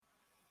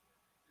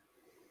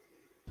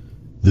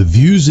The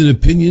views and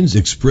opinions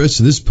expressed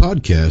in this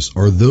podcast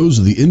are those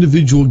of the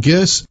individual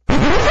guests.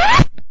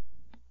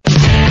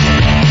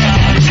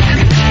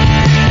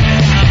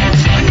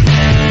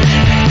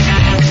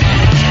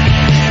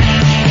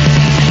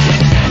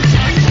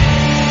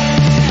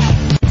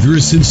 If you're a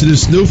sensitive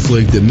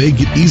snowflake that may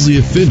get easily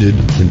offended,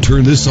 then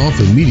turn this off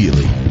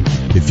immediately.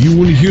 If you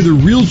want to hear the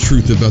real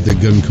truth about the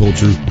gun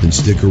culture, then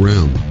stick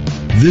around.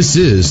 This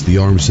is the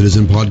Armed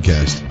Citizen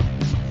Podcast.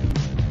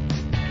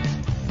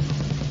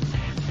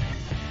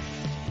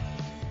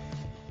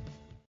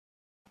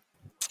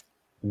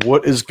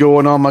 What is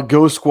going on, my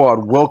Ghost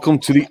Squad? Welcome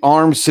to the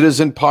Armed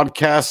Citizen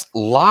Podcast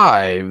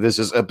Live. This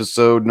is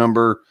episode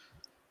number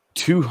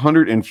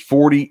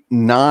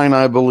 249,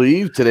 I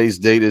believe. Today's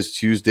date is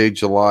Tuesday,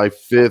 July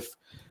 5th,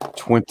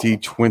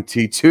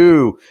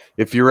 2022.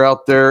 If you're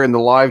out there in the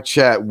live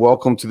chat,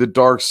 welcome to the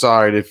dark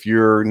side. If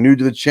you're new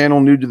to the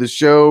channel, new to the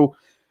show,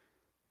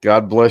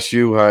 God bless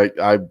you.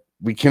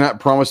 We cannot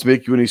promise to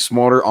make you any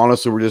smarter.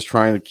 Honestly, we're just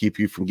trying to keep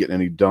you from getting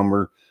any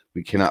dumber.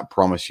 We cannot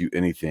promise you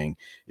anything.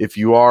 If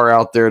you are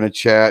out there in the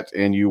chat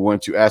and you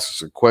want to ask us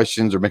some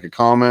questions or make a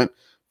comment,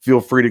 feel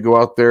free to go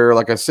out there.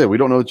 Like I said, we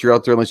don't know that you're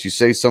out there unless you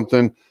say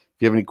something. If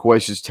you have any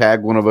questions,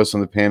 tag one of us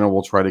on the panel.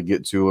 We'll try to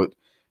get to it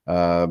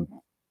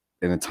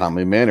in a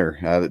timely manner.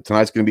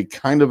 Tonight's going to be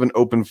kind of an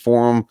open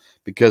forum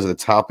because of the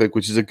topic,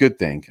 which is a good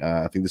thing.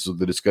 I think this is what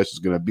the discussion is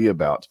going to be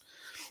about.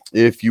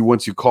 If you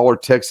want to call or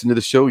text into the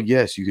show,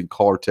 yes, you can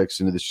call or text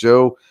into the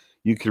show.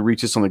 You can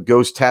reach us on the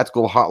Ghost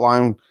Tactical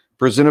Hotline,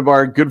 presented by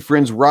our good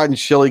friends Rod and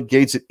Shelly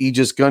Gates at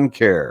Aegis Gun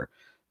Care.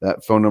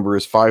 That phone number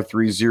is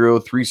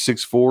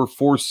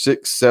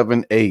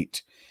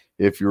 530-364-4678.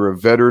 If you're a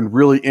veteran,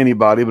 really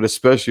anybody, but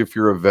especially if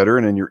you're a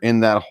veteran and you're in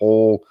that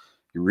hole,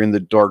 you're in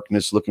the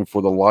darkness looking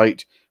for the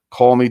light,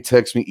 call me,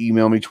 text me,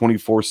 email me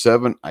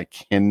 24/7. I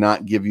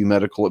cannot give you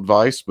medical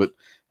advice, but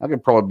I can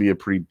probably be a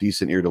pretty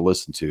decent ear to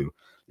listen to.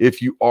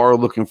 If you are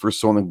looking for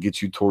someone to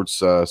get you towards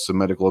some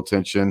medical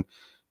attention,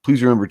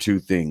 please remember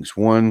two things.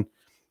 One,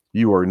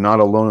 you are not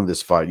alone in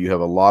this fight. You have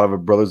a lot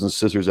of brothers and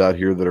sisters out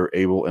here that are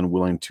able and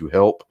willing to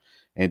help.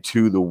 And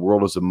two, the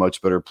world is a much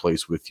better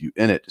place with you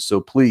in it. So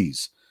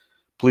please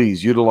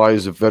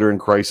utilize the Veteran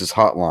Crisis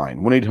Hotline,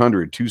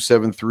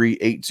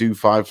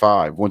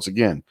 1-800-273-8255. Once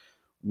again,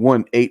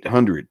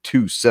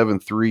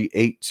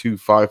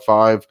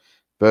 1-800-273-8255.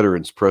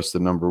 Veterans, press the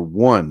number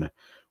 1.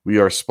 We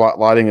are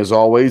spotlighting, as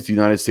always, the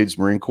United States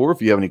Marine Corps.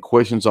 If you have any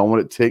questions on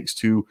what it takes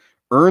to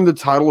earn the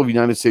title of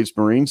United States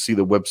Marine, see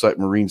the website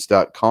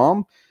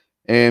marines.com.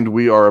 And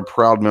we are a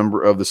proud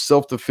member of the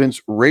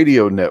Self-Defense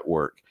Radio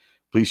Network.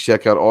 Please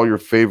check out all your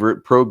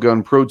favorite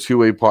pro-gun,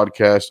 pro-2A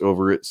podcasts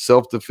over at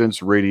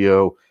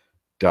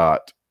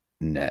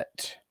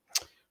selfdefenseradio.net.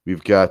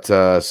 We've got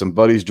some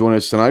buddies joining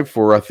us tonight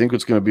for, I think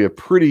it's going to be a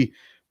pretty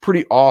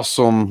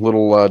awesome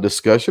little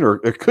discussion,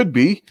 or it could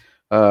be.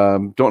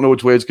 Don't know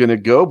which way it's going to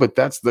go, but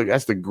that's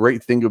the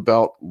great thing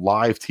about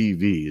live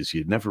TV is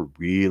you never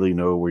really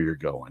know where you're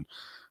going.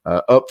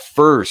 Up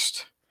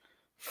first,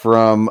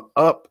 from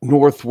up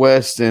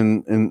northwest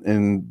in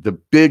the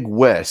Big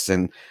West,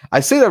 and I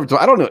say that every time.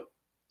 I don't know,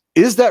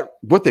 is that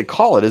what they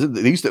call it? Is it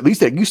at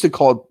least they used to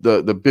call it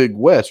the Big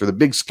West or the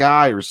Big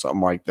Sky or something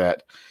like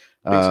that?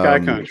 Big Sky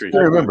Country. I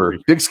remember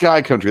Big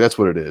Sky Country. That's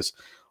what it is.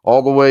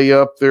 All the way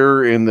up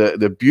there in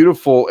the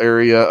beautiful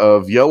area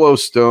of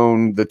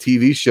Yellowstone, the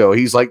TV show.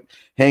 He's like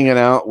hanging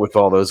out with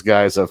all those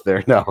guys up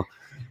there now.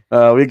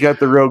 We got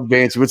the Rogue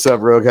Banshee. What's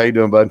up, Rogue? How you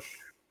doing, bud?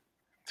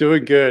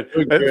 Doing good.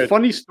 The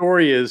funny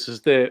story is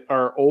that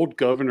our old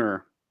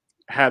governor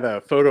had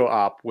a photo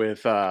op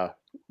with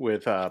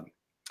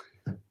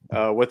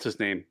what's his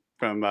name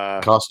from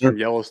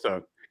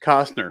Yellowstone,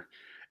 Costner.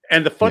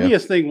 And the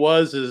funniest thing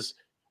was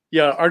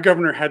our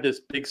governor had this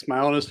big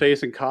smile on his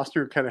face, and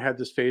Costner kind of had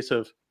this face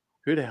of,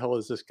 who the hell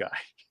is this guy?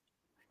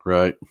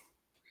 Right.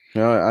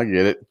 No, I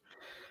get it.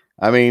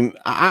 I mean,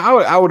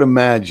 I would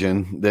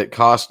imagine that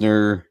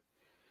Costner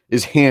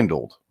is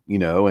handled,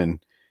 and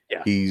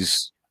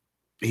he's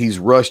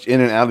rushed in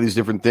and out of these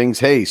different things.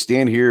 Hey,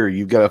 stand here.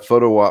 You've got a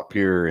photo op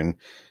here, and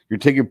you're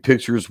taking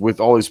pictures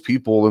with all these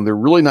people, and they're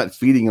really not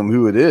feeding him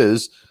who it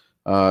is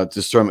to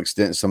some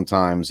extent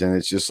sometimes. And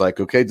it's just like,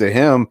 okay, to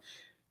him,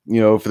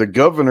 for the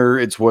governor,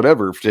 it's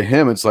whatever. To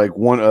him, it's like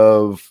one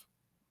of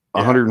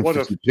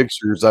 150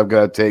 pictures I've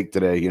got to take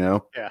today,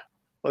 Yeah.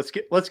 Let's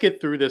get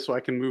through this so I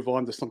can move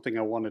on to something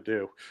I want to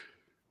do.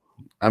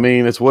 I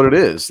mean, it's what it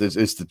is.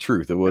 It's the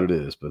truth of what it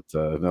is. But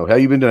no, how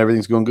you been doing?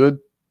 Everything's going good?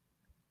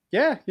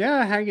 Yeah,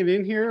 hanging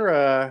in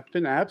here.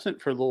 Been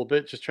absent for a little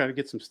bit, just trying to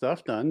get some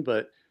stuff done.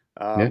 But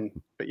I'm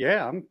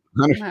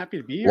happy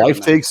to be here. Life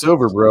takes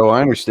over, bro.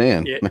 I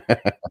understand. Yeah,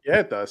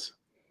 it does.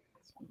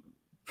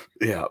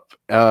 Yeah.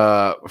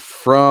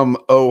 From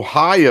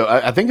Ohio,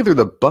 I think they're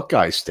the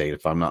Buckeye State,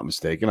 if I'm not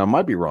mistaken. I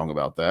might be wrong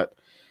about that.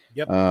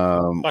 Yep.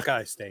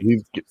 Buckeye State.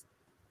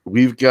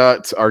 We've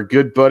got our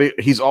good buddy.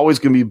 He's always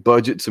going to be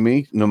Budget to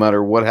me, no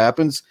matter what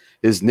happens.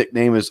 His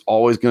nickname is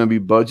always going to be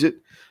Budget.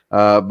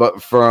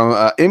 But from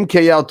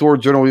MK Outdoor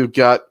Journal, we've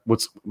got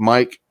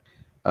Mike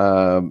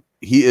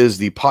he is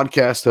the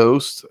podcast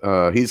host.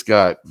 He's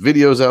got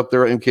videos out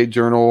there at MK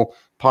Journal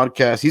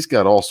podcast. He's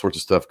got all sorts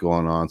of stuff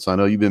going on. So I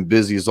know you've been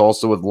busy as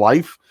also with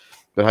life,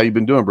 but how you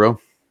been doing, bro?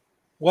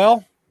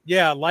 Well,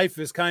 yeah, life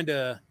has kind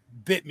of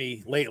bit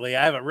me lately.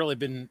 I haven't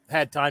really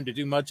had time to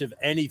do much of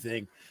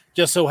anything.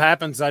 Just so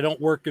happens I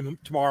don't work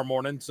tomorrow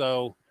morning.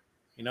 So,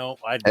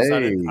 I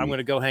decided I'm going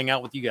to go hang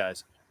out with you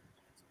guys.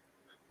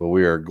 Well,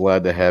 we are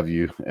glad to have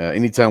you.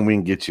 Anytime we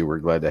can get you, we're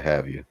glad to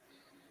have you.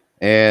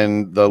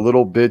 And the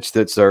little bitch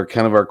that's our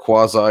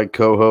quasi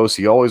co-host,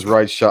 he always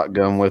rides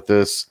shotgun with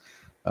us.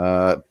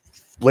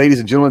 Ladies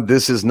and gentlemen,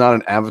 this is not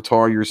an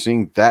avatar you're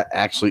seeing. That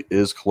actually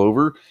is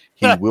Clover.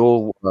 He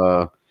will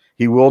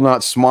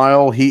not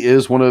smile. He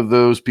is one of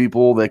those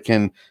people that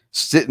can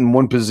sit in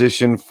one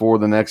position for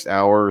the next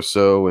hour or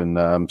so. And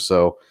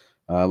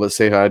let's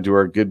say hi to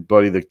our good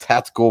buddy, the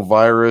tactical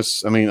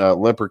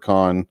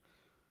leprechaun.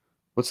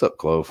 What's up,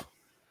 Clove?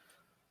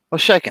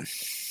 What's shaking?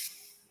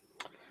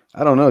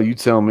 I don't know. You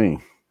tell me.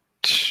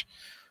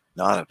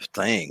 Not a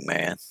thing,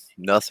 man.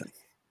 Nothing.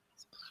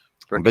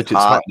 I bet you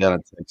it's hot down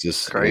in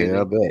Texas. Crazy.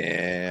 Yeah, I bet.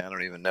 Yeah, I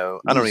don't even know.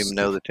 I don't even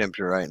know the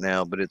temperature right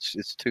now, but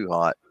it's too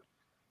hot.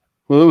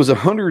 Well, it was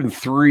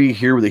 103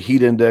 here with a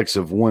heat index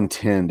of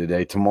 110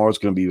 today. Tomorrow's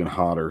going to be even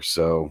hotter.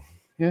 So,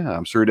 yeah,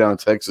 I'm sure down in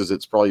Texas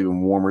it's probably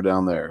even warmer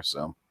down there.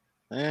 So,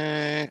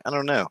 I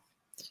don't know.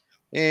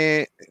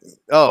 It's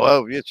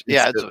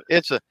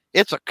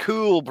a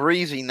cool,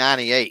 breezy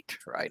 98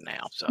 right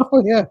now.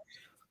 So,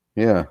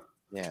 yeah.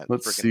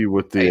 Let's see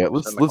what the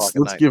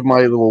let's give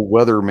my little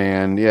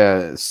weatherman.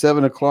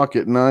 7:00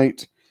 at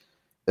night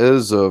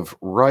as of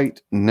right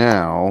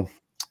now.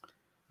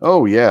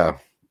 Oh yeah,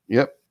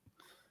 yep.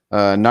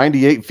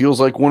 98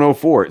 feels like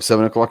 104 at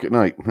 7:00 at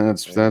night.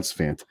 That's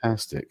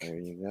fantastic. There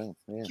you go.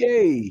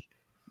 Yeah.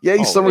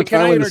 Yay! Summertime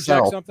can I in the interject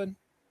South. Something?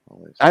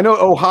 I know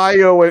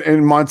Ohio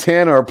and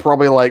Montana are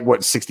probably like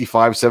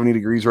 65, 70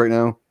 degrees right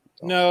now.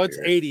 No, it's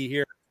 80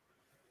 here.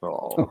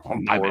 Oh,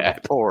 my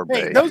bad. Poor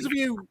baby. Hey, those of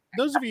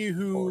you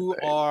who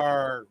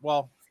are,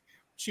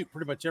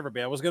 pretty much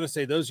everybody. I was going to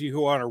say those of you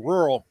who are on a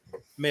rural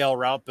mail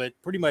route, but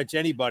pretty much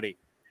anybody.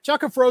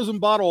 Chuck a frozen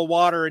bottle of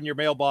water in your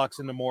mailbox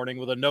in the morning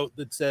with a note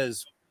that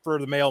says, for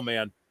the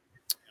mailman.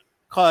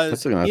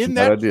 Because in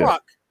that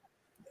truck,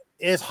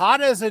 as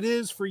hot as it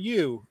is for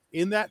you,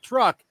 in that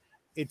truck,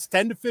 it's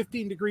 10 to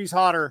 15 degrees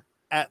hotter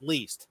at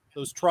least.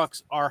 Those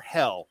trucks are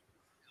hell.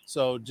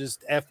 So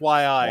just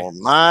FYI. Well,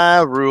 my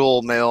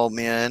rural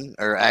mailmen,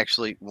 or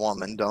actually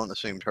woman, don't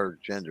assume her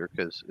gender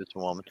because it's a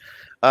woman.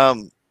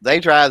 They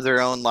drive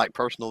their own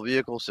personal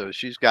vehicle, so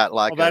she's got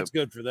that's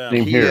good for them.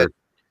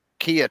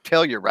 Kia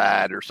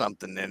Telluride or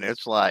something, and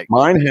it's like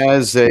mine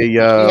has one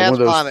of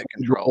those climate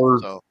control.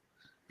 So.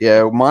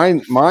 Yeah,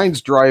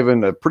 mine's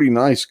driving a pretty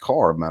nice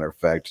car. Matter of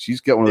fact, she's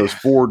got one of those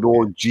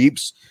 4-door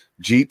Jeeps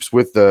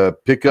with the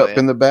pickup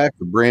in the back,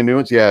 the brand new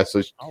ones. Yeah,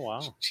 so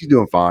she's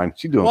doing fine.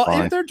 She's doing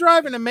fine. If they're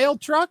driving a mail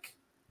truck,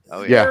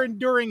 they're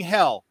enduring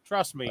hell.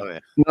 Trust me.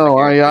 No,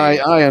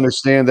 I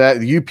understand that.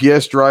 The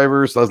UPS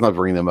drivers, let's not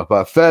bring them up.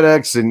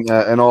 FedEx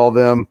and all of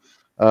them.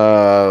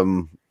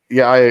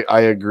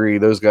 I agree.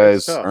 Those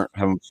guys aren't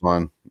having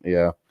fun.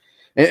 Yeah,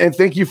 and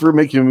thank you for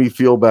making me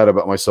feel bad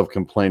about myself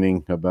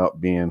complaining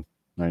about being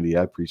 90.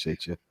 I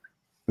appreciate you.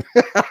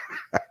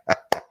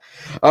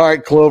 All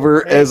right,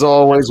 Clover. As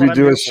always, we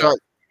do a shot.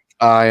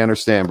 I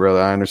understand,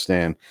 brother. I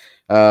understand.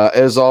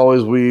 As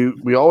always,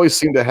 we always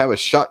seem to have a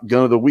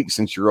shotgun of the week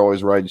since you're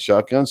always riding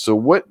shotgun. So,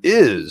 we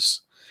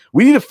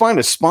need to find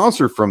a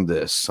sponsor from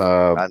this.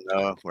 I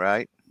know,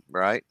 right?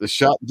 The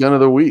shotgun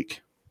of the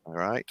week. All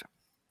right.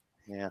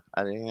 Yeah,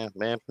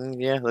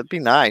 that'd be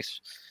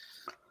nice.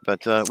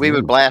 But we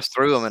would blast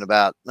through them in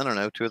about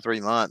 2 or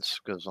 3 months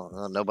because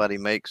nobody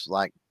makes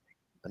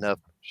enough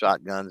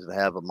shotguns to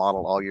have a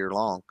model all year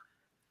long.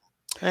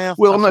 Yeah,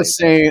 well, I'm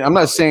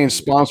not saying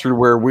sponsored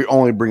where we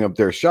only bring up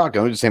their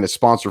shotgun. I'm just saying a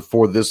sponsor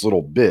for this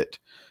little bit.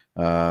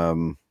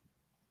 The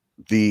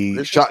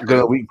shotgun of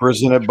the week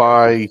presented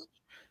by,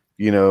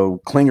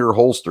 Klinger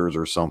holsters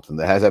or something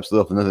that has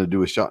absolutely nothing to do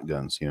with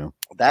shotguns.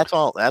 That's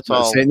all.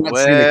 Saying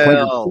Klinger,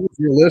 if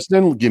you're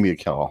listening, give me a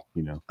call.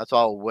 That's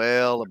all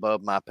well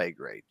above my pay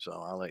grade. So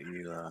I'll let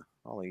you.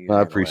 I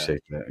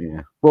appreciate that.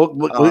 Yeah. Well,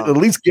 at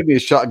least give me a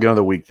shotgun of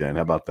the week then.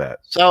 How about that?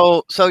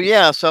 So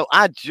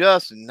I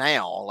just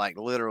now,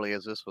 literally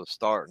as this was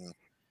starting,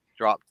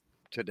 dropped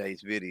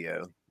today's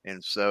video.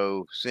 And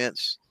so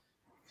since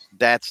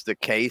that's the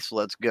case,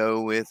 let's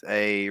go with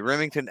a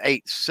Remington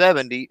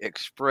 870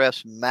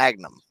 Express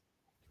Magnum.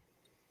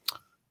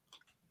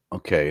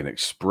 Okay, an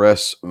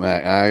Express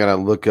I gotta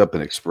look up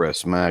an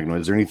Express Magnum.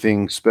 Is there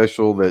anything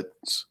special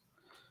that's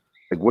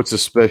what's a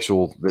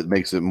special that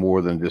makes it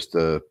more than just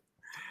a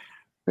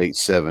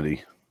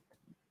 870?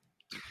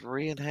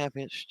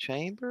 3.5-inch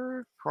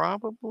chamber,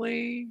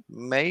 probably.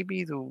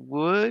 Maybe the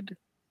wood.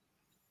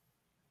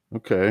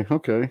 Okay. All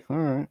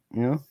right.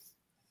 Yeah.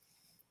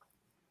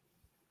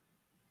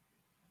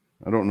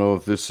 I don't know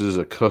if this is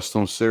a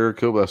custom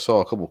Cerakote, but I saw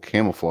a couple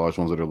camouflage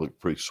ones that look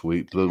pretty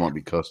sweet. Those might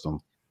be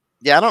custom.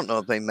 Yeah, I don't know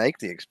if they make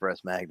the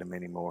Express Magnum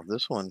anymore.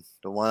 This one,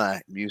 the one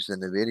I used in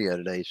the video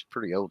today, is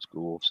pretty old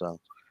school. So,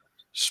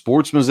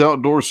 Sportsman's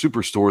Outdoor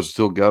Superstores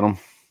still got them.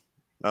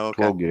 oh,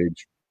 okay. 12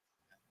 gauge.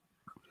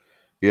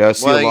 Yeah, I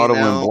see a lot of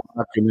them in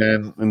black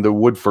and the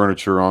wood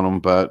furniture on them.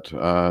 But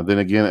then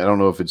again, I don't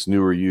know if it's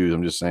new or used.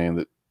 I'm just saying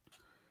that.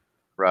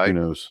 Right. Who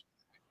knows?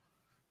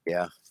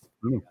 Yeah.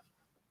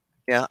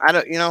 Yeah. I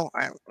don't.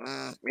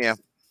 Yeah.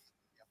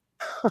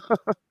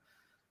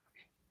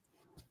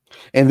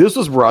 And this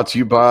was brought to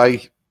you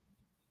by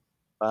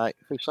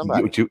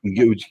somebody.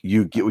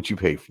 You get what you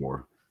pay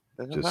for.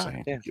 Just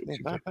saying. Yeah.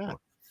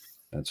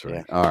 That's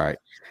right. Yeah. All right.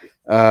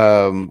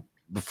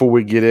 Before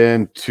we get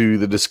into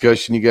the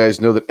discussion, you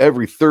guys know that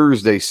every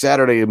Thursday,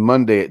 Saturday, and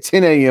Monday at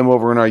 10 a.m.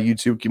 over in our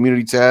YouTube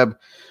community tab,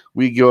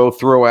 we go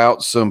throw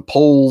out some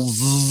polls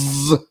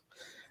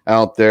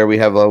out there. We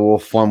have a little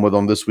fun with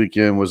them. This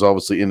weekend was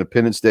obviously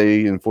Independence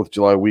Day and 4th of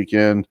July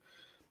weekend.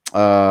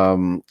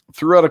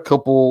 Threw out a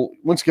couple.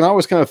 Once again, I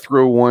always kind of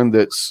throw one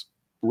that's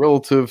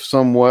relative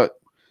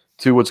somewhat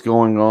to what's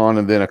going on,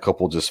 and then a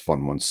couple just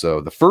fun ones. So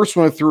the first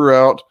one I threw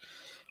out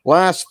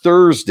last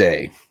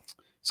Thursday,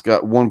 it's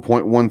got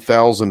 1.1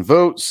 thousand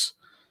votes,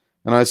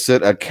 and I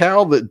said a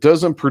cow that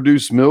doesn't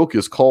produce milk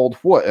is called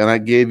what? And I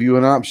gave you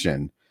an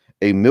option: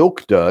 a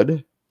milk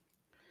dud,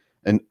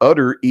 an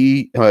utter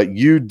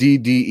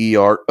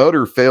UDDER,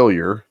 utter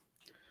failure,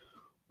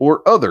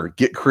 or other.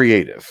 Get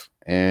creative.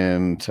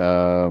 And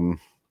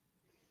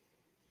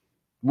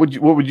what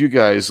would you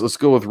guys? Let's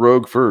go with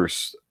Rogue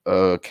first.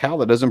 A cow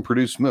that doesn't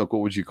produce milk.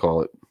 What would you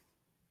call it?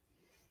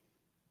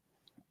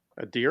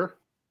 A deer?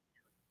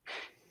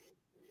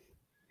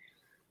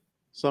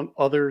 Some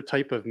other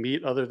type of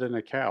meat other than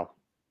a cow.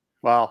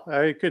 Well,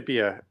 it could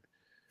be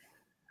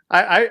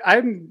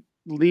I'm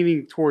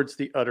leaning towards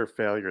the utter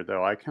failure,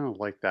 though. I kind of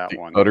like that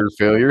one. Utter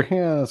failure?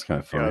 Yeah, that's kind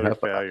of funny. Utter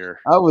failure.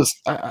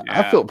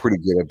 I felt pretty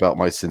good about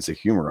my sense of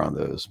humor on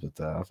those, but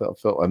I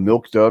felt a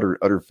milk dud or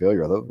utter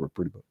failure. I thought were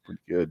pretty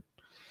good.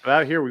 But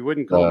out here, we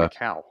wouldn't call them a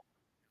cow.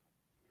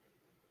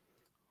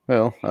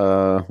 Well,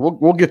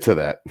 we'll get to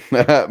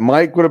that.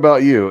 Mike, what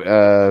about you?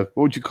 What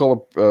would you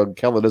call a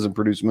cow that doesn't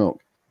produce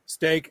milk?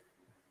 Steak.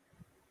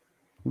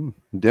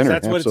 Dinner.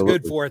 That's what it's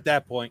good for at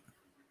that point.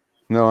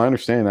 No, I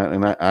understand that,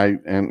 and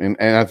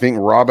I think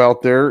Rob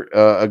out there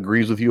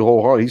agrees with you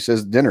wholeheartedly. He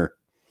says dinner.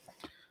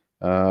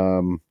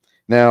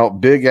 Now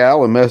Big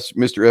Al and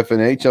Mr.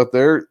 FNH out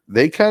there,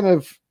 they kind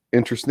of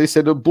interesting. They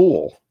said a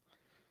bull,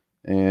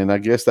 and I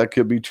guess that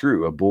could be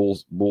true. A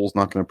bull's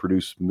not going to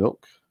produce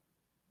milk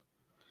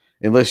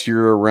unless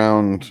you're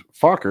around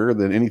Fokker.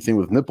 Then anything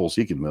with nipples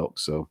he can milk.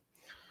 So,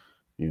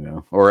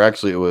 or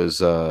actually it was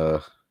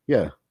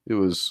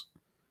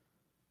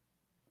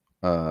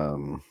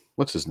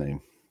what's his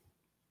name?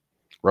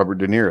 Robert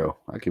De Niro.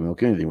 I can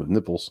milk anything with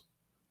nipples.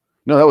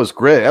 No, that was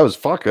Greg. That was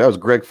Fokker. That was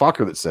Greg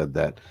Fokker that said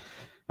that.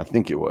 I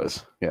think it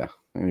was. Yeah.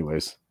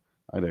 Anyways,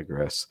 I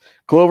digress.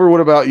 Clover, what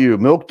about you?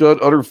 Milk dud,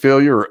 utter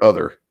failure, or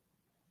other?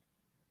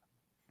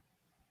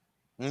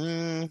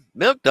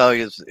 Milk dud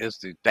is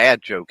the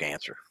dad joke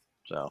answer.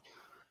 So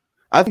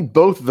I think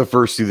both of the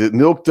first two, the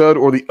milk dud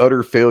or the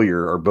utter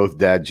failure, are both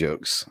dad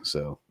jokes.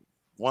 So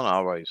one I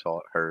always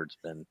heard's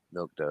been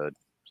milk dud.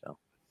 So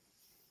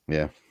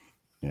yeah.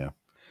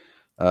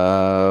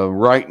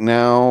 Right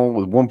now,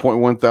 with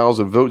 1.1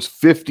 thousand votes,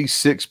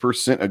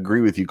 56%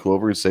 agree with you,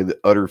 Clover, and say the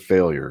utter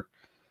failure.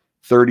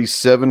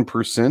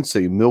 37%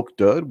 say milk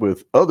dud,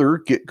 with other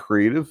get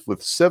creative with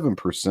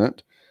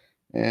 7%.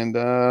 And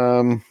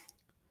a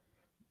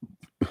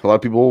lot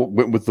of people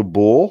went with the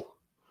bull.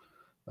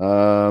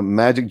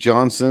 Magic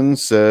Johnson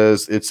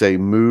says it's a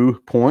moo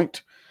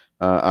point.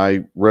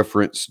 I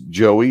referenced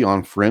Joey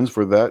on Friends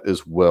for that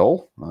as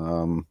well.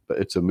 But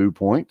it's a moo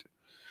point.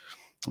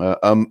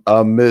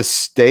 A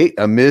mistake,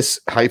 a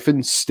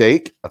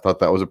miss-steak. I thought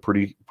that was a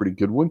pretty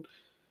good one.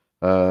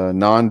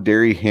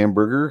 Non-dairy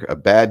hamburger, a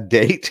bad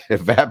date,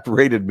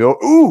 evaporated milk.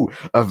 Ooh,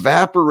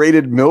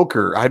 evaporated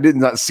milker. I did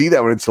not see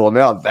that one until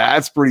now.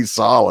 That's pretty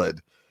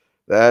solid.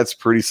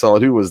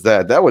 Who was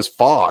that? That was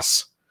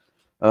Foss.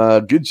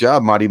 Good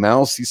job, Mighty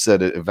Mouse. He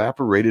said it.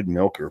 Evaporated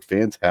milker.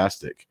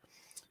 Fantastic.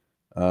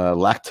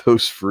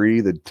 Lactose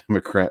free, the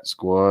Democrat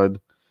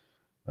squad.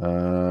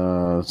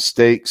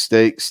 Steaks,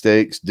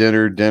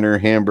 dinner,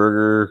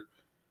 hamburger.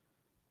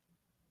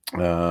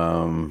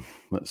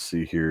 Let's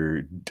see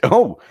here.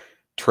 Oh,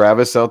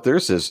 Travis out there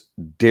says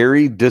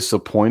dairy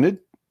disappointed.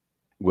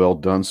 Well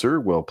done, sir.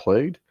 Well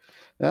played.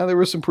 There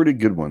were some pretty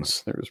good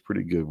ones. I'm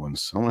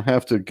gonna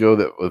have to go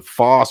that with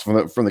Foss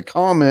from the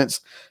comments.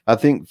 I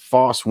think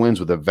Foss wins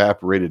with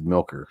evaporated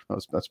milker.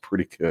 That's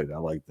pretty good. I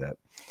like that.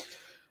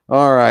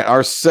 All right,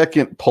 our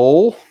second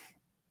poll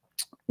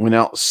went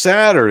out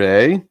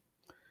Saturday,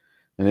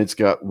 and it's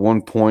got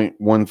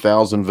 1.1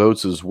 thousand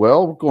votes as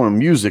well. We're going to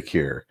music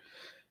here.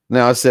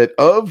 Now, I said,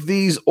 of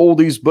these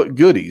oldies but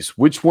goodies,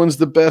 which one's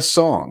the best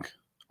song?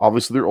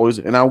 Obviously, they're always,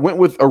 and I went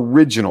with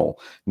original,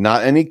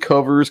 not any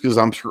covers, because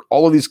I'm sure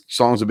all of these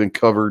songs have been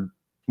covered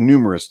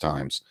numerous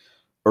times.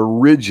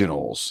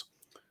 Originals.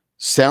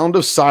 Sound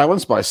of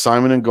Silence by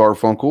Simon and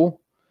Garfunkel.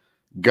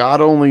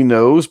 God Only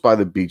Knows by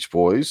the Beach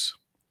Boys,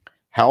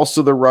 House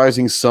of the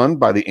Rising Sun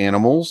by the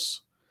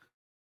Animals,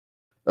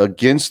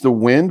 Against the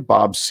Wind,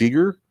 Bob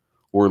Seger,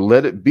 or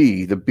Let It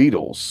Be, the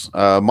Beatles.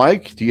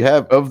 Mike, do you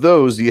have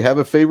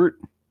a favorite?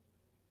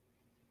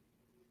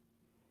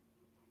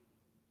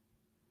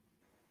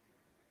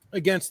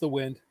 Against the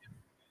Wind.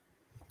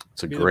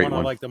 It's a great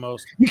one. I like the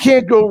most. You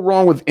can't go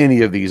wrong with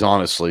any of these,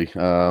 honestly.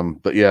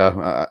 But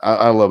yeah,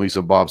 I love me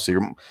some Bob Seger.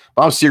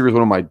 Bob Seger is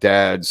one of my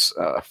dad's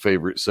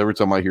favorites. Every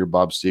time I hear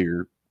Bob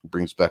Seger, it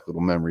brings back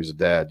little memories of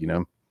Dad. You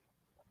know,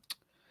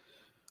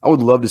 I would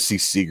love to see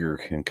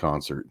Seger in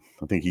concert.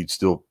 I think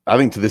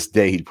to this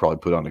day, he'd probably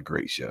put on a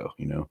great show.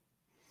 You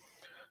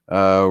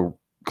know,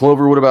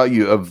 Clover, what about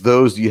you? Of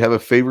those, do you have a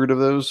favorite of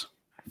those?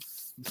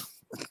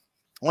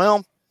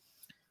 Well,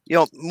 you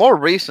know, more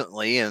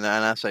recently, and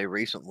I say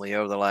recently,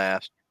 over the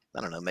last,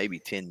 I don't know, maybe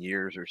 10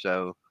 years or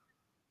so,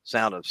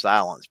 Sound of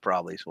Silence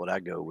probably is what I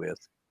go with.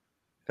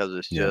 Because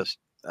it's just,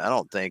 I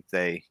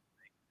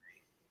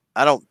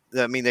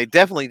mean, they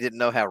definitely didn't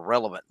know how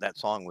relevant that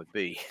song would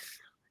be.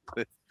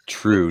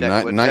 True.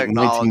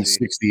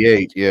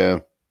 1968, yeah.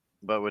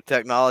 But with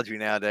technology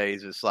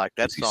nowadays, it's like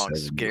that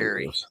song's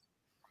scary.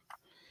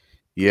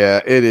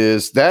 Yeah, it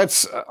is.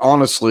 That's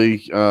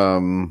honestly,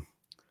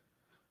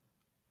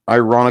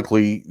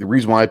 ironically, the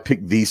reason why I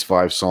picked these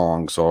 5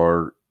 songs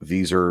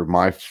these are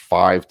my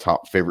 5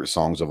 top favorite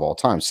songs of all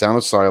time. Sound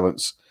of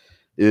Silence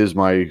is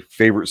my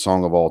favorite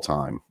song of all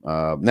time.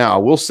 Now, I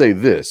will say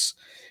this.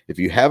 If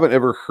you haven't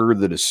ever heard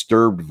the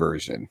Disturbed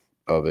version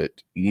of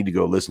it, you need to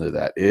go listen to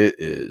that. It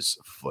is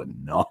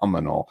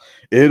phenomenal.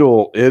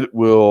 It'll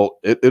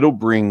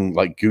bring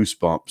like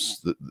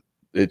goosebumps.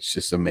 It's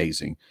just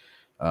amazing.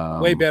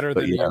 Way better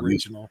than the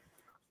original.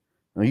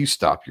 You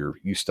stop your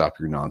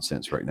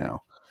nonsense right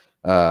now.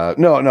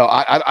 No,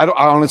 I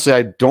honestly,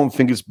 I don't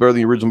think it's better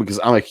than the original because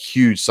I'm a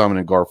huge Simon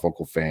and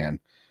Garfunkel fan.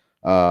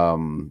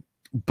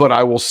 But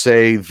I will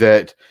say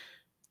that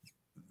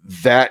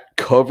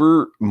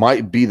cover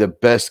might be the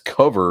best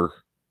cover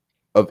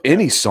of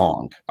any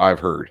song I've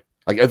heard,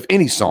 like of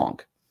any song.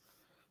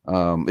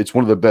 It's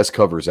one of the best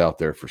covers out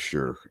there for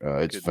sure.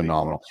 It's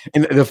phenomenal.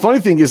 And the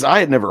funny thing is, I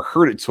had never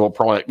heard it till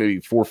probably like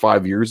maybe 4 or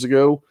 5 years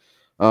ago.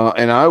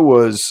 And I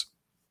was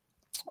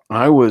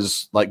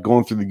like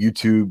going through the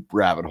YouTube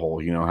rabbit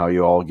hole, you know, how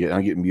you all get,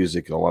 I get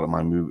music, a lot of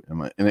my movie,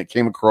 and it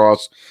came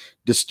across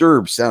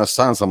Disturbed, Sound of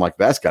Silence. I'm like,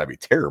 that's gotta be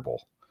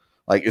terrible.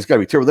 Like, it's gotta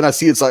be terrible. Then I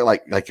see it's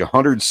like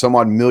 100 some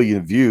odd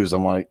million views.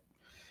 I'm like,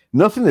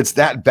 nothing that's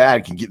that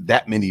bad can get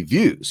that many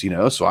views, you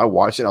know? So I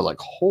watched it. I was like,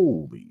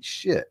 holy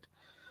shit.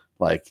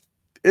 Like,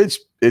 it's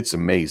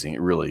amazing.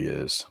 It really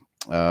is.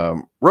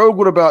 Rogue,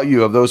 what about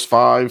you? Of those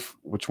 5,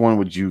 which one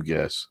would you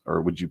guess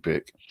or would you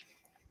pick?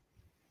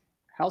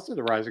 House of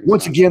the Rising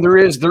Once Sun. again, there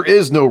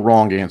is no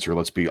wrong answer.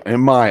 Let's be in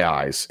my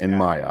eyes.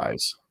 Yeah,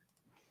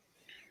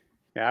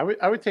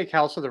 I would take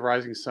House of the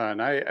Rising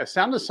Sun.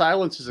 Sound of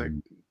Silence is a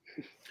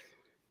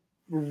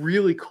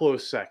really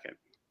close second.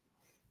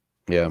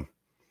 Yeah.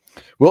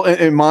 Well,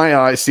 in my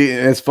eyes, see,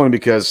 and it's funny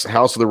because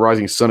House of the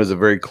Rising Sun is a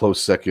very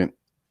close second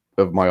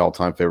of my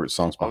all-time favorite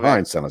songs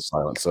behind Sound of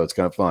Silence. So it's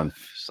kind of fun.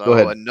 So go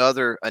ahead.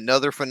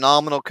 Another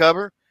phenomenal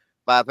cover,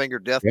 Five Finger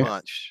Death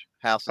Punch.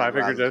 House Five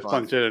Finger Death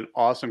Punch did an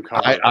awesome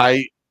cover.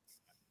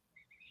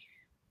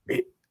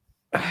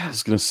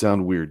 It's going to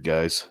sound weird,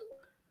 guys.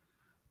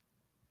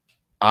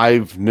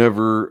 I've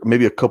never,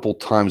 maybe a couple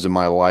times in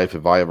my life,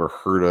 have I ever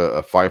heard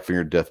a Five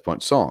Finger Death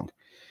Punch song,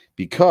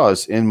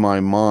 because in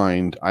my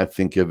mind, I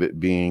think of it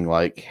being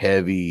like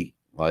heavy,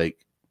 like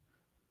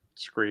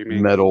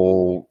screaming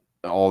metal,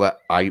 all that.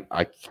 I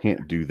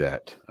can't do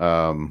that.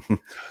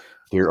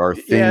 There are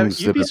things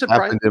that have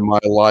happened in my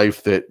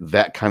life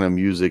that kind of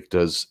music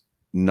does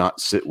not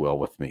sit well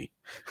with me.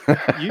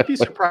 You'd be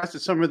surprised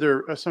at some of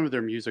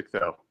their music,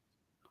 though.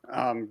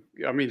 I mean,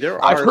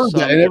 I've heard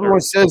that, and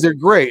everyone says they're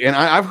great. And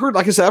I've heard,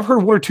 like I said, I've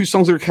heard 1 or 2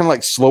 songs that are kind of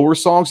like slower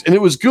songs, and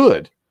it was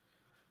good.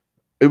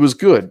 It was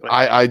good. But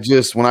I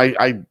just, when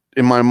I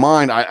in my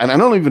mind, and I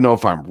don't even know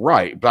if I'm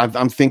right, but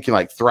I'm thinking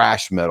like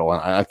thrash metal,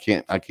 and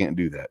I can't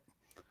do that.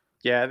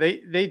 Yeah,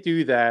 they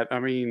do that. I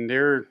mean,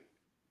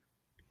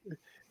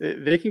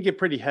 they can get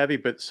pretty heavy,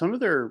 but some of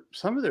their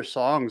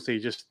songs,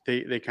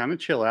 they kind of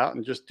chill out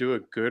and just do a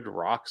good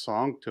rock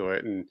song to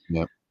it. And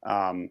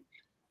I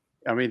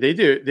mean, they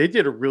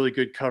did a really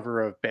good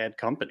cover of Bad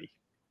Company.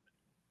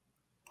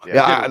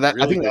 I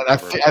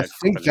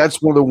think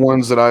that's one of the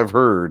ones that I've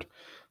heard.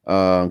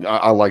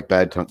 I like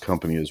Bad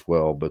Company as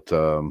well, but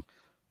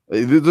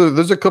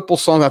there's a couple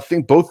songs. I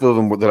think both of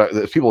them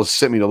that people have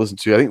sent me to listen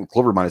to. I think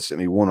Clover might have sent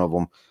me one of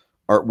them.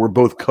 Were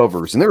both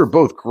covers, and they were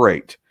both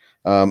great.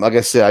 Like I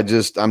said,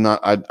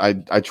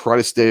 I try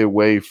to stay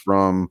away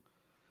from.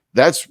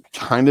 That's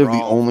kind of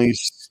the only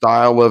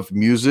style of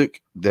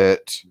music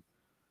that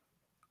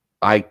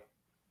I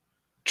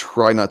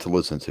try not to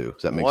listen to.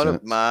 Does that make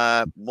sense?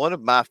 One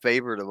of my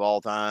favorite of all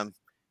time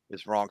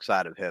is Wrong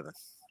Side of Heaven.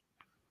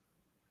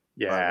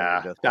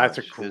 Yeah, that's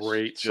a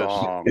great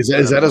song. Is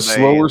that a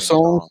slower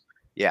song?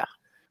 Yeah.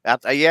 Yeah,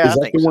 is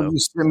that the one you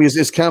sent me?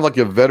 It's kind of like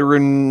a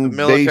veteran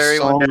military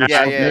song. One.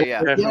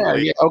 Yeah.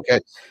 Okay.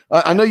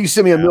 I know you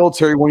sent me a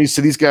military one. You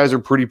said these guys are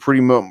pretty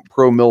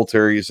pro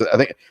military. So I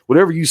think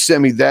whatever you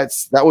sent me, that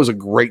was a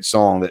great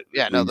song. That they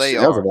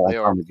that was are. a long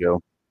time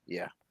ago.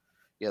 Yeah,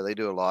 they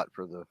do a lot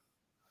for the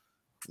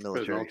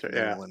military men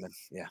and women.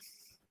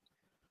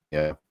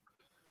 Yeah.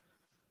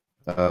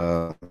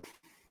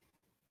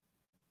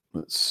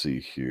 Let's see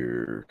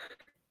here.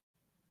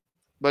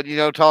 But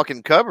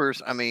talking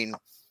covers, I mean,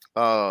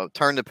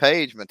 Turn the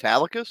Page,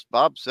 Metallica's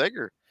Bob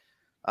Seger.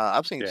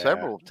 I've seen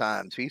several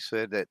times. He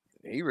said that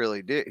he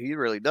really did. He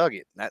really dug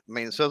it. That, I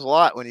mean, it says a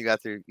lot when you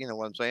got the,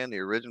 what I'm saying, the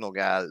original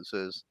guy that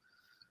says,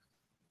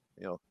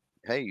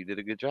 hey, you did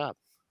a good job.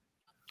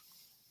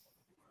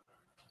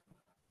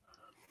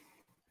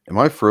 Am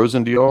I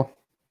frozen to y'all?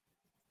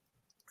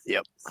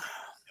 Yep.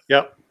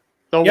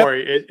 Don't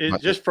worry.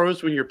 It just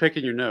froze when you're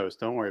picking your nose.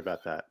 Don't worry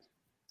about that.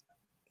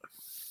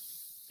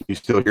 You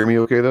still hear me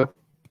okay, though?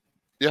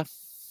 Yeah.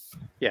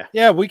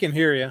 Yeah, we can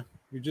hear you.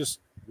 You're just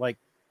like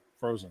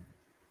frozen.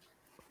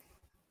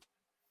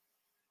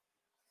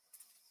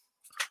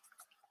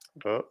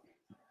 Oh.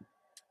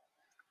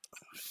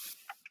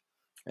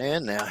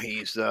 And now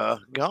he's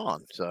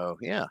gone. So,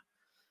 yeah.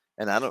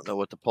 And I don't know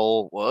what the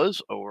poll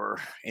was or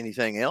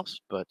anything else,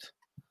 but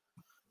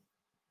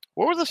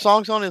what were the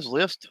songs on his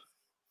list?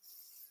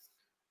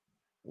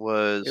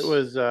 It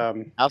was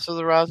House of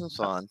the Rising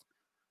Sun.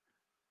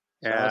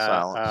 Sound of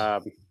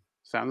Silence.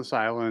 Sound of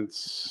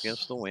Silence.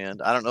 Against the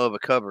Wind. I don't know of a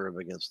cover of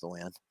Against the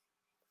Wind.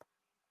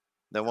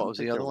 Then what was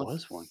the other one? There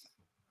was one.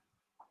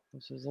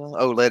 This is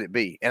Let It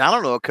Be. And I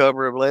don't know a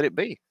cover of Let It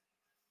Be.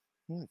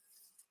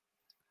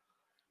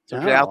 So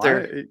if you're out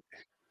there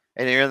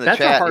and you're in the chat,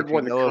 that's a hard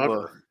one to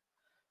cover.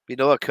 If you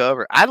know a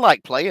cover, I'd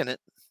like playing it.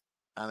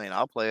 I mean,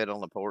 I'll play it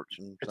on the porch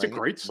and it's a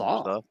great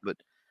song. Stuff, but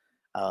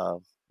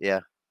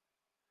yeah.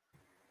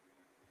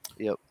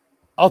 Yep.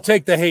 I'll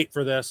take the hate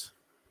for this.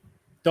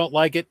 Don't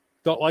like it.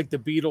 Don't like the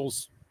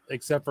Beatles,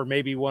 except for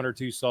maybe one or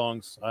two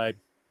songs. I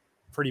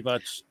pretty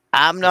much.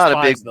 I'm not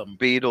a big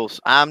Beatles.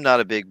 I'm not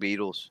a big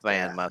Beatles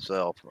fan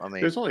myself. I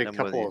mean, there's only a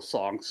couple of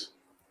songs.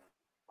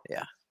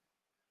 Yeah.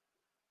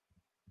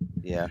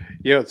 Yeah,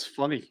 it's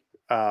funny.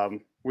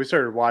 We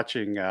started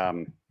watching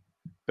the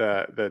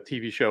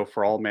TV show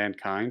For All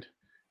Mankind,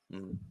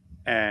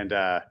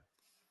 and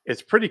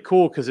it's pretty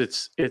cool because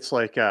it's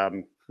like,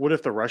 what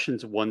if the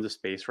Russians won the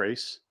space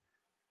race,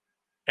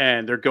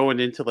 and they're going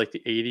into like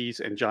the 80s,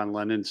 and John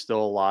Lennon's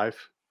still alive,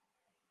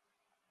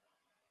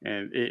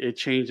 and it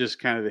changes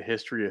kind of the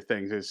history of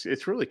things.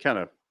 It's really kind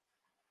of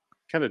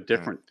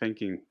different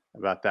thinking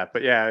about that.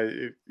 But yeah,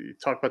 you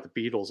talk about the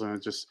Beatles, and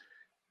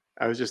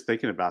I was just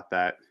thinking about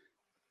that.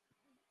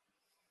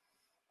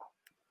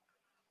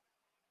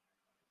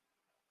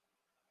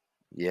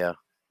 Yeah,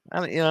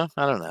 I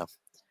don't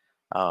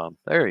know.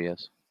 There he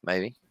is.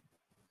 Maybe.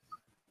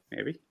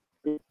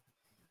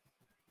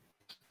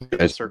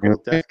 Circle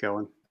of death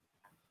going.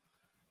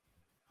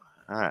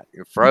 All right,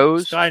 you're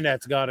froze.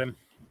 Skynet's got him.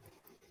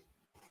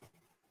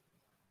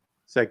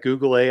 It's that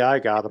Google AI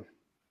got him.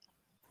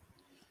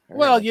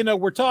 Well,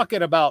 we're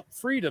talking about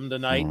freedom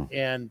tonight,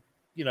 and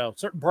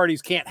certain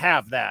parties can't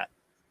have that.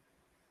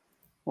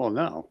 Well,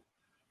 no.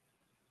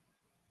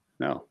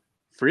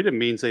 Freedom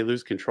means they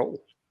lose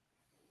control.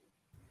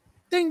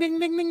 Ding, ding,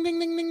 ding, ding, ding,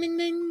 ding, ding, ding,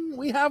 ding.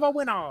 We have a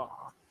winner.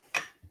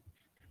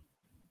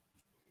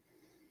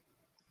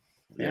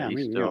 Yeah,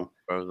 he's still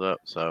froze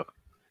up, so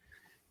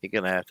he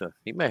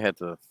may have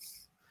to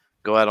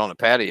go out on the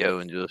patio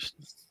and just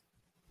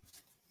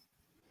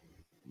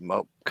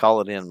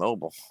call it in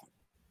mobile.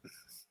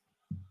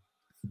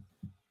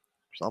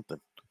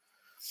 Something.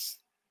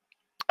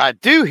 I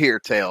do hear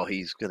tell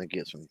he's going to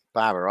get some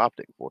fiber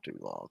optic before too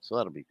long, so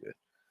that'll be good.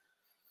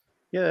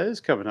 Yeah, that is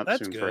coming up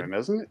soon for him,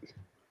 isn't it?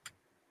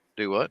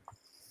 Do what?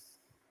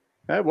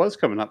 That was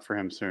coming up for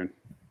him soon.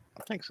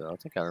 I think so. I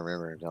think I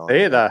remember telling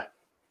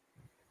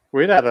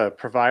we had a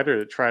provider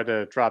that tried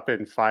to drop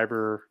in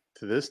fiber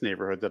to this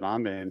neighborhood that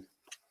I'm in,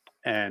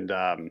 and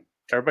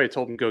everybody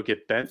told them to go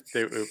get bent.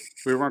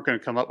 We weren't going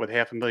to come up with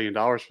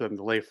 $500,000 for them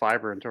to lay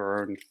fiber into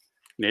our own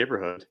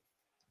neighborhood.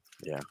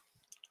 Yeah.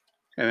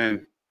 And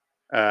then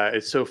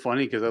it's so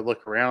funny because I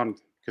look around,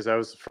 because I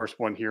was the first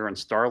one here on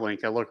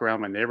Starlink. I look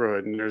around my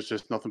neighborhood and there's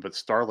just nothing but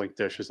Starlink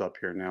dishes up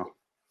here now.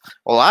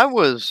 Well, I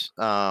was,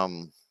 I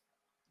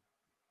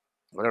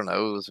don't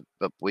know, it was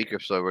a week or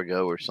so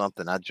ago or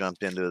something. I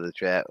jumped into the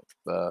chat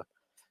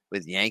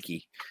with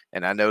Yankee,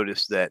 and I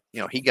noticed that,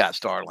 he got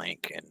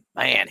Starlink, and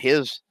man,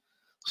 his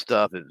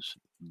stuff is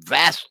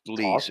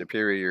vastly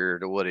superior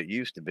to what it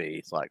used to be.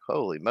 It's like,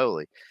 holy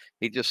moly.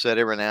 He just said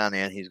every now and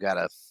then he's got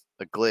a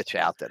glitch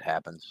out that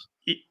happens.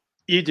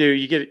 You do.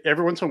 You get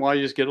every once in a while,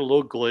 you just get a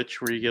little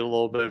glitch where you get a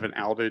little bit of an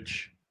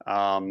outage.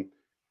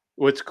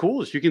 What's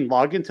cool is you can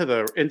log into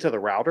the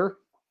router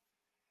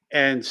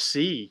and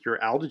see your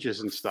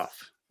outages and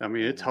stuff. I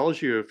mean, it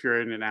tells you if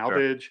you're in an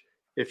outage,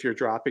 if you're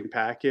dropping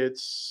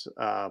packets.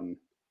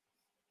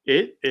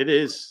 It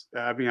is.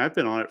 I mean, I've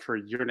been on it for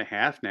a year and a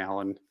half now,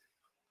 and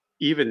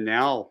even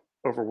now,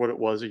 over what it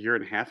was a year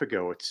and a half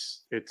ago.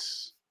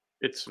 It's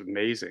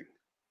amazing.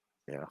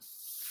 Yeah.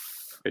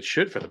 It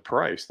should for the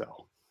price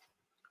though.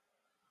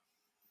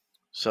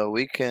 So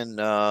we can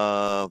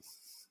what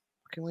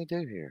can we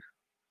do here?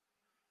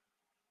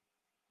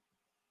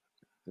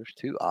 There's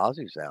 2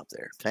 Aussies out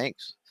there.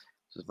 Tanks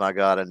says, my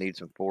God, I need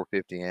some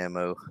 450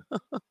 ammo.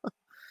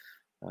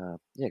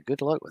 Yeah,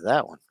 good luck with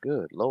that one.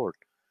 Good Lord.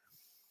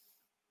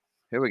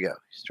 Here we go.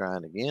 He's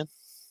trying again.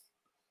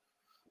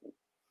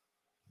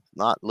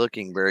 Not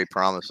looking very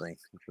promising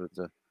with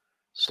the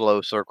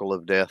slow circle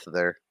of death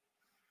there.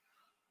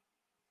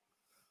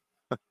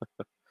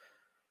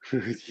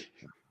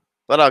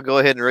 But I'll go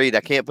ahead and read.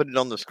 I can't put it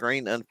on the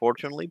screen,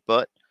 unfortunately,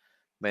 but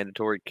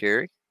mandatory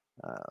carry.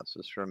 This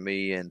is from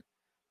me and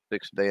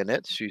Fixed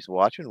Bayonets. She's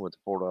watching with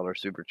a $4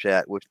 super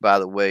chat, which, by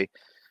the way,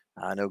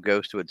 I know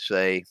Ghost would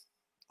say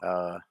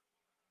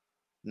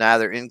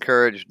neither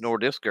encouraged nor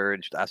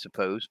discouraged, I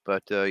suppose.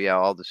 But, yeah,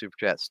 all the super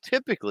chats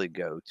typically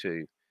go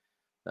to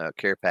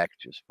care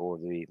packages for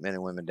the men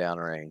and women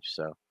downrange.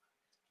 So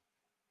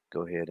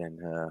go ahead and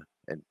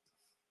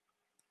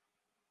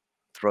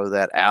throw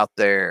that out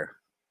there.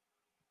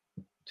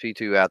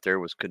 T2 out there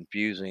was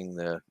confusing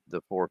the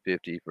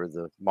 450 for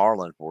the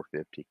Marlin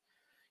 450.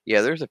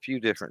 Yeah, there's a few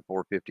different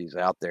 450s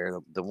out there.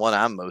 The one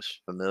I'm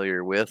most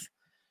familiar with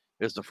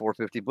is the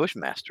 450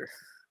 Bushmaster.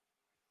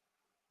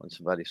 When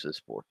somebody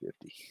says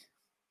 450.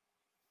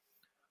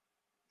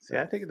 See,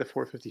 I think of the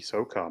 450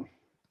 SOCOM.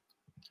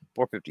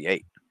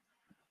 458.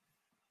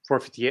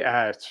 458.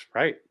 That's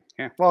right.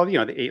 Yeah. Well, the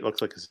 8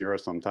 looks like a 0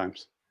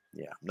 sometimes.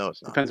 Yeah. No,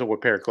 it's not. Depends on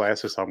what pair of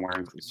glasses I'm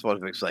wearing. That's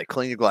what I say.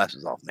 Clean your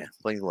glasses off, man.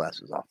 Clean your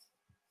glasses off.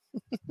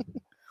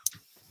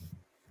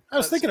 I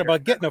was thinking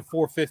about getting a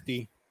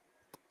 450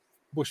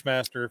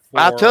 Bushmaster.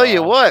 I'll tell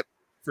you what.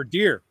 For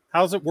deer.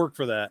 How's it work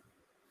for that?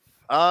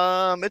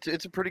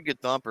 It's a pretty good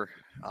thumper.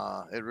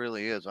 It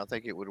really is. I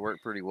think it would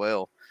work pretty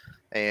well.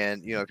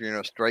 And, if you're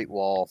in a straight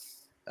wall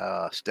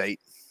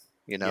state,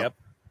 Yep.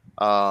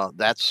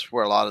 That's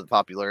where a lot of the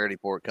popularity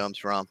for it comes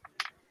from.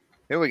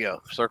 Here we go.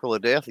 Circle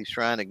of Death. He's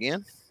trying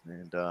again.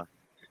 And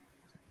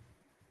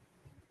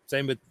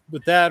same with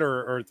that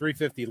or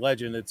 350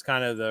 Legend. It's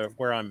kind of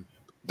where I'm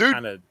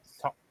kind of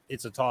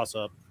it's a toss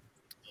up.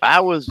 I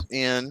was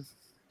in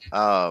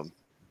the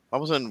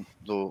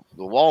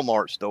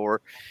Walmart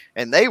store,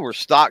 and they were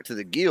stocked to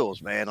the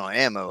gills, man, on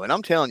ammo. And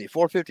I'm telling you,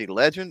 450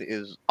 Legend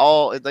is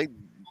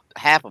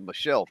half of a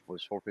shelf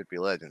was 450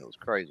 Legend. It was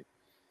crazy.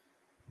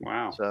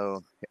 Wow.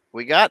 So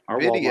we got our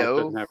video. Walmart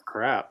doesn't have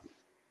crap.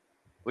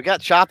 We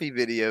got choppy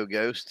video,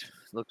 Ghost,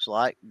 looks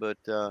like, but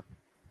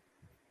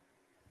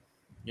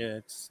yeah,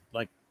 it's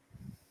like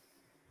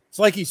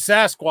he's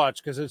Sasquatch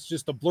because it's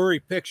just a blurry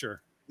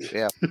picture.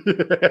 Yeah.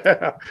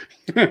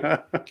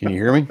 Can you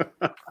hear me?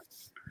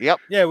 Yep.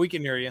 Yeah, we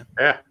can hear you.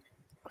 Yeah.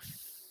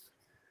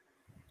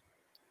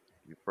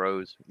 You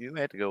froze. You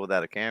had to go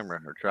without a camera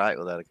or try it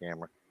without a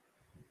camera.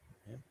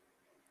 Yeah.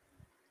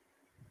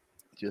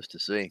 Just to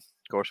see.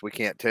 Of course, we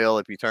can't tell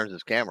if he turns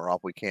his camera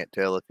off. We can't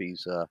tell if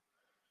he's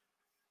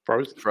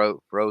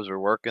froze or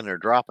working or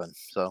dropping.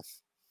 So,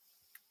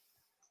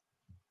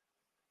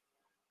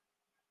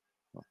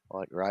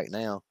 like right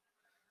now,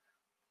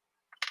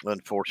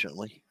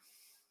 unfortunately.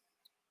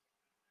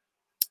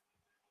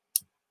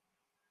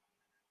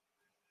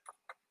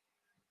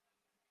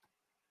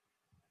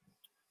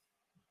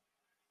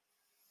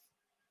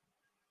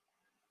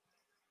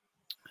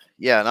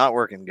 Yeah, not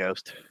working,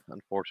 Ghost,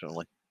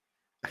 unfortunately.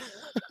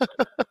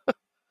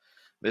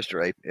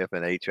 Mr.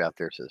 F&H out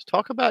there says,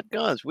 talk about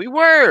guns. We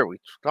were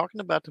talking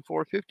about the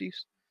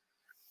 450s.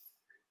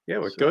 Yeah,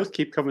 but Ghost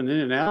keep coming in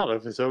and out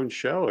of his own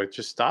show. It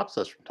just stops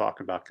us from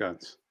talking about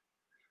guns.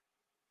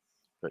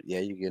 But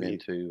yeah, you get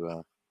into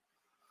a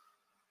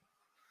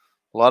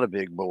lot of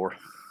big bore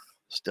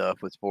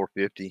stuff with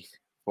 450.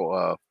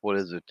 What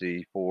is it?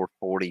 The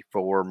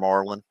 444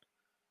 Marlin.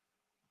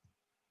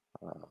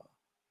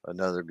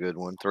 Another good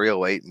one.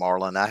 308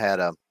 Marlin. I had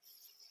an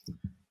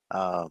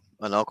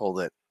uncle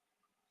that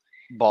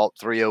bought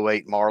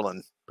 308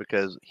 Marlin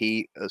because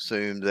he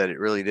assumed that it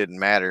really didn't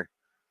matter.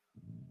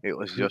 It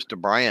was just a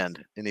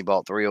brand, and he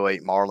bought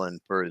 308 Marlin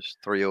for his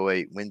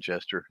 308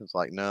 Winchester. It's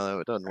like, no,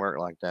 it doesn't work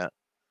like that.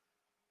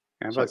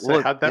 And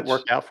how'd that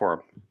work out for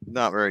him?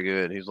 Not very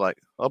good. He's like,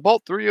 I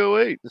bought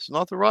 308. It's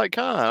not the right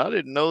kind. I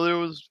didn't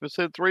know it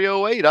said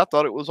 308. I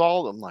thought it was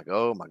all. I'm like,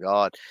 oh my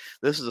God.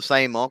 This is the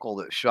same uncle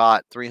that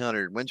shot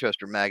 300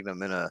 Winchester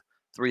Magnum in a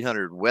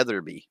 300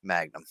 Weatherby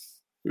Magnum.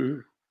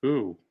 Ooh.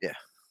 Yeah.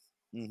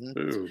 Mm-hmm.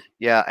 Ooh.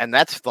 Yeah, and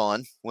that's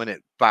fun when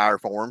it fire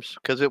forms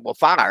because it will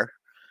fire.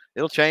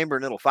 It'll chamber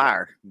and it'll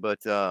fire. But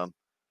That's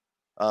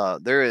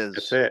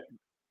it.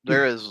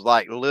 there is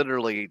like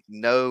literally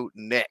no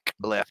neck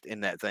left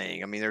in that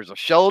thing. I mean, there's a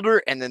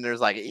shoulder and then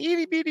there's like a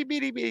itty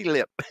bitty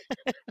lip.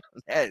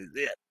 That is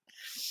it.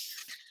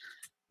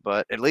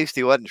 But at least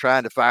he wasn't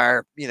trying to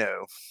fire,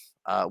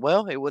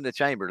 well, it wouldn't have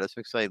chambered. Let's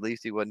say at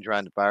least he wasn't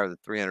trying to fire the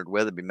 300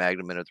 Weatherby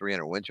Magnum and a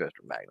 300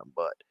 Winchester Magnum,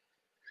 but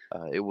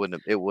it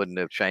wouldn't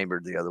have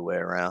chambered the other way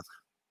around.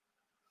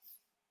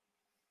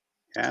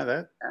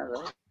 Yeah,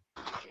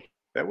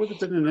 That would have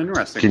been an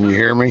interesting. Can you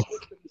hear me?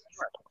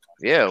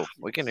 Yeah,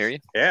 we can hear you.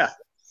 Yeah.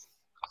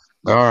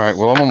 All right.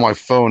 Well, I'm on my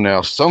phone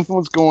now.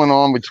 Something's going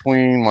on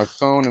between my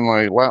phone and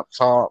my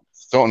laptop.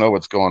 Don't know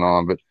what's going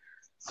on, but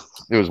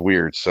it was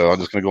weird. So I'm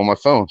just going to go on my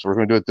phone. So we're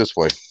going to do it this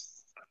way.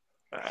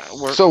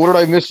 So what did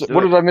I miss?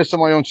 What did I miss on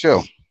my own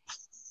show?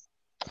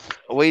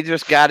 We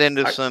just got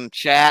into some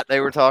chat.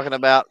 They were talking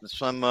about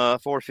some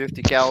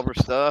 450 caliber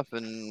stuff,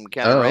 and we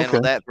kind of ran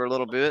with that for a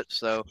little bit.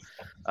 So,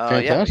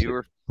 yeah, you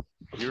were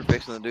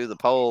fixing to do the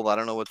poll. I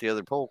don't know what the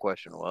other poll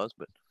question was,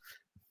 but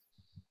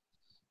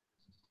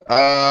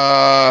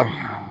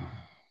I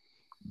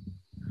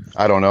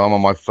don't know. I'm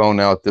on my phone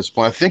now at this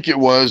point. I think it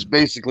was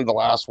basically the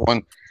last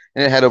one,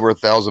 and it had over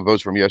 1,000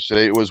 votes from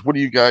yesterday. It was, what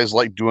do you guys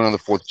like doing on the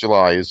 4th of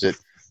July? Is it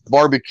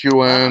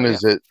barbecuing?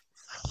 Is it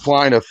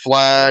flying a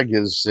flag?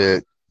 Is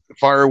it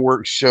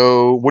fireworks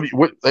show? What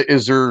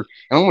is there? And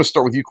I'm going to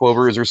start with you,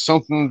 Clover. Is there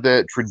something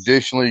that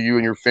traditionally you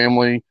and your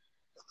family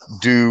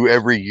do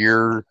every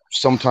year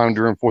sometime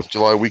during 4th of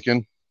July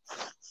weekend?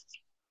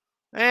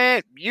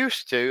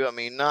 Used to. I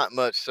mean, not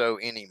much so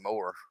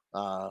anymore.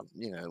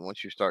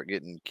 Once you start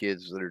getting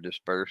kids that are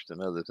dispersed and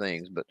other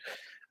things, but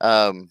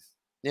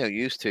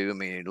used to. I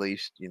mean, at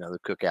least the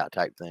cookout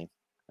type thing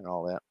and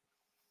all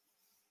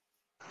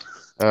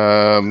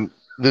that.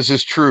 This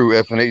is true.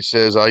 FNH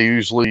says I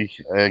usually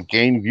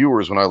gain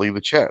viewers when I leave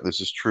the chat.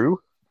 This is true.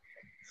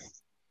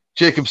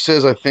 Jacob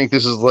says I think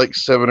this is like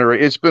 7 or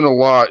 8. It's been a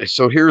lot.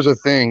 So here's the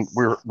thing: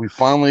 we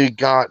finally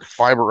got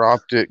fiber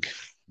optic,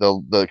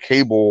 the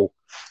cable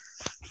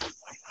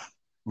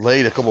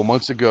laid a couple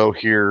months ago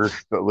here,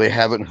 but they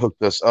haven't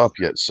hooked us up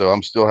yet. So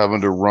I'm still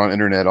having to run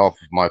internet off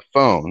of my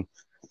phone.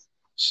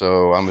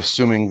 So I'm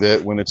assuming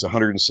that when it's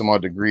 100 and some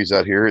odd degrees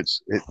out here,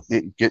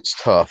 it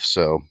gets tough.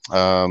 So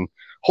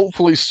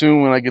hopefully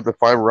soon when I get the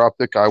fiber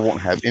optic, I won't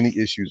have any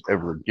issues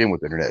ever again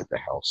with internet at the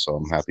house. So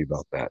I'm happy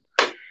about that.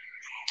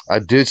 I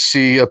did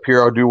see up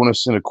here, I do want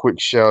to send a quick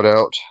shout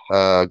out.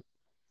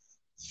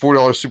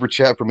 $4 super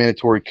chat for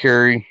Mandatory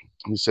Carry.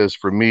 He says,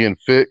 for me and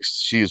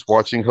Fixed, she is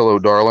watching. Hello,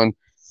 darling.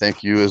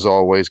 Thank you as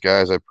always,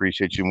 guys. I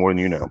appreciate you more than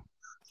you know.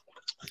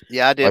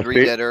 Yeah, I did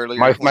read that earlier.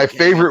 My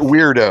favorite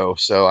weirdo.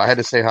 So I had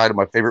to say hi to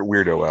my favorite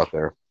weirdo out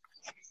there.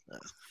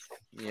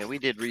 Yeah, we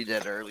did read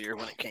that earlier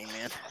when it came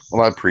in.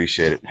 Well, I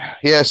appreciate it.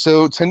 Yeah,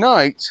 so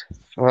tonight,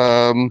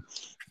 the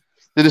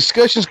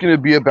discussion is going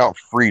to be about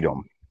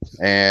freedom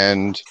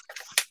and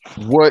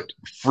what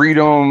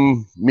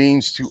freedom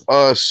means to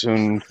us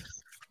and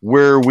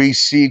where we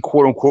see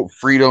quote-unquote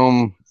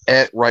freedom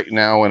at right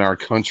now in our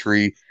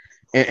country.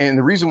 And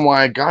the reason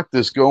why I got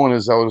this going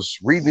is I was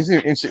reading, I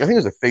think it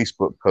was a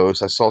Facebook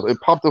post. I saw it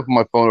popped up on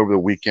my phone over the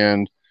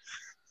weekend,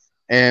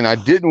 and I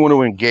didn't want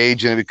to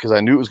engage in it because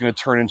I knew it was going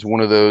to turn into one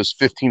of those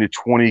 15 to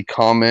 20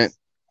 comment,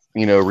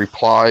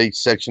 reply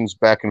sections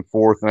back and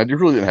forth, and I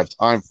really didn't have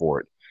time for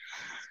it.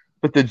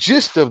 But the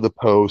gist of the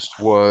post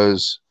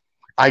was,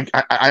 I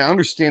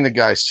understand the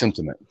guy's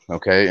sentiment,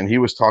 okay? And he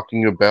was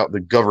talking about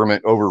the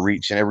government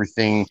overreach and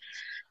everything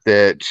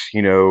that,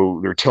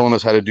 they're telling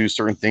us how to do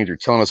certain things, they're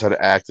telling us how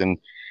to act. And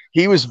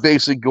he was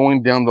basically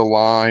going down the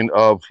line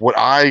of what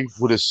I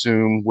would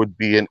assume would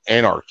be an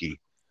anarchy.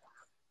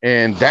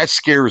 And that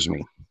scares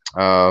me.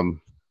 And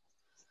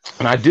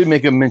I did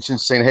make a mention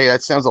saying, hey,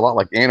 that sounds a lot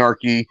like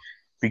anarchy.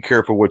 Be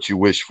careful what you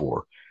wish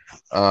for.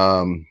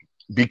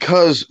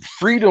 Because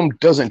freedom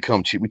doesn't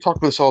come cheap. We talk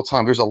about this all the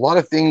time. There's a lot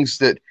of things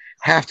that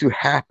have to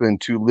happen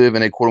to live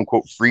in a quote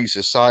unquote free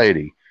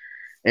society.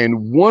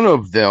 And one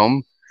of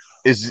them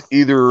is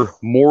either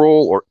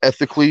moral or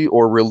ethically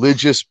or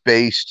religious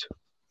based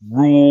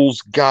rules,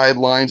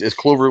 guidelines, as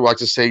Clover likes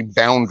to say,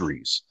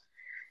 boundaries.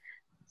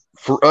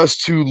 For us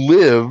to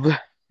live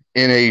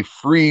in a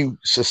free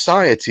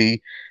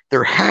society,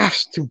 there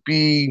has to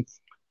be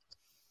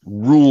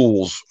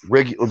rules,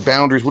 regular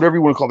boundaries, whatever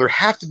you want to call it. There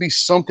have to be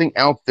something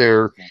out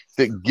there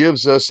that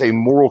gives us a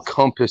moral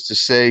compass to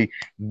say,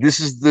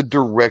 this is the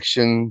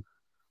direction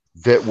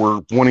that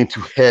we're wanting to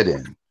head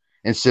in,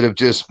 instead of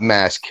just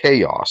mass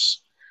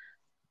chaos.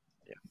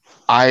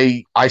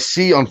 I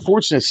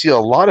unfortunately see a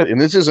lot of,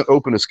 and this is an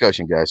open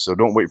discussion, guys, so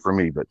don't wait for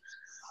me, but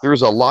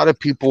there's a lot of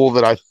people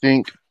that I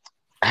think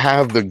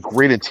have the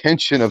great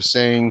intention of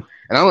saying,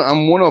 and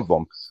I'm one of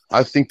them,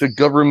 I think the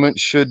government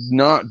should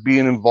not be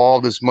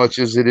involved as much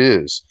as it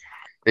is.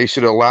 They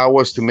should allow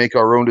us to make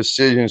our own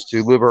decisions,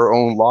 to live our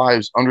own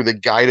lives under the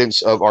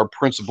guidance of our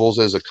principles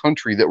as a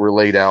country that were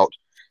laid out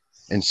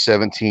in the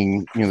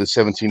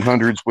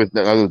 1700s with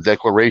the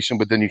Declaration,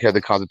 but then you had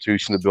the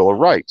Constitution, the Bill of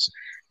Rights.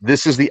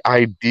 This is the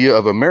idea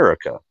of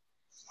America,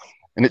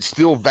 and it's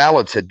still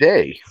valid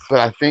today. But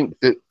I think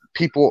that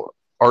people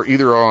are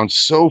either on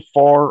so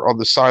far on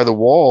the side of the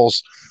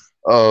walls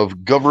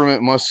of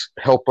government must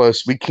help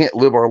us. We can't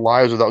live our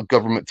lives without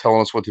government telling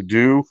us what to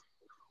do,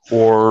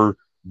 or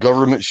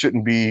government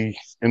shouldn't be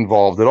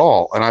involved at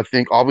all. And I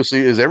think obviously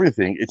is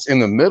everything. It's in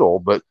the middle,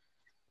 but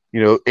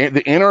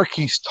the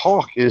anarchy's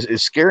talk is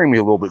scaring me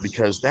a little bit,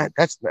 because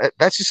that's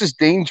just as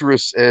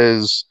dangerous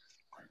as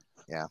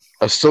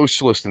a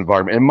socialist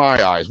environment in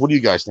my eyes. What do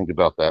you guys think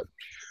about that?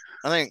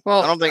 I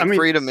don't think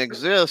freedom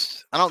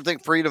exists. I don't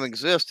think freedom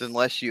exists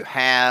unless you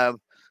have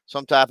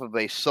some type of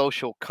a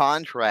social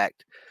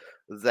contract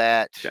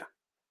that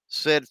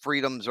said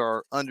freedoms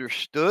are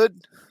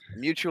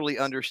mutually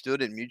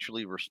understood and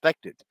mutually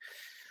respected.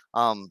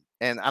 And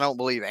I don't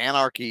believe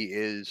anarchy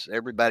is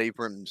everybody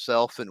for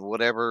himself and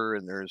whatever,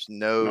 and there's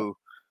no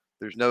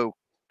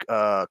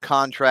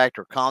contract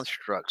or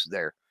constructs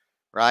there,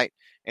 right?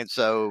 And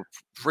so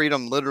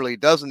freedom literally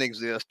doesn't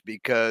exist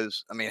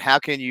because, I mean, how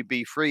can you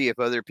be free if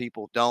other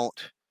people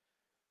don't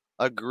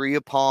agree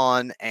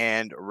upon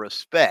and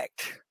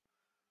respect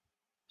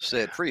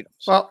said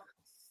freedoms? Well,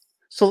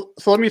 so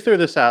let me throw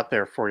this out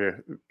there for you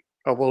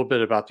a little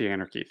bit about the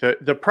anarchy.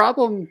 The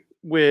problem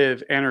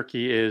with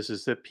anarchy is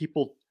that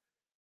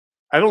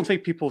I don't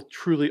think people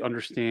truly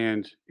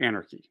understand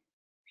anarchy.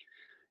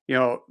 You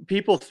know,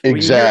 people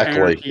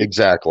exactly.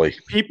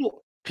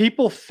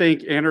 People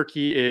think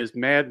anarchy is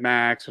Mad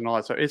Max and all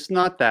that stuff. It's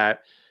not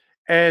that.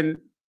 And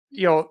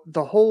you know,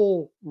 the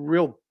whole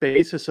real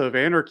basis of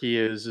anarchy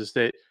is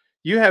that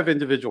you have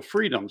individual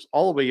freedoms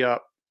all the way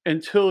up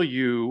until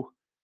you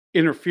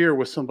interfere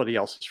with somebody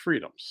else's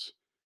freedoms.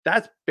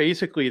 That's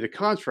basically the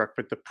construct.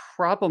 But the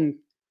problem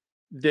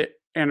that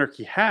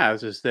anarchy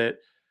has is that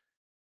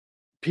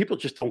people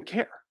just don't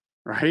care,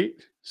 right?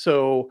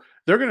 So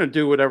they're going to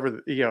do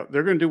whatever, they're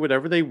going to do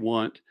whatever they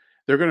want.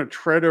 They're going to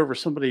tread over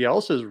somebody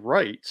else's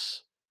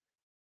rights.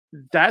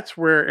 That's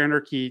where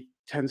anarchy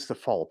tends to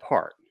fall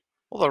apart.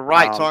 Well, the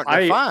rights aren't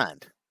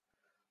defined.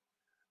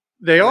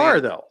 They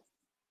are, though.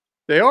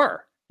 They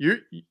are. You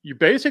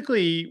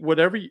basically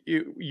whatever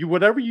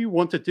you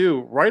want to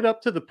do, right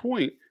up to the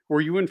point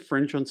where you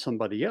infringe on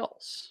somebody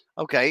else.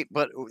 Okay,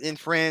 but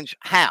infringe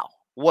how?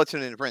 What's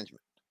an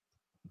infringement?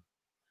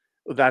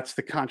 That's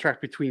the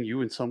contract between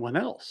you and someone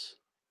else.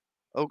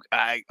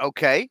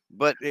 Okay,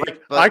 but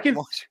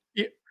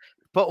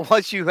But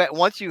once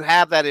you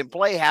have that in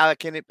play, how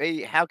can it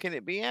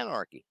be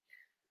anarchy?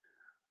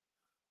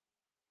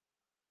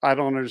 I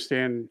don't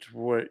understand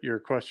what your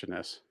question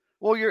is.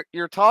 Well,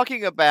 you're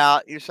talking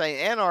about, you're saying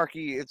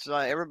anarchy. It's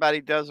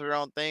everybody does their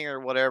own thing or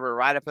whatever,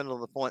 right up until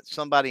the point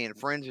somebody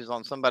infringes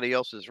on somebody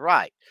else's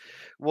right.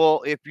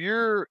 Well,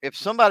 if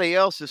somebody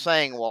else is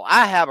saying, well,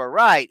 I have a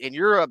right, and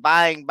you're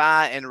abiding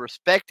by and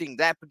respecting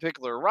that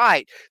particular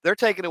right, they're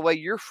taking away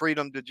your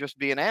freedom to just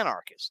be an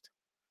anarchist.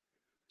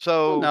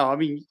 So no, I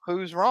mean,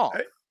 who's wrong?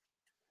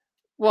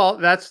 Well,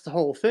 that's the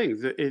whole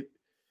thing.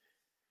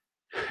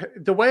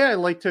 The way I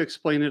like to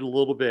explain it a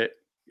little bit,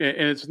 and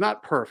it's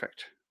not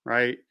perfect,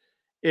 right?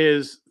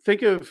 Is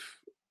think of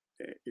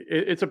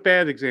it's a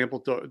bad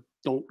example.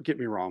 Don't get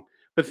me wrong,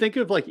 but think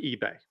of like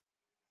eBay.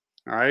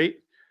 All right.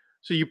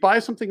 So you buy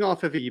something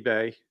off of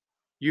eBay,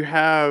 you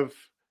have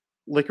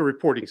like a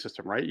reporting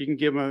system, right? You can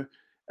give them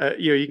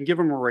you can give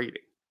them a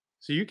rating,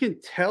 so you can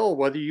tell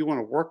whether you want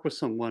to work with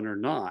someone or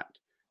not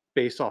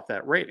based off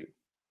that rating.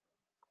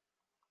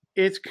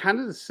 It's kind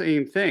of the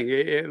same thing.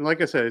 And like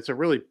I said, it's a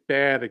really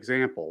bad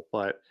example,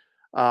 but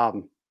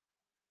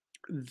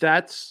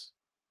that's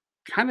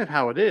kind of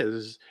how it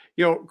is.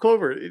 You know,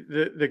 Clover,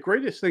 the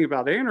greatest thing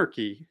about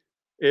anarchy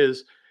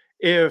is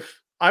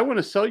if I want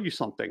to sell you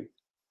something,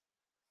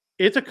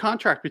 it's a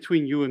contract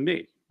between you and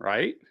me,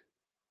 right?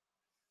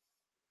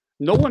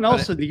 No one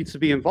else needs to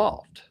be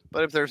involved.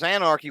 But if there's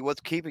anarchy,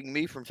 what's keeping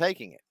me from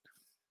taking it?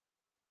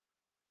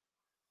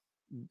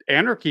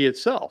 Anarchy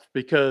itself,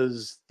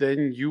 because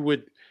then you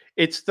would,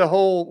 it's the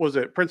whole,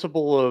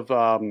 principle of,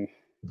 God,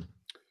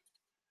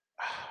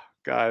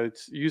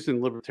 it's used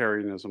in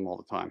libertarianism all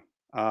the time.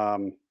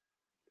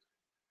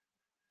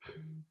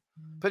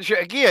 But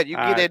again, you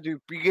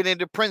get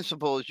into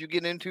principles, you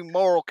get into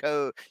moral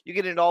code, you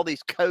get into all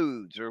these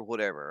codes or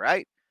whatever,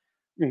 right?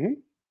 Mm-hmm.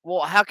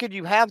 Well, how could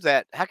you have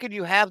that? How could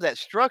you have that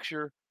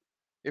structure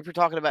if you're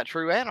talking about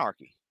true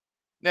anarchy?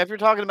 Now, if you're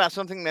talking about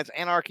something that's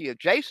anarchy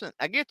adjacent,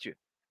 I get you,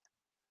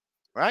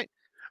 right?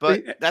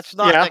 But that's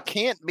not that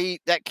can't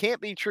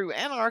be true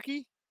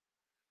anarchy.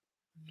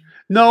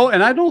 No,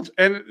 and I don't,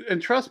 and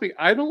trust me,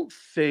 I don't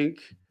think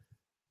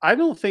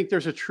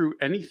there's a true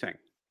anything,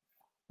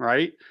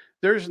 right?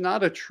 There's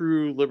not a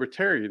true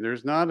libertarian.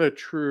 There's not a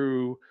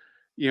true,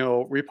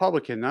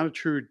 Republican, not a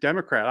true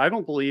Democrat. I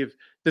don't believe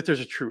that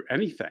there's a true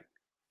anything.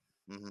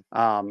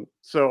 Mm-hmm.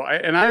 So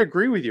I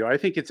agree with you. I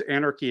think it's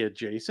anarchy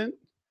adjacent.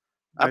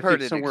 I've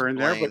heard it somewhere in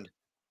there, but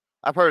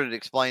I've heard it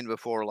explained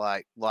before,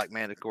 like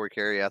Mandatory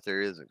Carry out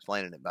there is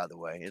explaining it, by the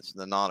way. It's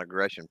the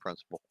non-aggression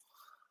principle.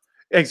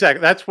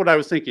 Exactly. That's what I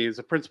was thinking, is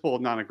the principle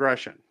of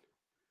non-aggression.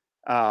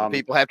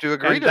 People have to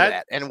agree to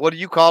that. And what do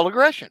you call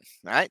aggression?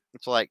 Right?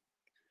 It's like,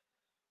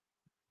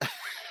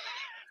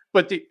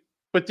 But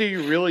do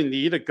you really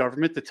need a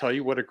government to tell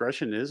you what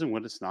aggression is and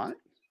what it's not?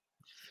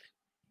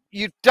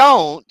 You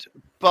don't,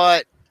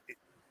 but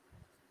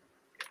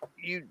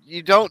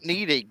you don't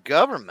need a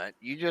government.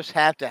 You just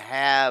have to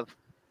have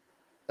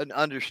an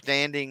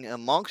understanding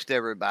amongst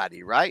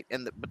everybody, right?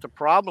 But the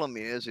problem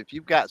is, if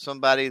you've got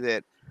somebody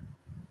that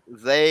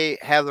they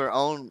have their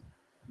own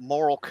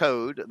moral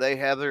code, they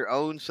have their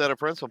own set of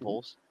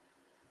principles,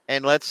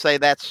 and let's say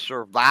that's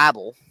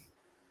survival,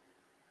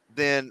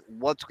 then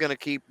what's going to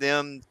keep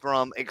them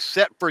from,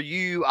 except for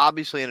you,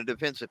 obviously in a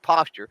defensive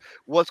posture,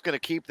 what's going to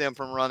keep them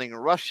from running a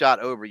rush shot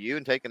over you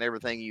and taking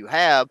everything you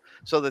have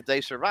so that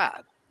they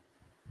survive?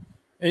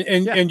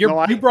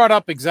 You brought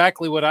up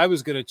exactly what I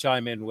was going to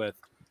chime in with.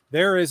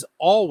 There is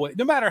always,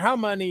 no matter how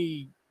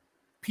many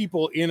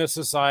people in a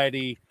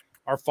society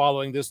are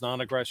following this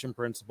non-aggression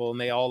principle,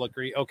 and they all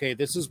agree, okay,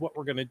 this is what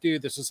we're going to do.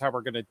 This is how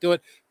we're going to do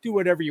it. Do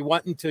whatever you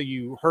want until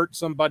you hurt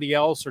somebody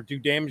else or do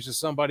damage to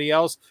somebody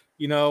else,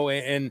 you know.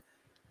 And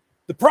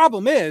the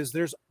problem is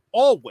there's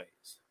always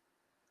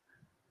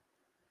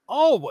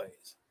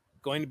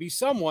going to be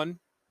someone,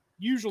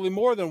 usually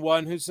more than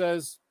one, who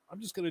says,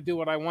 I'm just going to do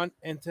what I want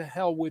and to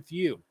hell with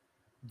you.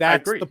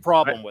 That's the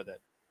problem with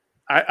it.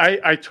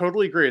 I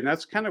totally agree. And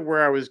that's kind of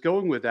where I was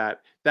going with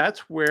that.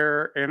 That's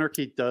where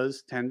anarchy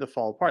does tend to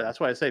fall apart.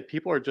 That's why I say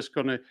people are just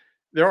going to,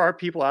 there are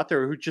people out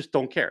there who just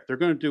don't care. They're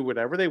going to do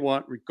whatever they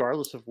want,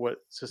 regardless of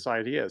what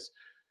society is.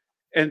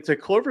 And to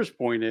Clover's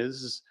point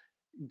is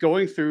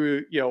going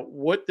through, you know,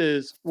 what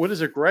is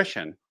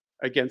aggression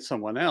against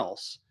someone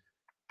else?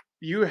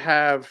 You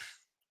have,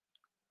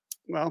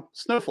 well,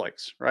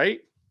 snowflakes,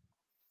 right?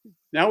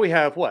 Now we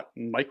have what?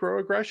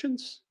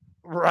 Microaggressions?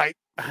 Right.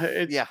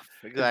 Yeah,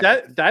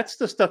 exactly. That's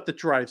the stuff that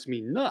drives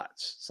me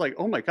nuts. It's like,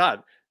 oh my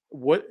God,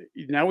 what?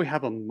 Now we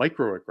have a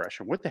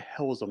microaggression. What the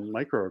hell is a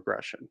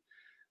microaggression?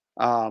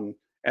 And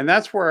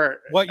that's where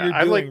what you're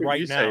doing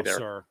right now,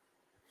 sir.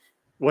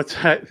 What's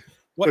that?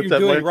 What you're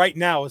doing right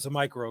now is a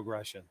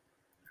microaggression.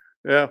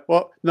 Yeah.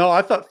 Well, no,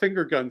 I thought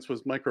finger guns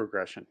was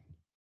microaggression.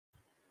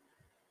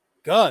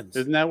 Guns,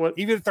 isn't that what?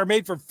 Even if they're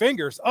made from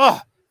fingers,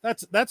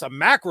 that's a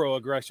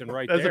macroaggression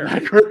right there.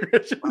 That's a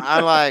macroaggression.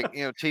 I like,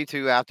 you know,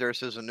 T2 out there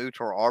says a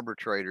neutral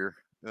arbitrator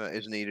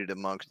is needed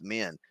amongst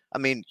men. I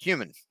mean,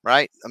 human,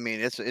 right? I mean,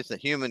 it's a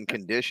human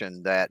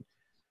condition that,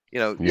 you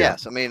know,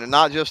 yes. I mean,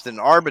 not just an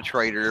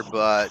arbitrator,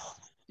 but,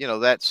 you know,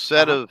 that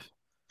set of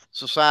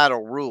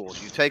societal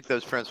rules. You take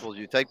those principles,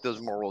 you take those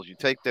morals, you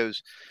take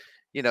those,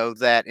 you know,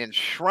 that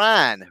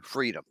enshrine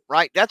freedom,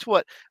 right? That's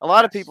what a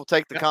lot of people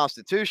take the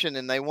Constitution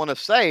and they want to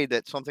say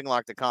that something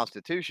like the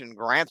Constitution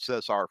grants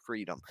us our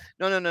freedom.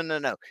 No.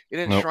 It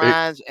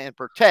enshrines and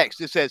protects.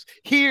 It says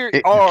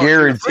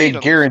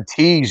it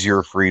guarantees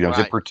your freedoms.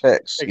 Right. It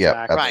protects.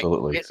 Exactly. Yeah,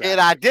 absolutely. Right. It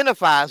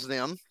identifies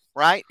them,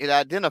 right? It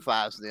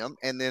identifies them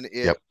and then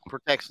it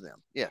protects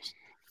them. Yes.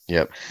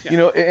 Yep. Yeah. You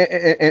know,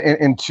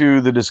 and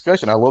to the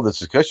discussion, I love this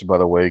discussion, by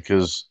the way,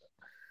 because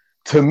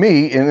to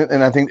me,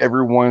 and I think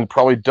everyone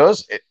probably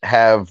does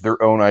have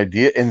their own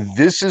idea, and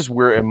this is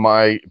where, in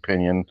my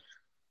opinion,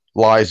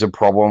 lies a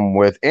problem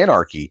with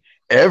anarchy.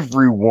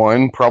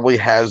 Everyone probably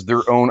has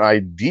their own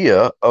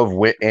idea of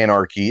what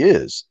anarchy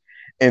is,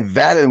 and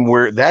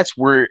that's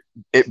where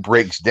it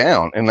breaks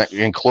down.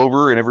 And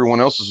Clover and everyone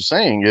else is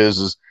saying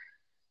is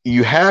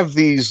you have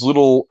these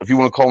little, if you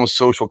want to call them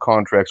social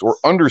contracts or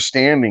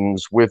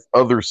understandings with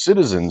other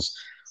citizens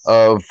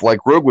of,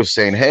 like Rogue was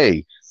saying,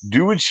 hey,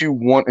 do what you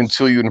want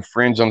until you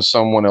infringe on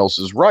someone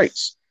else's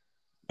rights.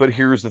 But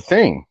here's the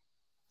thing.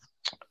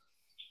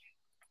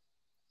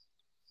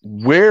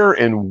 Where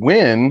and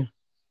when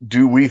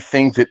do we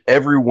think that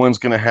everyone's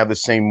going to have the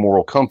same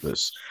moral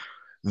compass?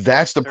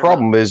 That's the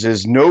problem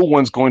is no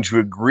one's going to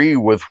agree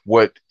with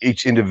what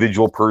each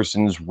individual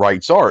person's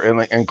rights are.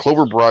 And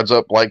Clover brought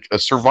up like a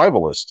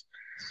survivalist.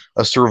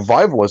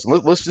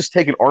 Let's just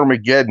take an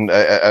Armageddon,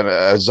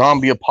 a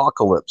zombie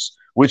apocalypse,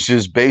 which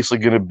is basically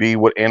going to be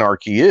what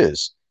anarchy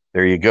is.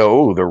 There you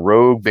go. Oh, the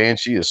rogue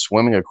banshee is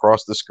swimming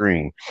across the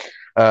screen.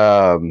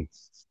 That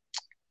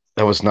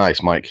was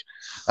nice, Mike.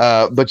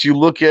 But you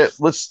look at,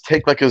 let's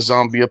take like a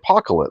zombie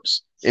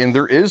apocalypse, and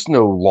there is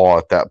no law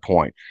at that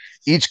point.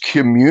 Each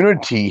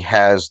community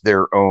has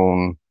their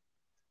own,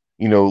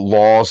 you know,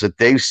 laws that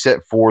they've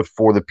set forth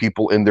for the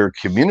people in their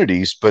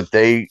communities, but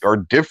they are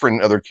different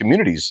in other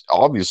communities,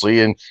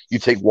 obviously. And you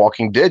take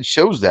Walking Dead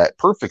shows that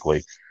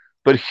perfectly.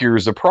 But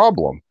here's the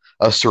problem.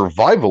 A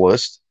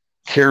survivalist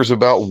cares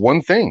about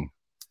one thing: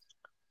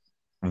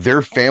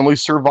 their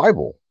family's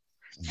survival.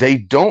 They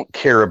don't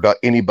care about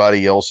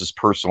anybody else's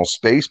personal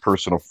space,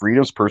 personal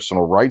freedoms,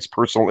 personal rights,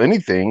 personal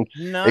anything,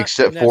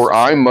 except for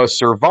I must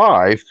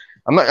survive.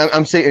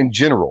 I'm saying in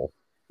general,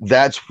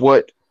 that's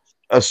what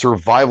a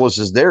survivalist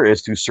is there,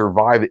 is to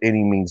survive at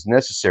any means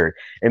necessary.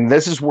 And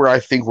this is where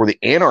I think where the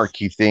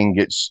anarchy thing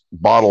gets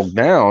bottled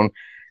down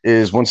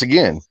is, once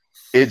again,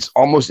 it's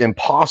almost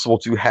impossible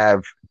to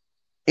have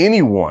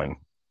anyone,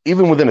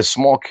 even within a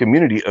small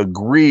community,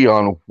 agree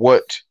on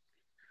what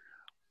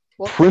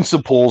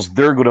principles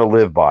they're going to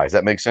live by. Does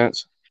that make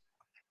sense?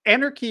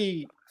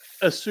 Anarchy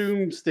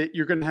assumes that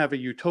you're going to have a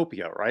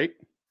utopia, right?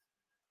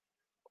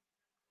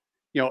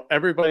 You know,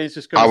 everybody's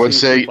just going to I would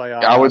say a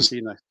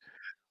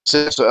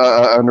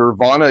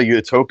nirvana,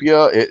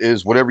 utopia, it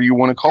is whatever you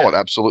want to call it.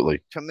 Absolutely.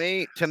 To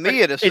me,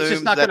 it assumes it's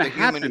just not going to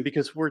happen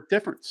because we're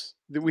different.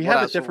 We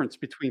have a difference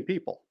between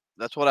people.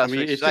 That's what I was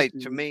going to say.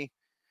 To me,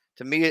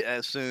 it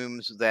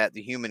assumes that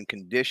the human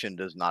condition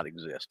does not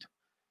exist.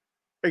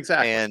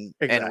 Exactly. And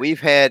we've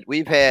had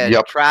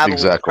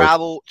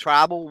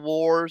tribal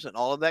wars and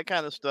all of that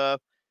kind of stuff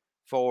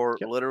for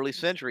literally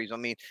centuries. I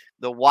mean,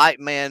 the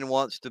white man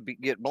wants to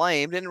get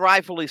blamed, and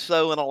rightfully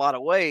so in a lot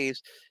of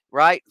ways,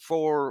 right?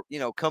 For,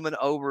 coming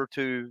over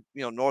to,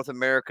 North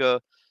America,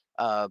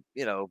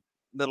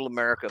 Middle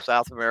America,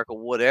 South America,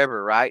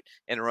 whatever, right?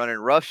 And running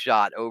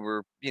roughshod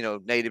over,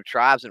 native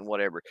tribes and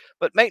whatever.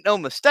 But make no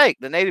mistake,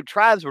 the native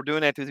tribes were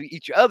doing that to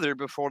each other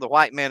before the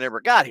white man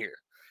ever got here.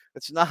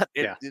 It's not,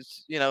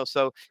 it's,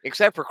 so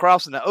except for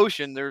crossing the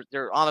ocean,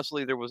 there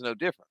honestly, there was no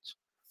difference.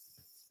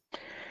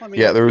 I mean,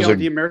 there was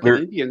the American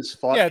Indians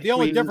fought. Yeah, the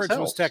only difference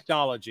was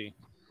technology.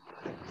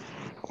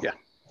 Yeah.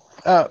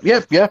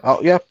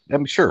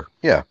 I'm sure.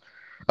 Yeah.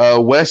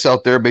 Wes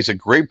out there makes a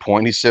great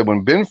point. He said,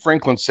 when Ben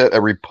Franklin said a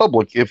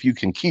republic, if you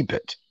can keep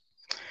it,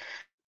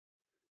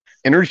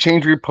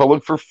 interchange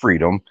republic for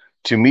freedom.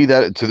 To me,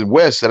 that to the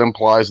West, that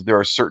implies that there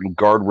are certain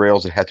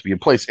guardrails that have to be in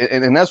place.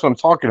 And that's what I'm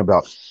talking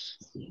about.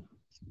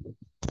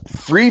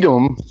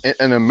 Freedom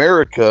in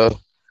America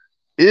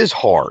is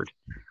hard.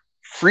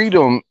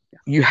 Freedom,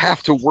 you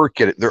have to work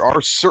at it. There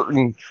are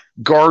certain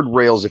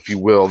guardrails, if you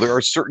will. There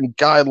are certain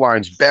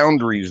guidelines,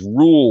 boundaries,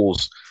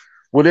 rules,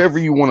 whatever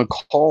you want to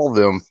call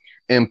them,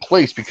 in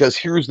place. Because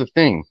here's the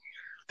thing.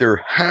 There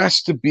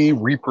has to be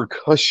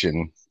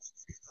repercussion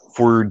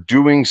for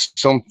doing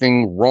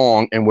something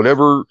wrong, and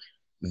whatever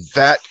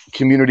that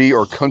community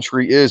or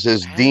country is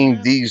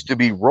deemed these to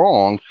be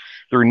wrong,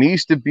 there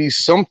needs to be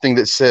something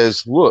that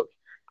says, look,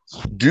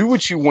 do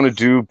what you want to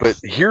do, but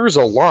here's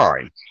a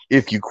line.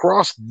 If you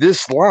cross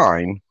this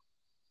line,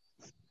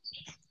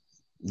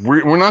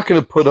 we're not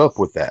going to put up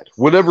with that.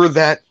 Whatever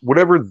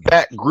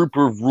that group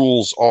of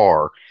rules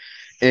are,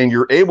 and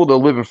you're able to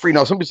live in freedom.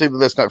 Now, some people say that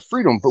that's not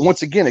freedom, but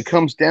once again, it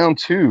comes down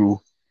to,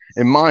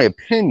 in my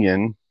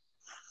opinion,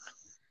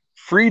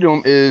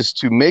 freedom is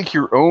to make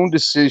your own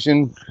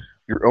decision,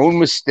 your own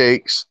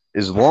mistakes,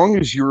 as long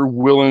as you're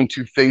willing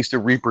to face the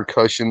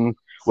repercussion,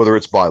 whether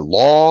it's by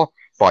law,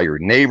 by your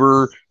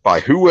neighbor, by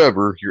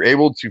whoever, you're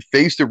able to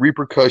face the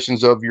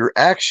repercussions of your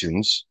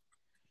actions,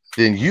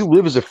 then you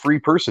live as a free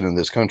person in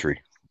this country.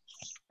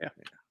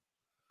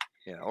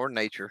 Yeah, or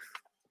nature.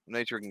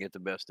 Nature can get the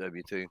best of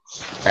you too.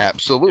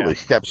 Absolutely.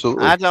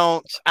 Absolutely. I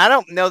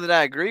don't know that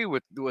I agree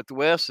with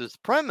Wes's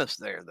premise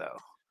there,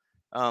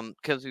 though.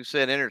 Because you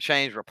said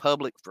interchange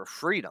republic for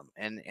freedom,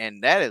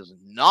 and that is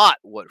not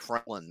what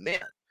Franklin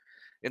meant.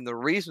 And the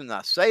reason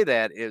I say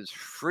that is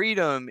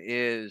freedom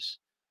is,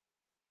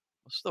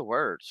 what's the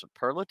word?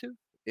 Superlative.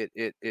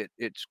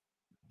 It's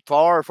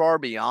far, far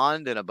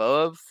beyond and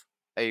above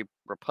a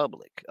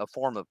republic, a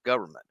form of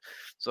government.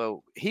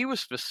 So he was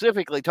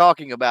specifically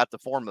talking about the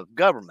form of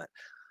government.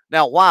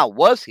 Now, why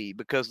was he?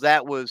 Because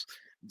that was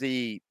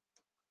the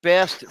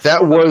best.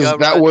 That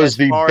was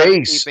the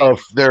base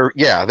of their.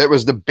 Yeah, that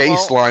was the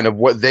baseline of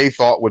what they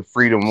thought what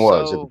freedom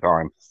was at the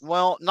time.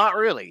 Well, not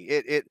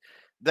really.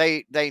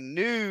 They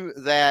knew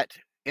that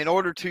in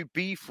order to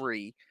be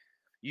free,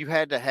 you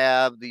had to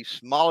have the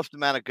smallest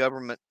amount of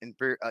government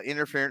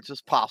interference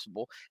as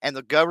possible, and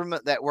the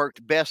government that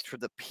worked best for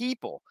the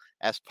people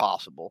as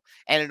possible.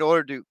 And in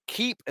order to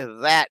keep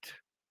that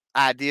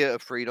idea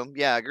of freedom,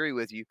 I agree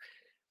with you.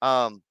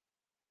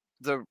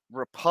 The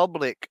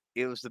republic,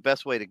 it was the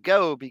best way to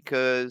go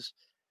because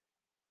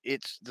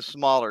it's the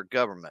smaller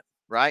government,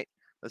 right?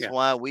 That's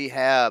why we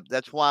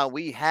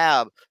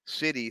have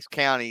cities,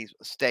 counties,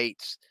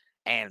 states,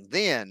 and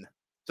then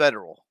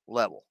federal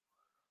level.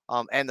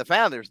 And the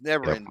founders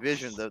never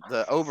envisioned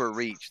the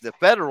overreach. The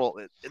federal,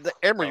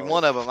 every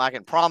one of them, I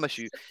can promise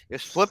you,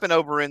 is flipping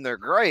over in their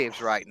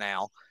graves right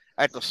now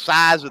at the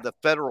size of the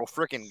federal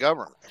freaking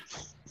government.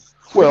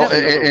 Well,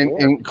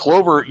 and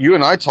Clover, you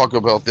and I talk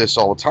about this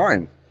all the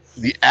time.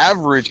 I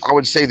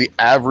would say the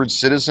average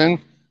citizen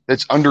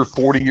that's under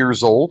 40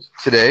 years old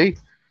today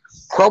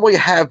probably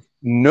have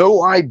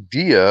no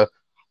idea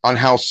on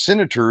how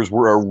senators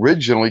were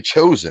originally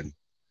chosen.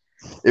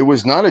 It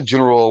was not a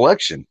general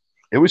election.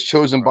 It was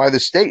chosen by the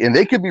state, and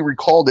they could be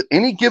recalled at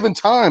any given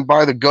time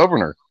by the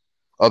governor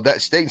of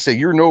that state and say,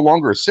 you're no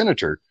longer a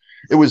senator.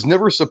 It was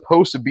never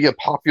supposed to be a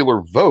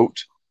popular vote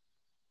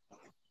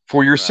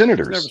for your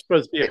senators. It's never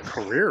supposed to be a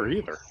career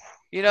either.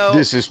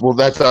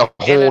 That's a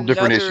whole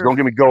different issue. Don't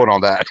get me going on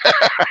that.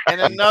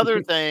 and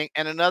another thing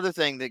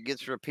that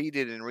gets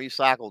repeated and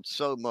recycled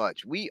so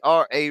much. We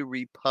are a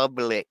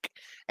republic,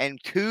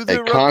 and to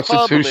the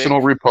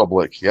constitutional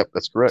republic. Yep,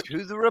 that's correct.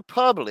 To the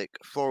republic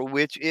for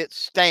which it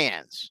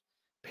stands.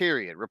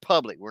 Period.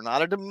 Republic. We're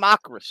not a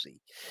democracy.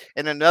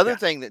 And another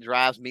thing that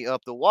drives me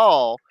up the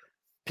wall,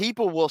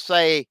 people will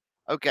say,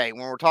 okay,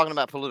 when we're talking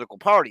about political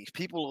parties,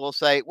 people will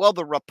say, well,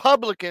 the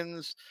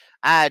Republicans'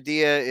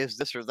 idea is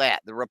this or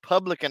that. The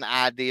Republican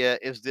idea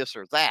is this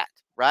or that,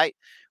 right?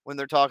 When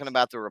they're talking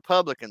about the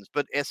Republicans.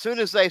 But as soon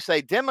as they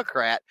say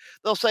Democrat,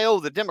 they'll say,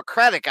 oh, the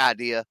Democratic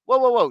idea.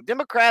 Whoa.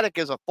 Democratic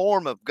is a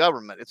form of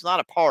government. It's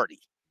not a party.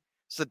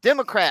 It's the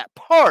Democrat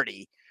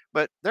Party,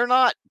 but they're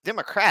not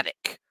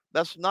democratic.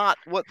 That's not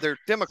what they're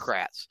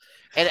Democrats.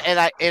 And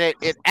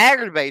it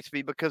aggravates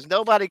me because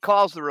nobody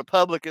calls the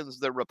Republicans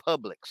the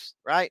republics,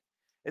 right?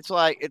 It's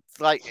like,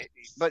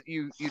 but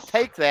you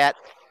take that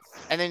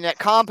And then that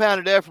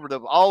compounded effort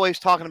of always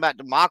talking about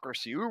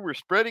democracy. Ooh, we're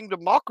spreading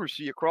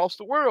democracy across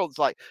the world. It's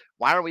like,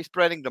 why are we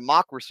spreading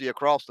democracy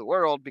across the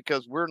world?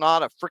 Because we're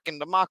not a freaking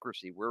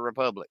democracy. We're a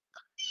republic.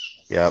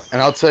 Yeah.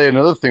 And I'll tell you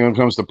another thing when it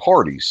comes to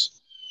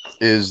parties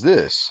is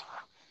this.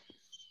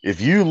 If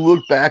you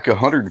look back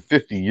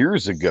 150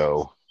 years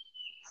ago,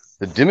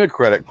 the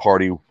Democratic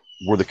Party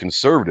were the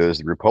conservatives.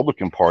 The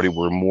Republican Party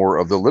were more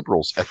of the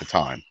liberals at the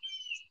time.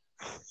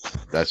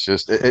 That's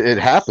just, it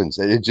happens.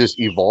 It just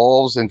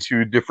evolves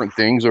into different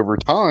things over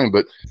time.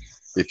 But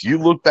if you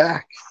look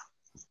back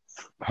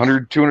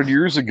 100, 200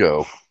 years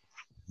ago,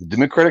 the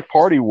Democratic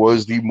Party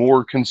was the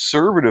more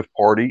conservative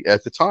party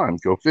at the time.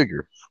 Go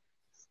figure.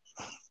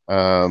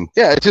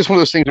 Yeah, it's just one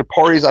of those things with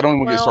parties. I don't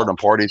even get started on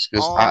parties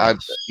because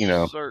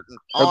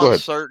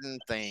certain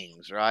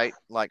things, right?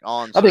 Like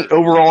on, I think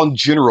overall and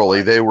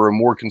generally they were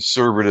more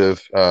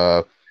conservative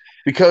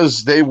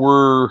because they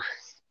were.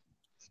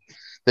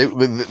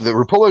 The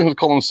Republicans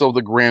call themselves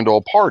the Grand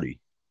Old Party.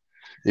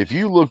 If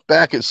you look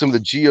back at some of the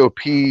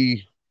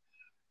GOP,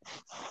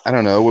 I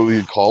don't know what we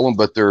would call them,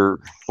 but their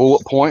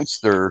bullet points,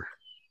 their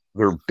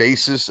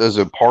basis as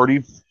a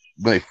party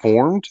when they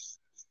formed,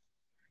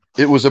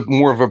 it was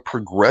more of a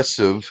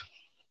progressive,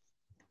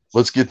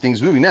 let's get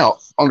things moving. Now,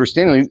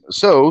 understandably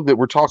so that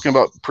we're talking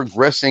about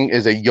progressing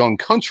as a young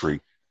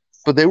country,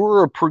 but they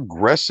were a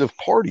progressive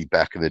party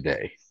back in the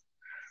day.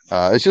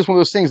 It's just one of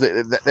those things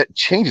that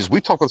changes. We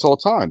talk about this all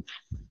the time.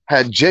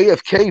 Had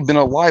JFK been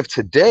alive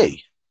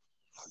today,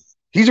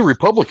 he's a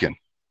Republican.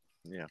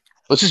 Yeah.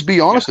 Let's just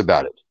be honest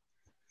about it.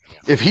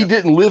 If he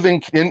didn't live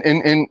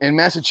in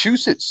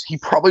Massachusetts, he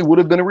probably would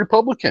have been a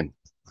Republican.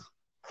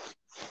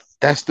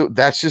 That's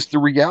just the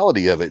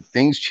reality of it.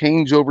 Things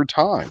change over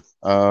time.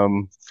 A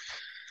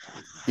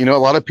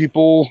lot of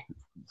people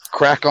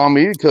crack on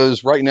me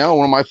because right now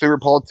one of my favorite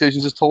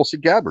politicians is Tulsi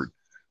Gabbard.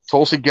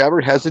 Tulsi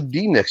Gabbard has a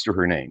D next to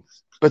her name,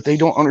 but they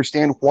don't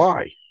understand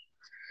why.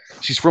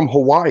 She's from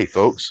Hawaii,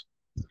 folks.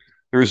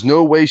 There's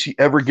no way she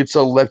ever gets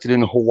elected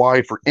in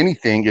Hawaii for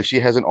anything if she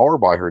has an R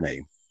by her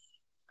name.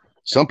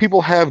 Some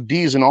people have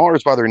D's and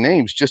R's by their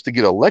names just to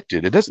get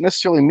elected. It doesn't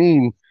necessarily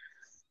mean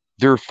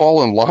they're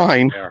fall in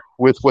line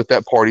with what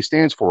that party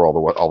stands for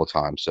all the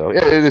time. So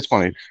yeah, it's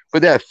funny.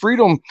 But that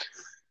freedom,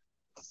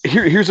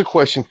 here's a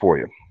question for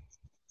you.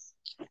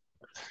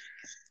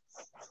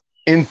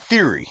 In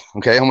theory,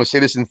 okay, I'm going to say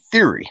this in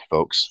theory,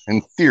 folks.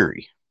 In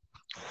theory,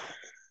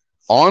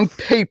 on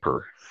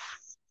paper,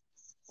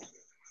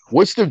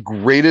 what's the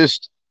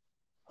greatest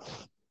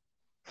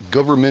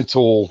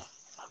governmental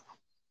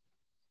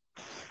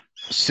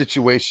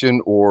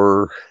situation,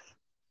 or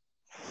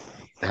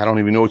I don't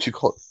even know what you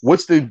call it.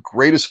 What's the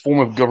greatest form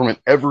of government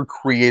ever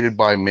created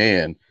by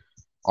man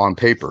on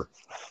paper?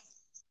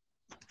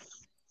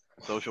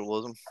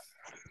 Socialism.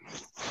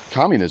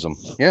 Communism.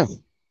 Yeah.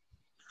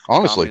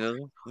 Honestly.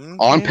 Communism?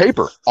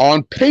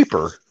 On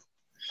paper,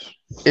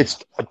 it's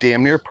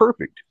damn near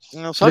perfect.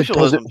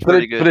 Socialism is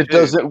pretty good. But it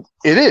doesn't.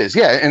 It is,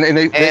 yeah. And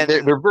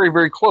they're very,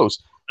 very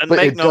close. But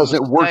it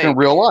doesn't work in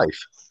real life.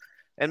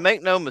 And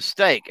make no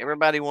mistake,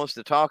 everybody wants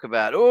to talk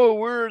about,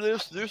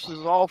 this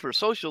is all for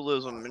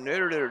socialism. And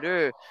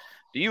do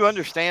you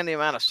understand the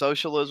amount of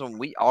socialism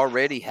we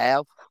already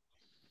have?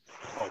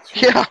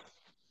 Yeah.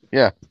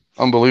 Yeah.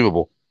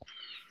 Unbelievable.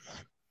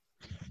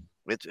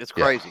 It's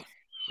crazy.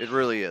 It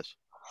really is.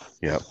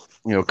 Yeah.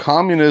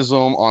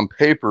 Communism on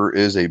paper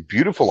is a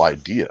beautiful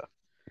idea.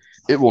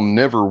 It will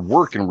never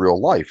work in real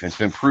life. It's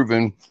been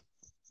proven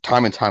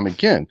time and time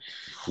again.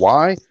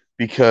 Why?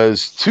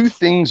 Because two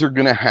things are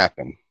going to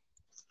happen.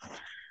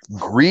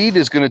 Greed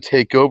is going to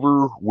take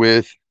over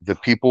with the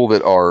people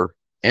that are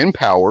in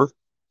power,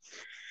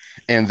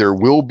 and there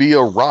will be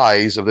a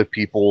rise of the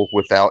people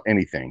without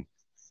anything.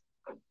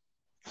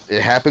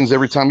 It happens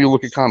every time you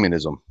look at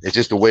communism. It's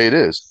just the way it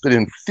is. But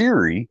in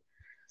theory,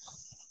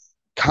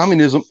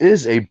 communism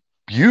is a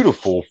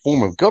beautiful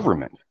form of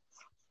government.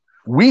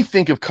 We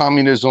think of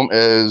communism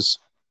as,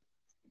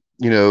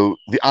 the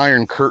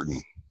Iron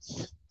Curtain.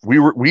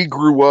 We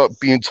grew up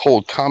being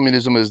told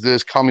communism is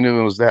this,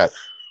 communism is that.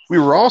 We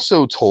were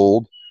also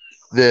told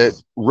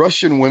that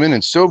Russian women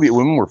and Soviet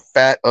women were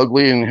fat,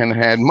 ugly, and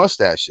had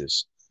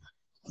mustaches.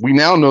 We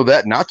now know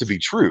that not to be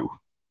true.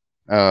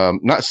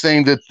 Not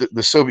saying that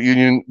the Soviet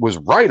Union was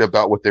right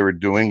about what they were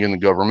doing in the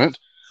government,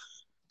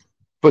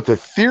 but the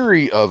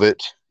theory of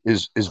it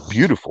is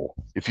beautiful.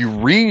 If you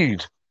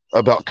read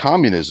about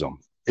communism,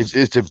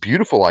 it's a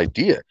beautiful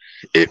idea.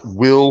 It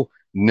will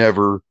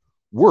never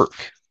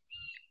work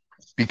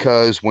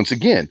because, once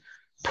again,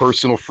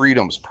 personal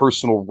freedoms,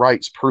 personal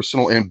rights,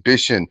 personal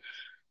ambition,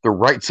 the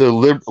right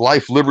to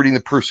life, liberty, and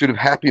the pursuit of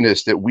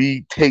happiness that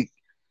we take,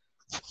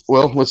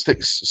 let's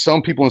take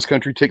some people in this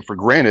country take for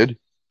granted.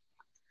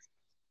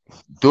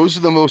 Those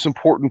are the most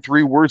important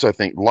three words, I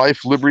think: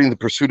 life, liberty, and the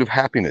pursuit of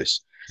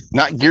happiness.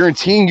 Not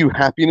guaranteeing you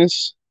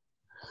happiness,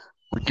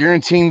 but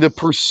guaranteeing the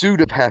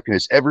pursuit of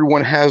happiness.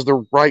 Everyone has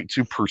the right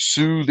to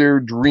pursue their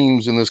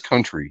dreams in this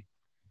country.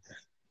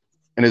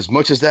 And as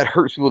much as that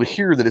hurts people to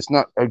hear that it's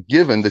not a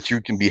given that you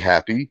can be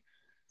happy,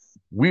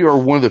 we are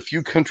one of the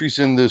few countries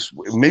in this,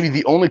 maybe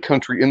the only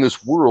country in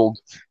this world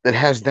that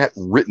has that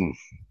written.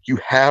 You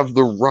have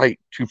the right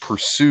to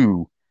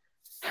pursue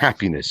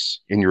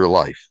happiness in your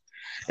life.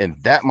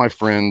 And that, my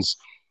friends,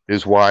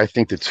 is why I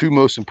think the two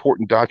most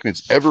important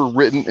documents ever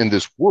written in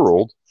this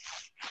world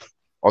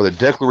are the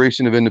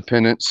Declaration of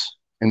Independence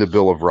and the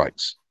Bill of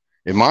Rights.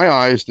 In my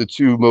eyes, the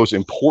two most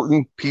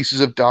important pieces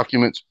of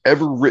documents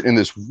ever written in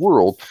this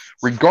world,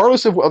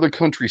 regardless of what other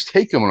countries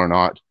take them or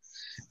not,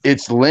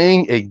 it's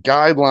laying a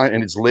guideline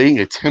and it's laying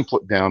a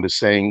template down to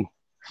saying,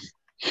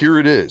 here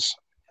it is.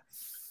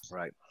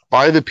 Right.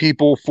 By the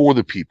people, for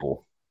the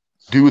people.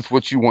 Do with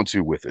what you want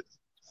to with it.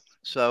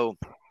 So,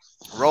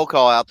 Roll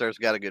Call out there's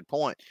got a good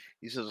point.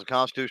 He says a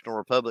constitutional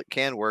republic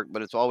can work,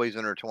 but it's always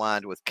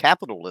intertwined with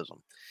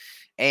capitalism.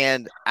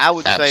 And I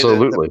would say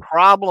that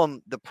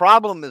the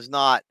problem is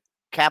not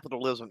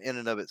capitalism in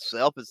and of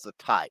itself, it's the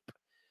type.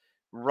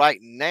 Right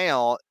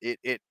now,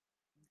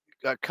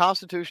 a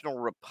constitutional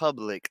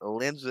republic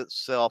lends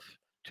itself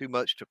too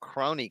much to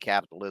crony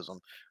capitalism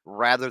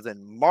rather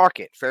than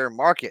fair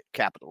market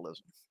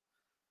capitalism,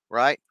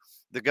 right?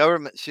 The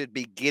government should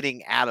be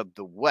getting out of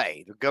the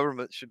way. The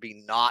government should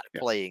be not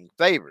playing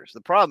favors. The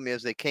problem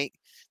is they can't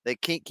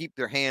keep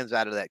their hands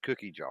out of that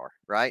cookie jar,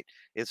 right?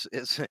 It's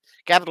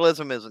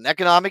capitalism is an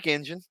economic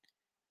engine,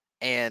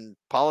 and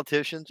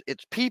politicians,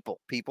 it's people.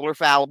 People are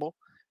fallible,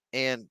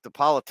 and the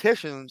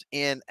politicians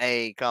in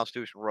a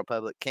constitutional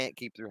republic can't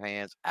keep their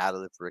hands out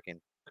of the freaking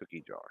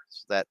cookie jar.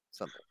 It's that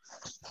simple.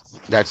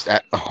 That's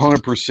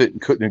 100%.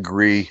 Couldn't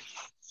agree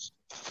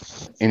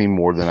any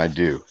more than I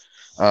do.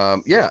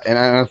 And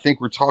I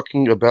think we're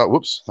talking about,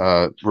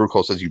 Roll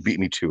Call says you beat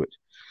me to it.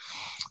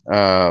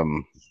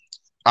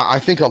 I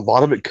think a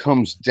lot of it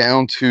comes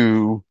down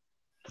to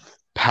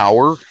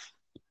power,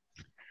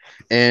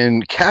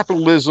 and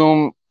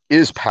capitalism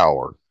is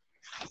power.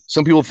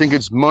 Some people think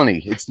it's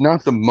money. It's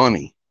not the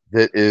money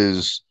that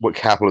is what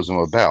capitalism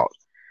is about.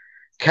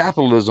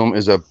 Capitalism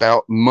is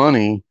about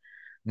money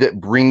that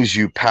brings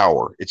you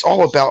power. It's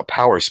all about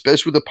power,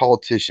 especially with the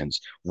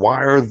politicians.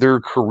 Why are there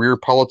career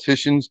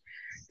politicians?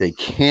 They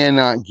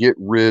cannot get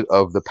rid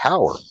of the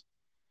power.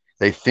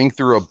 They think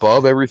they're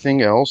above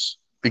everything else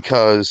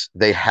because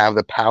they have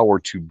the power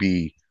to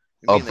be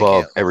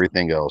above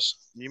everything else.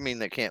 You mean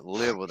they can't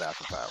live without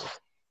the power?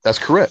 That's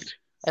correct.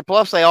 And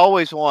plus,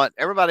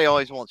 everybody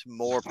always wants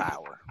more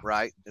power,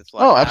 right? It's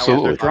like,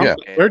 absolutely.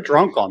 They're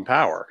drunk on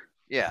power.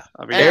 Yeah.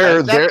 I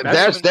mean,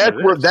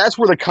 that's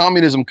where the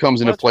communism comes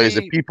into play. Is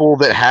the people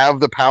that have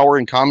the power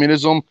in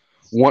communism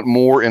want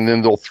more, and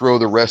then they'll throw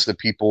the rest of the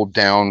people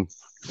down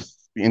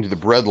into the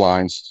bread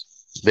lines.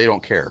 They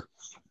don't care.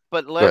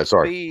 But let's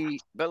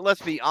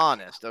be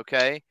honest,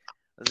 okay?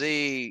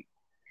 The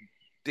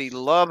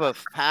love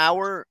of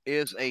power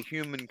is a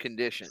human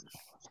condition.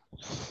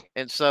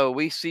 And so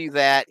we see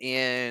that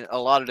in a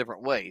lot of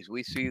different ways.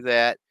 You see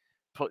that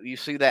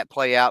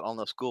play out on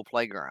the school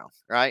playground,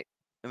 right?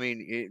 I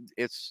mean,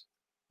 it's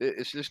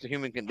just a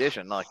human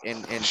condition. Like,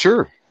 and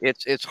sure,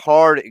 it's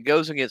hard. It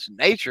goes against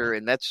nature,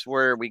 and that's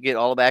where we get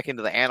all back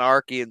into the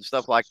anarchy and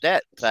stuff like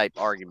that type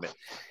argument.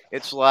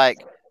 It's like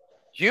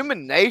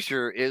human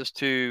nature is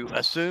to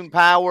assume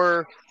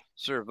power,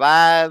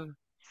 survive.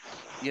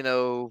 You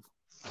know,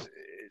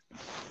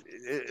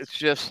 it's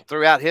just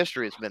throughout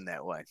history, it's been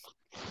that way.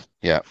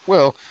 Yeah.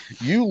 Well,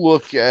 you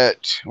look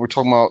at, we're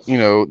talking about,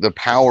 the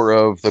power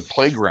of the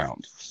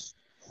playground.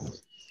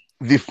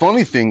 The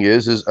funny thing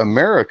is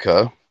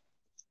America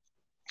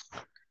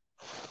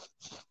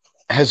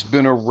has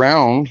been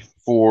around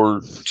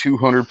for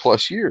 200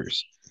 plus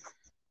years,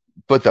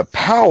 but the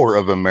power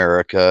of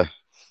America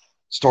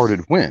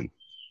started when?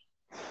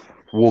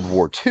 World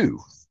War II.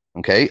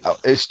 Okay.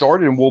 It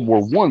started in World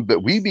War I,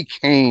 but we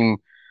became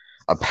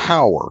a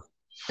power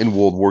in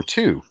World War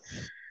II.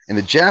 And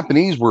the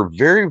Japanese were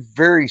very,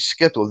 very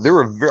skeptical. There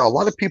were a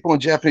lot of people in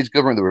the Japanese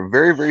government that were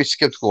very, very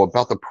skeptical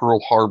about the Pearl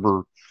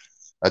Harbor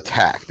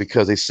attack,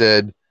 because they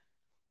said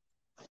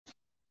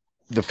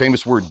the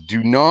famous word,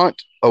 do not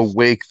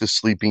awake the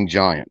sleeping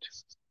giant.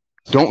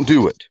 Don't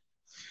do it.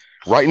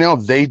 Right now,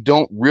 they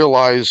don't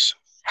realize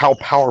how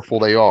powerful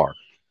they are.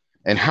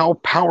 And how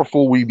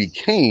powerful we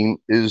became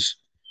is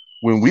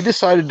when we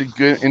decided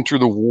to enter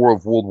the war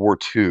of World War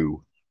II,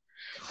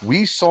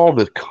 we saw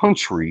the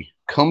country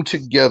come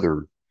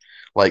together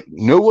like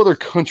no other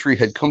country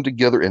had come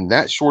together in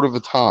that short of a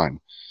time.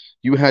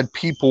 You had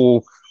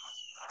people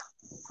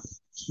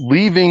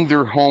leaving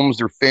their homes,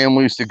 their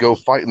families to go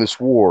fight in this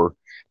war.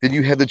 Then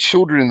you had the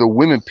children and the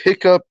women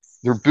pick up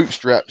their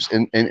bootstraps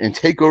and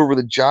take over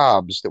the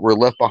jobs that were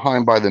left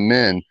behind by the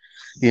men.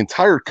 The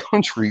entire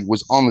country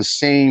was on the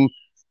same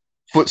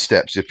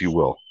footsteps, if you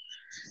will.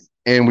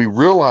 And we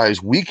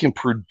realized we can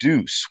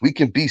produce, we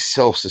can be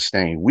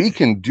self-sustained, we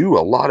can do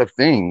a lot of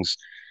things,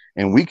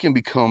 and we can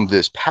become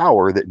this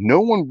power that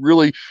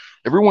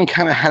everyone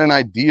kind of had an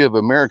idea of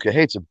America.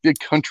 Hey, it's a big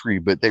country,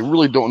 but they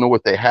really don't know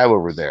what they have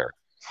over there.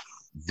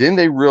 Then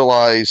they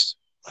realized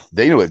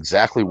they know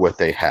exactly what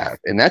they have.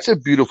 And that's a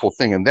beautiful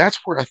thing. And that's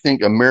where I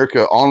think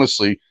America,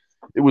 honestly,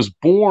 it was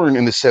born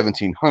in the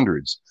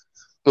 1700s.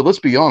 But let's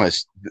be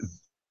honest.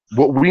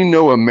 What we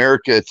know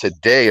America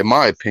today, in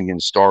my opinion,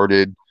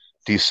 started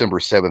December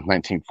 7th,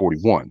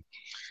 1941.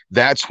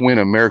 That's when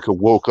America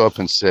woke up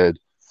and said,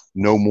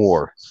 no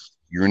more.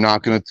 You're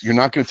not going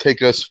to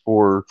take us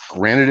for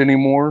granted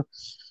anymore.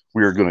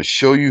 We are going to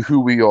show you who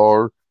we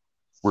are.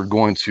 We're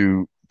going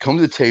to come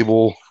to the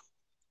table.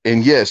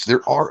 And yes,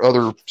 there are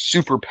other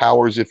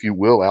superpowers, if you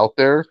will, out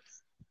there,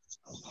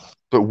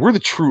 but we're the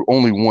true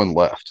only one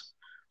left.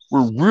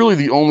 We're really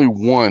the only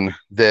one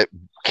that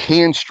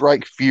can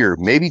strike fear.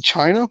 Maybe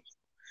China,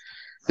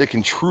 that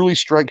can truly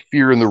strike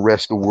fear in the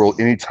rest of the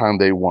world anytime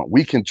they want.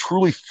 We can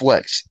truly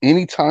flex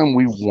anytime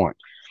we want.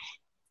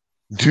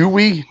 Do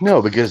we?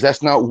 No, because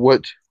that's not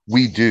what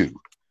we do.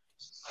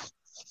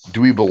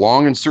 Do we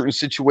belong in certain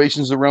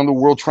situations around the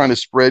world trying to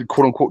spread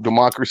quote unquote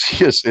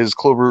democracy, as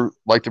Clover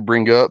like to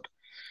bring up?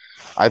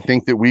 I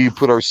think that we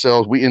insert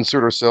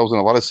ourselves in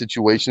a lot of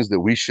situations that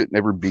we should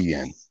never be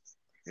in.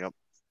 Yep.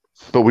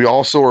 But we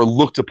also are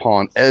looked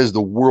upon as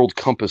the world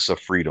compass of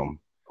freedom.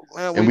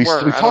 Well, and we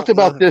talked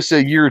about this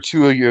a year or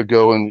two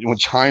ago, and when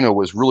China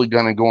was really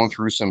going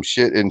through some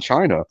shit in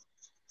China,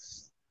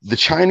 the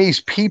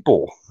Chinese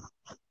people,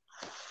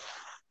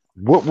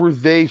 what were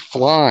they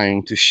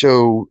flying to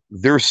show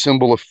their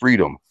symbol of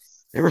freedom?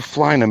 They were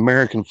flying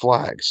American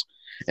flags.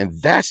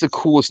 And that's the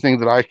coolest thing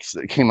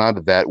that came out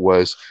of that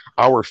was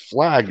our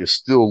flag is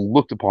still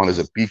looked upon as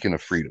a beacon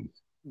of freedom.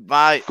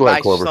 By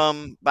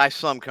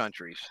some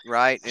countries,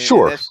 right? And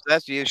sure,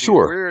 that's the issue.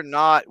 Sure,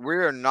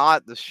 we're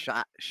not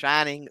the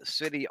shining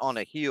city on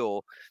a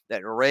hill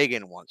that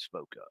Reagan once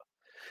spoke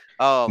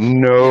of.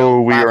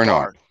 No, we are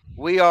not.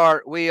 We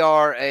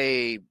are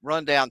a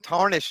rundown,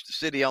 tarnished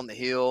city on the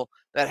hill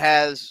that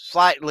has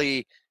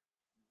slightly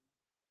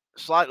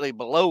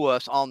below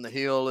us on the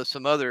hill is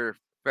some other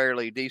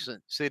fairly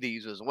decent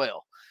cities as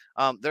well.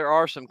 There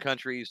are some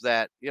countries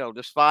that,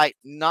 despite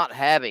not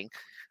having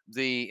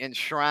the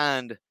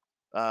enshrined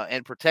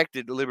and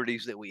protected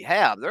liberties that we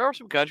have, there are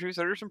some countries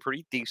that are some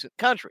pretty decent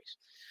countries.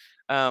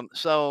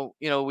 So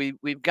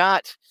we've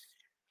got.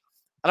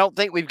 I don't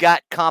think we've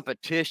got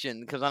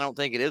competition because I don't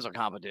think it is a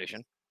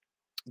competition.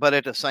 But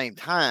at the same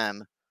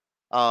time,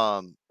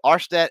 our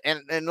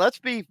and let's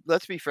be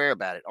fair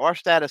about it. Our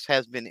status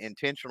has been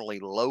intentionally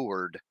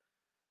lowered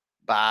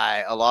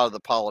by a lot of the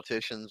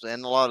politicians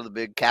and a lot of the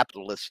big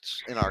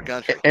capitalists in our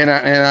country. And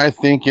I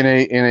think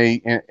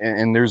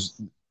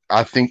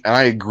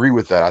I agree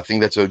with that. I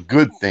think that's a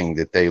good thing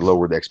that they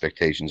lowered the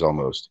expectations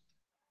almost.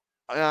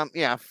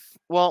 Yeah.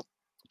 Well,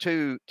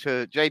 to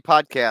Jay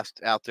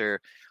Podcast out there,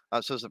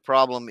 says the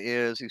problem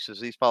is, he says,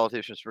 these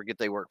politicians forget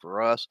they work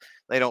for us.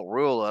 They don't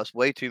rule us.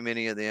 Way too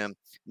many of them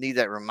need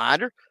that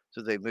reminder.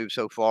 So they've moved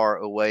so far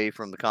away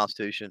from the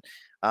Constitution.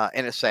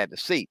 And it's sad to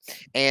see.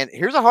 And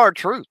here's a hard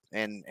truth.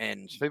 And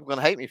people are going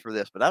to hate me for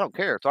this, but I don't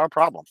care. It's our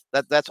problem.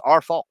 That's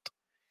our fault.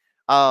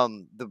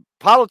 The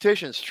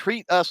politicians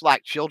treat us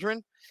like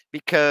children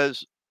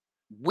because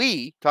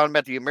we, talking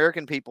about the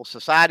American people,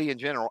 society in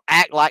general,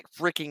 act like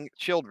freaking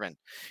children.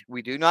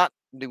 We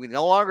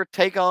no longer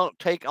take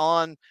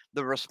on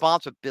the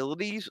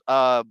responsibilities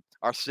of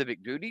our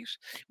civic duties.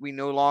 We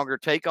no longer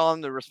take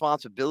on the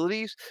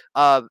responsibilities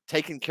of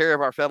taking care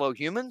of our fellow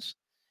humans.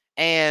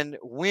 And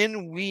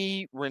when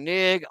we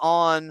renege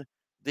on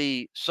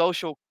the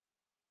social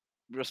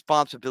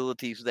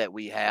responsibilities that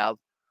we have,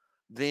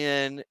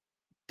 then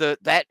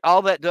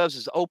all that does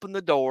is open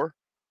the door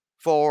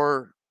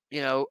for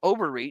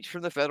overreach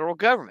from the federal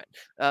government.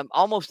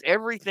 Almost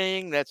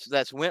everything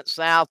that's went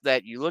south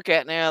that you look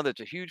at now, that's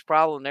a huge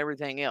problem, and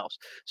everything else.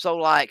 So,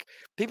 like,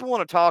 people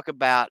want to talk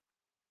about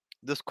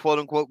this quote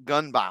unquote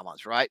gun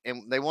violence, right?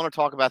 And they want to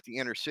talk about the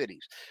inner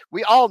cities.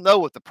 We all know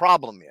what the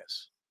problem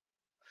is.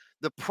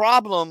 The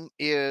problem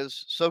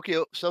is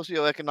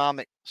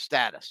socioeconomic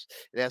status.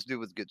 It has to do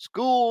with good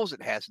schools.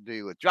 It has to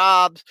do with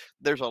jobs.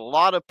 There's a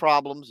lot of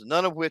problems,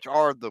 none of which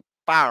are the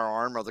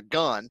firearm or the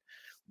gun.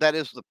 That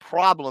is the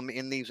problem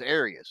in these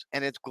areas.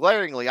 And it's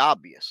glaringly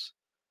obvious.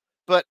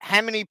 But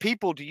how many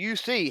people do you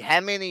see?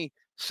 How many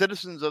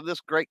citizens of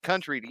this great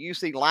country do you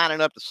see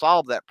lining up to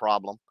solve that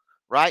problem?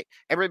 Right?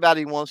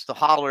 Everybody wants to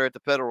holler at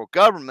the federal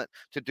government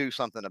to do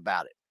something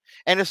about it.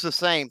 And it's the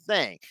same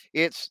thing.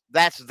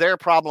 That's their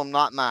problem,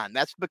 not mine.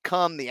 That's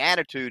become the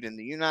attitude in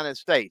the United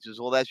States is,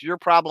 well, that's your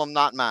problem,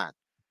 not mine.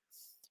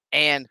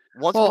 And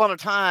once upon a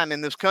time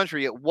in this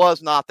country, it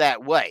was not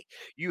that way.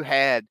 You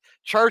had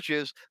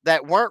churches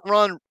that were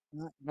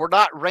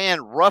not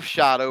ran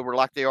roughshod over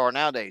like they are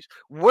nowadays.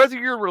 Whether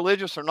you're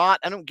religious or not,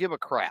 I don't give a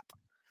crap.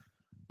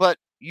 But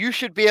you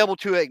should be able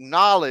to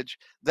acknowledge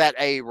that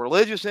a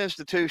religious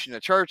institution, a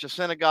church, a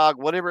synagogue,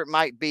 whatever it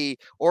might be,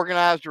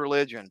 organized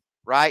religion,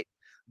 right,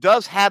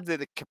 does have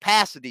the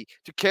capacity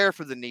to care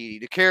for the needy,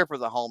 to care for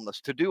the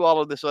homeless, to do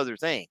all of this other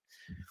thing.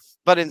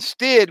 But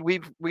instead,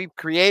 we've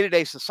created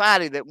a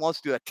society that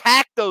wants to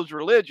attack those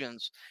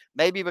religions,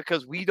 maybe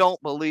because we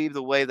don't believe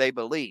the way they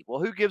believe.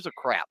 Well, who gives a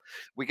crap?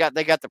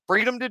 They got the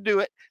freedom to do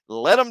it.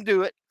 Let them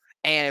do it.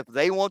 And if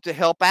they want to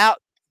help out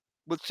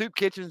with soup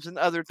kitchens and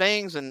other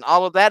things and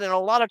all of that. And a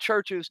lot of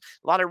churches,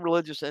 a lot of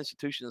religious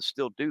institutions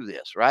still do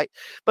this, right?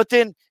 But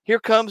then here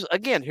comes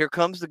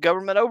the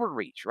government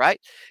overreach, right?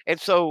 And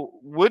so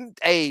would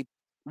let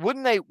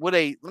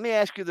me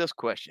ask you this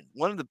question.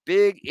 One of the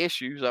big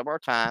issues of our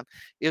time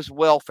is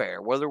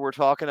welfare, whether we're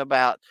talking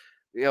about,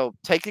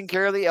 taking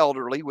care of the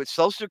elderly, which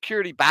Social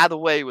Security, by the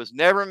way, was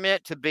never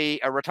meant to be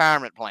a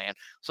retirement plan.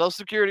 Social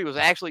Security was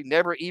actually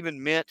never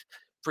even meant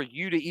for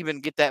you to even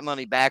get that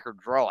money back or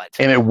draw it.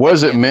 And it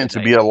wasn't meant to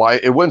be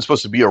it wasn't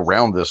supposed to be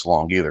around this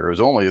long either. It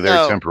was only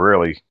there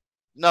temporarily.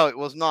 No, it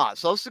was not.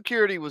 Social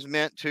Security was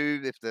meant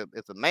to, if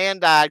the man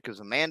died, because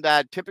the man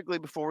died typically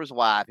before his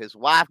wife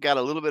got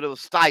a little bit of a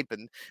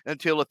stipend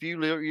until a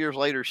few years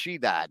later she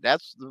died.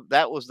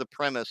 That was the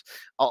premise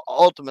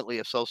ultimately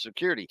of Social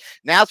Security.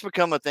 Now it's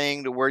become a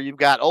thing to where you've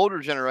got older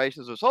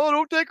generations that say, "Oh,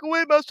 don't take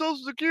away my Social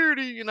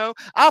Security.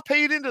 I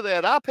paid into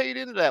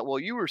that. Well,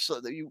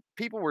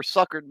 people were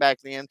suckered back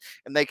then,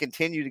 and they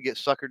continue to get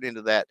suckered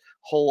into that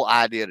whole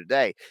idea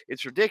today.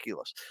 It's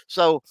ridiculous.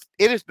 So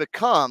it has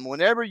become,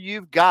 whenever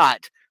you've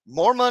got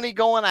more money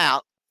going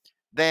out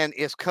than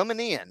is coming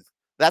in,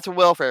 that's a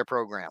welfare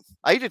program.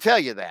 I hate to tell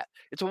you that.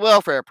 It's a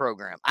welfare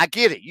program. I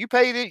get it. You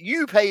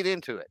paid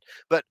into it.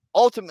 But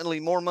ultimately,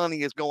 more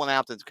money is going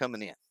out than's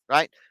coming in,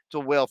 right? It's a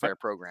welfare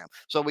program.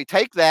 So we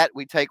take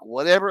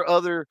whatever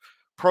other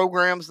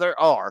programs there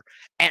are,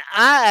 and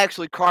I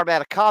actually carve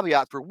out a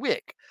caveat for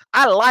WIC.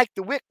 I like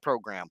the WIC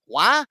program.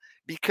 Why?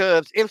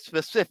 Because it's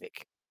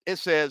specific. It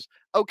says,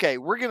 okay,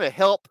 we're going to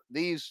help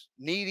these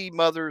needy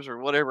mothers or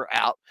whatever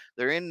out.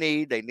 They're in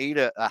need. They need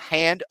a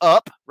hand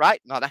up,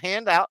 right? Not a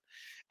hand out.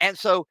 And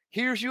so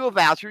here's you a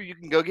voucher. You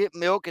can go get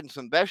milk and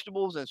some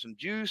vegetables and some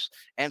juice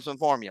and some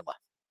formula.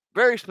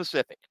 Very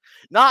specific.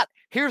 Not,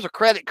 here's a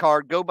credit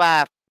card. Go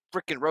buy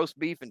freaking roast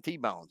beef and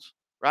T-bones,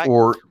 right?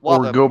 Or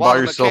go buy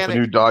yourself a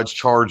new Dodge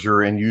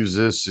Charger and use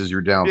this as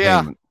your down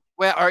payment.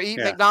 Well, or eat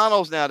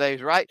McDonald's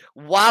nowadays, right?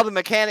 While the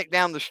mechanic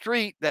down the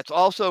street that's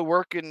also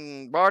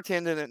working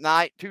bartending at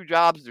night, 2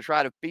 jobs to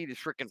try to feed his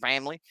freaking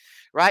family,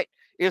 right,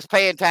 is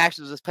paying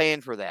taxes, is paying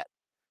for that,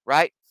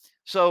 right?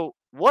 So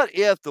what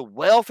if the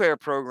welfare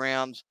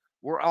programs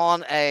were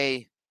on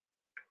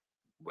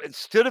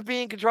instead of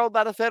being controlled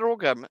by the federal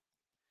government,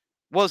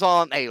 was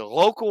on a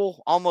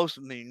local,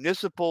 almost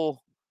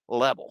municipal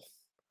level,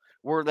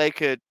 where they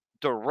could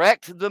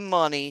direct the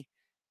money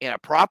in a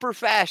proper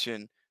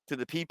fashion to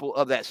the people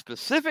of that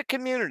specific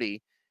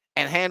community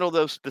and handle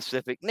those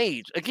specific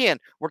needs. Again,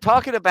 we're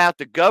talking about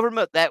the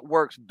government that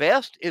works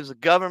best is the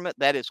government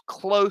that is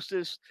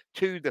closest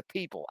to the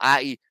people,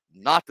 i.e.,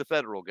 not the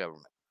federal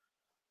government.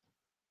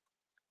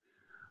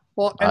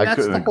 Well, and I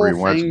couldn't agree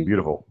more. That's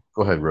beautiful.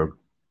 Go ahead, Rogue.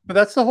 But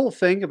that's the whole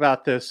thing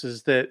about this,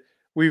 is that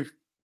we've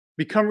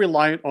become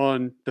reliant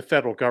on the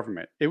federal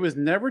government. It was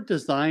never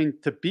designed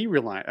to be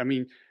reliant. I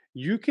mean,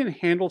 you can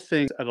handle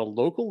things at a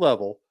local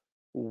level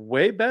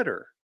way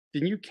better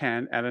than you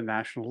can at a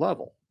national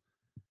level.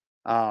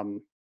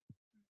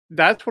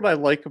 That's what I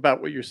like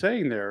about what you're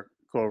saying there,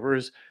 Clover,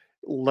 is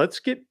let's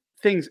get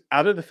things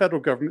out of the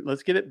federal government.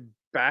 Let's get it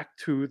back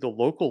to the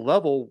local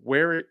level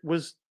where it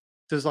was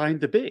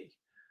designed to be.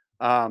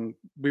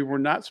 We were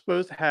not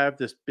supposed to have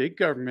this big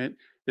government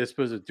that's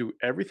supposed to do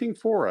everything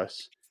for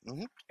us.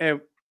 Mm-hmm.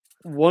 And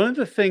one of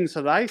the things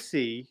that I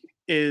see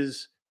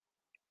is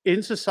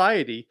in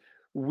society,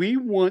 we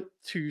don't want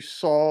to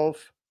solve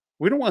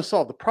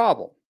the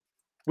problem.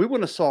 We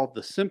want to solve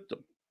the symptom.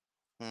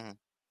 Mm-hmm.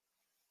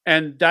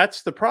 And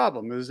that's the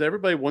problem, is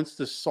everybody wants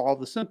to solve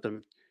the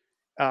symptom.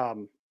 I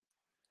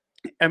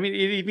mean,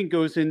 it even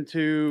goes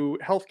into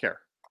healthcare.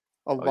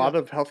 A lot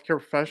of healthcare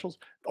professionals,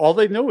 all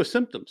they know is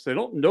symptoms. They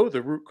don't know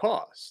the root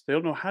cause. They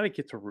don't know how to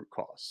get to root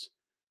cause.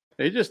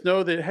 They just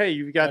know that, hey,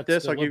 you've got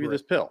this, I'll give you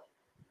this pill.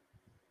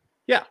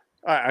 Yeah,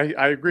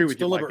 I agree with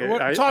you, Mike.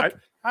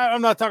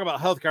 I'm not talking about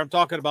healthcare. I'm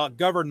talking about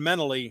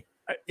governmentally.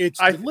 It's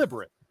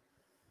deliberate.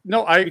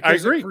 No, I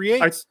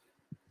agree.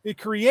 It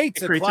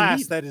creates a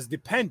class that is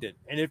dependent.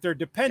 And if they're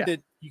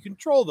dependent, you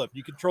control them.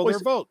 You control their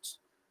votes.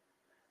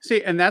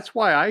 See, and that's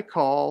why I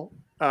call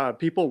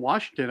people in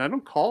Washington, I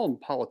don't call them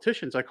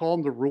politicians. I call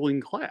them the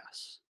ruling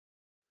class,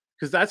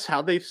 because that's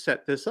how they've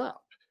set this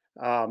up.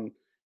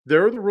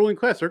 They're the ruling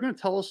class. They're going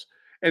to tell us.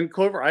 And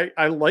Clover,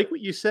 I like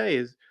what you say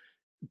is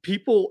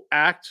people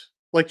act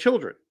like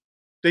children.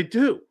 They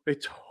do. They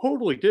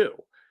totally do.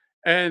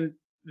 And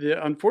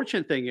the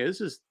unfortunate thing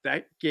is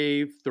that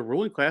gave the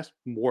ruling class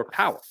more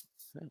power.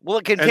 Well,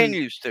 it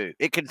continues to.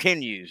 It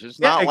continues. It's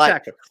not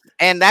exactly.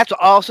 And that's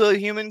also a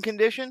human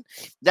condition.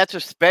 That's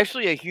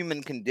especially a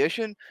human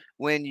condition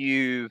when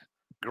you've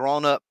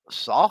grown up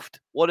soft.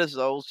 What is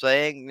the old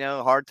saying?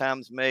 Hard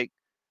times make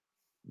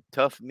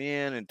tough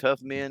men, and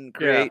tough men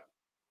create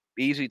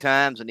easy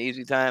times, and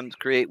easy times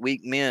create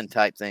weak men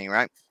type thing,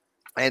 right?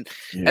 And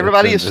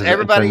everybody is a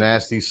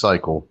nasty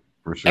cycle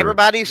for sure.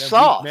 Everybody's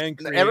soft.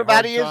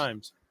 Everybody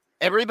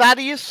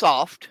is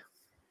soft.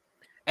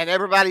 And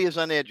everybody is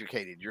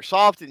uneducated. You're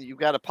soft, and you've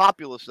got a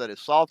populace that is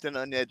soft and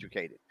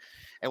uneducated.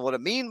 And what I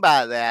mean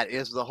by that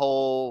is the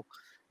whole,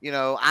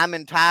 I'm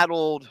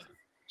entitled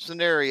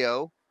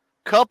scenario,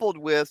 coupled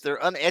with they're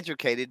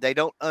uneducated, they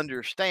don't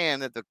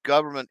understand that the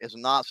government is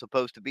not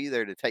supposed to be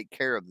there to take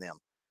care of them.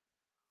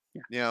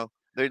 You know,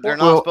 they're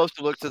not supposed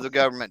to look to the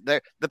government.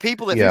 They're the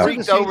people that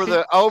freaked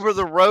over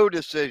the Roe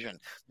decision,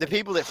 the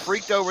people that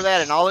freaked over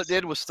that, and all it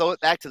did was throw it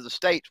back to the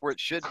states where it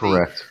should be.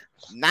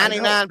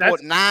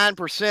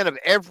 99.9% of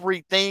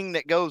everything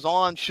that goes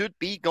on should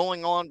be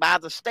going on by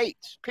the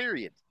states,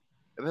 period.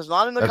 If it's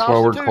not in the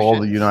Constitution. That's why we're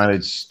called the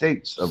United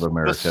States of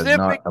America,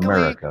 not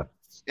America.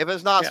 If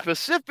it's not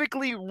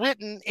specifically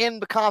written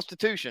in the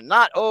Constitution,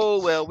 not,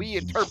 we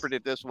interpret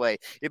it this way.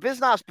 If it's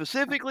not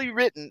specifically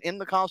written in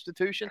the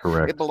Constitution,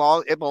 it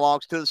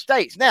belongs to the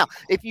states. Now,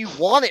 if you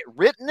want it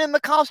written in the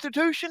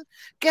Constitution,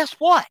 guess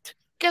what?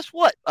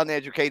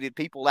 Uneducated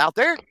people out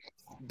there,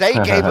 they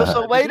gave us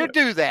a way to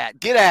do that.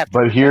 Get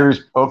after it. But here's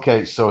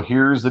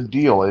the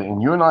deal.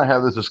 And you and I had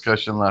this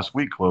discussion last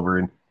week,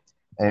 Clover,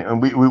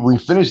 and we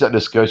finished that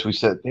discussion. We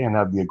said, damn,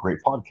 that'd be a great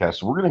podcast.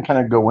 So we're going to kind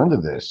of go into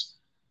this.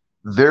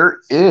 There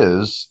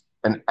is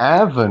an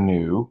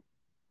avenue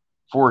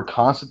for a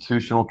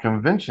constitutional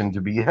convention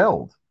to be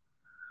held.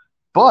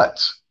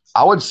 But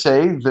I would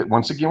say that,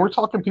 once again, we're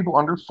talking people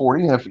under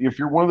 40. And if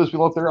you're one of those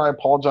people out there, I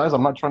apologize.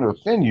 I'm not trying to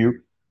offend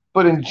you.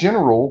 But in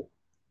general,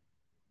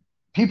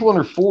 people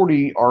under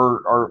 40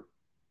 are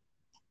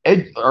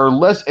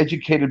less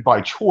educated by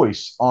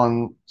choice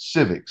on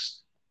civics.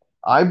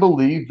 I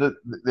believe that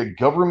the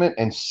government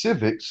and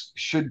civics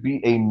should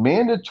be a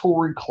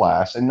mandatory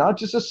class and not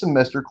just a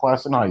semester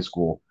class in high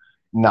school,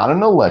 not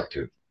an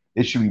elective.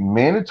 It should be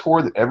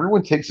mandatory that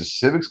everyone takes a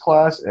civics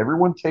class,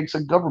 everyone takes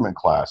a government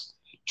class,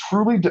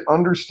 truly to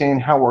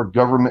understand how our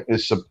government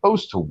is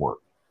supposed to work.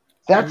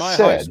 That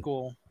said,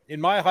 in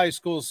my high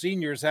school,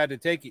 seniors had to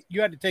take it.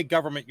 You had to take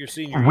government your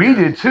senior year. We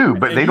did too,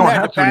 but they don't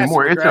have to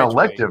anymore. It's an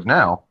elective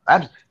now.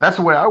 That's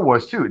the way I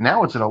was too.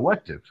 Now it's an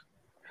elective.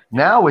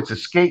 Now it's a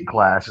skate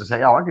class and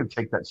say, I can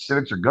take that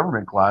civics or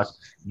government class,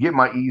 get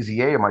my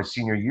easy A in my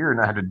senior year and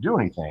not have to do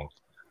anything.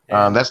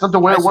 That's not the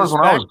way it was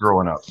when I was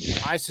growing up.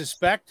 I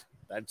suspect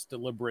that's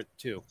deliberate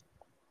too.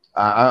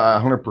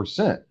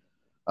 100%.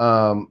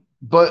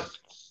 But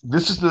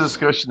this is the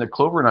discussion that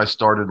Clover and I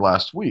started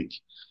last week,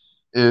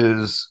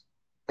 is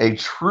a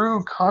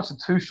true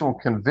constitutional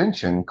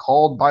convention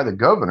called by the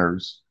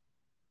governors.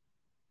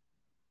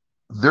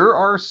 There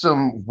are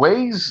some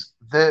ways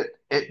that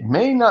it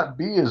may not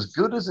be as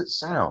good as it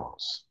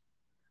sounds,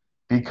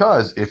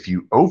 because if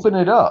you open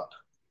it up,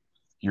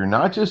 you're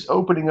not just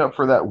opening up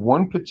for that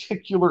one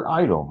particular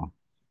item.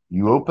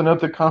 You open up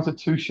the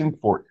Constitution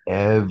for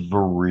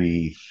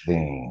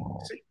everything.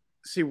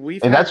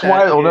 That's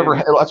why it'll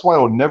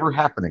never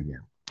happen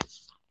again.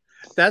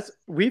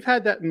 We've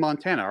had that in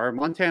Montana, our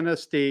Montana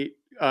state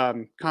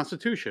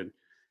Constitution.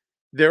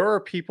 There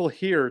are people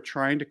here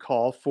trying to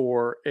call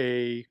for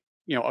a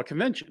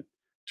convention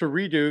to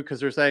redo, because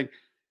they're saying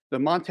the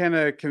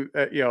Montana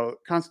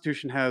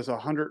Constitution has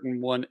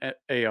 101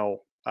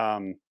 AL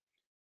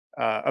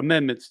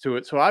amendments to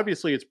it, so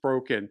obviously it's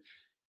broken,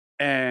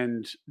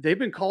 and they've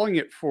been calling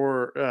it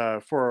for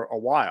a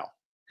while,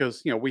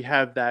 because we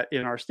have that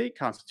in our state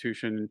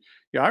constitution.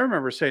 I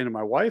remember saying to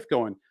my wife,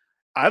 going,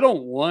 I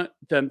don't want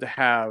them to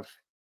have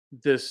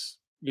this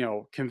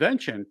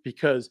convention,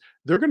 because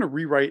they're going to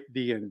rewrite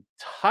the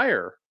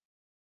entire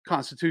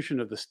constitution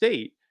of the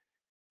state,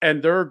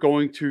 and they're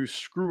going to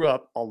screw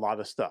up a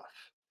lot of stuff,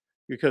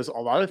 because a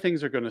lot of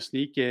things are going to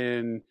sneak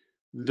in.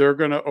 They're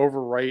going to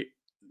overwrite,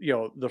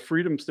 the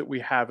freedoms that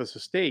we have as a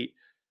state.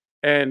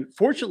 And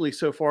fortunately,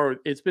 so far,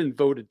 it's been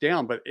voted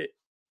down. But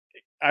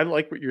I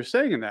like what you're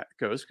saying in that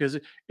goes, because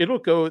it'll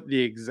go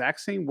the exact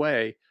same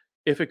way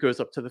if it goes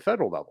up to the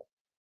federal level.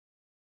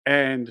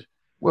 And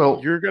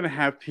you're going to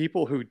have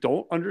people who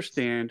don't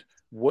understand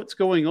what's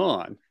going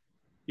on.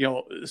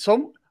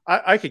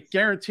 I could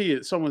guarantee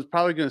that someone's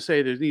probably going to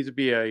say there needs to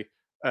be an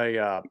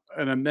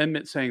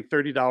amendment saying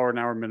 $30 an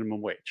hour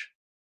minimum wage.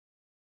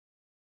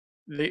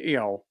 They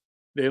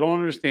don't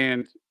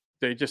understand.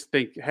 They just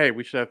think, hey,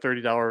 we should have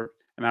 $30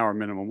 an hour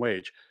minimum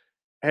wage.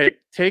 Hey,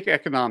 take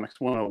economics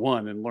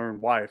 101 and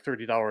learn why a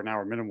 $30 an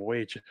hour minimum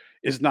wage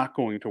is not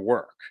going to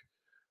work.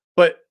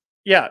 But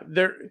yeah,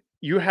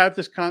 you have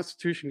this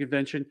Constitution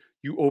Convention.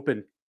 You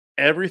open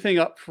everything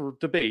up for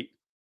debate,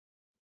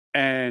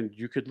 and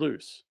you could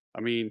lose. I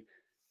mean,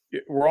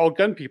 we're all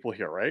gun people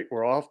here, right? We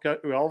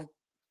all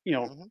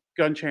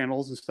gun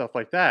channels and stuff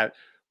like that.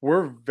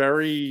 We're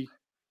very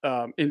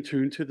in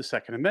tune to the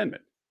Second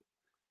Amendment.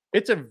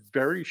 It's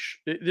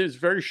there's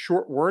very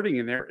short wording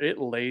in there. It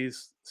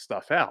lays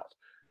stuff out.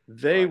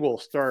 They will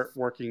start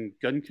working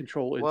gun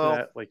control into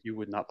that like you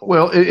would not believe.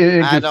 Well, it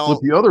can flip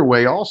the other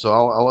way also.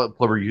 I'll let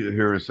Clever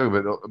hear it too,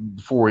 but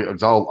before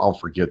I'll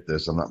forget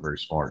this. I'm not very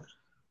smart.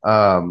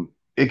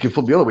 It can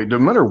flip the other way. No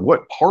matter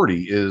what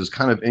party is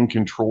kind of in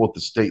control at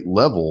the state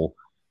level,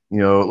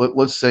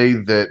 let's say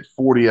that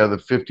 40 out of the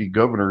 50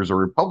 governors are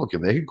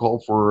Republican. They could call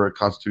for a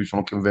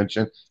constitutional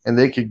convention, and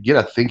they could get,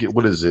 I think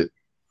what is it?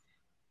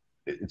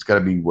 It's got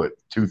to be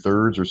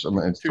 2/3 or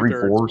something. It's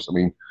 3/4. I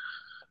mean,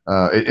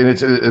 And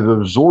it's an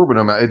absorbent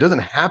amount. It doesn't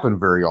happen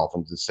very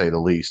often, to say the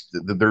least.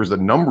 There's the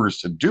numbers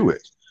to do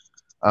it.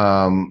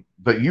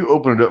 But you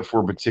open it up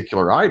for a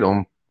particular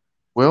item.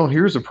 Well,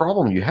 here's the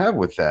problem you have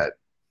with that.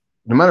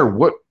 No matter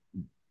what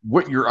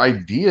your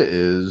idea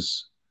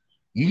is,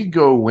 you can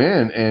go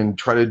in and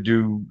try to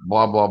do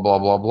blah, blah, blah,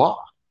 blah, blah.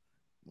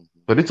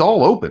 But it's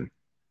all open.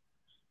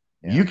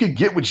 Yeah. You could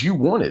get what you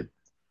wanted,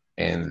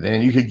 and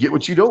then you could get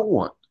what you don't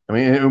want. I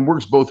mean, it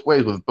works both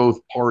ways with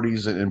both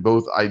parties and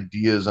both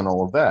ideas and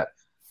all of that.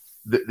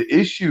 The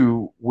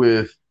issue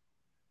with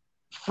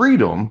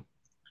freedom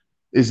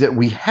is that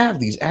we have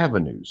these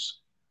avenues.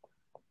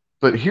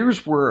 But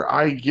here's where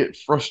I get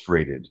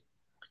frustrated.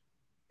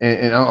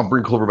 And I'll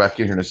bring Clover back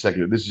in here in a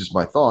second. This is just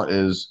my thought,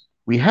 is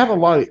we have a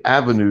lot of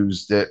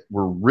avenues that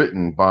were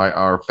written by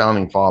our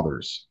founding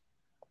fathers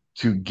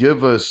to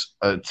give us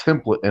a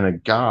template and a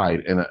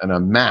guide and a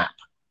map.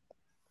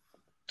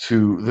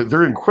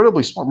 They're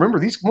incredibly smart. Remember,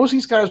 most of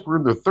these guys were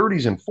in their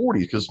 30s and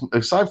 40s, because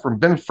aside from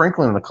Ben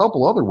Franklin and a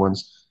couple other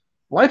ones,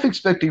 life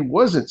expectancy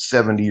wasn't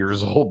 70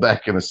 years old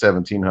back in the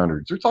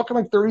 1700s. They're talking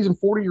like 30s and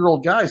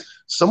 40-year-old guys.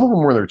 Some of them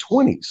were in their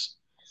 20s.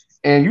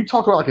 And you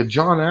talk about like a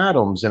John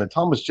Adams and a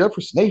Thomas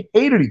Jefferson, they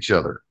hated each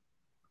other.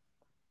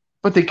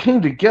 But they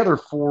came together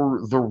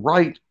for the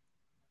right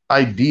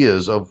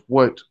ideas of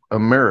what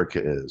America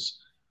is.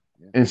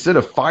 Instead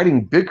of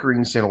fighting,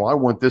 bickering, saying, well, I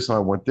want this and I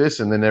want this,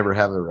 and then never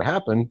have it ever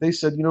happen, they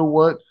said, you know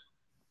what?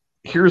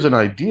 Here's an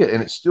idea,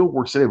 and it still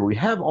works today. But we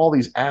have all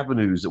these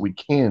avenues that we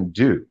can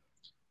do.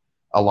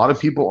 A lot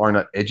of people are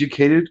not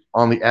educated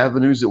on the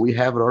avenues that we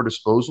have at our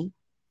disposal.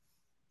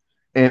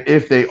 And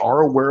if they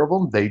are aware of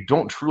them, they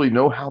don't truly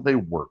know how they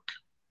work,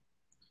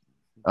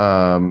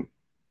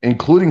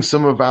 including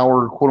some of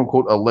our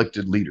quote-unquote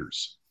elected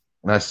leaders.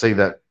 And I say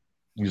that,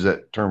 use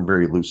that term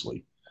very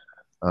loosely.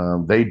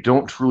 They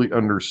don't truly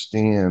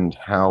understand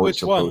how it's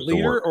supposed to work. Which one,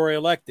 leader or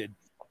elected?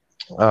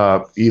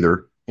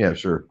 Either. Yeah,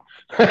 sure.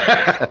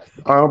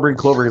 I'll bring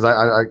Clover because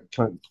I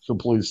kind of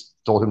completely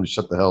told him to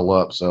shut the hell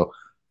up. So,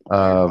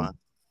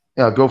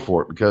 yeah, go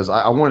for it, because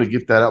I wanted to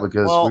get that out,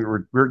 because we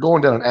were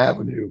going down an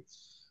avenue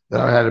that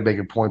I had to make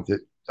a point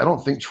that I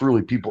don't think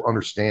truly people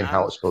understand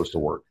how it's supposed to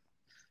work.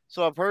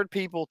 So I've heard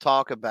people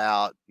talk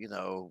about,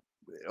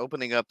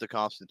 opening up the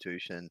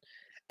Constitution,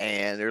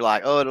 and they're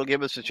like, oh, it'll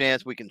give us a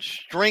chance. We can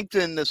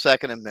strengthen the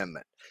Second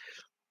Amendment.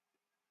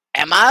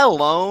 Am I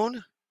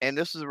alone? And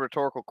this is a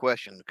rhetorical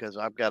question, because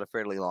I've got a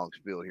fairly long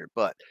spiel here,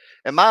 but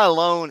am I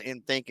alone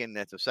in thinking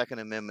that the Second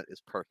Amendment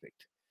is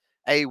perfect?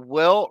 A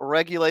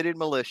well-regulated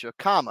militia,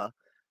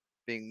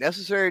 being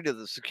necessary to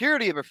the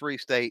security of a free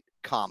state,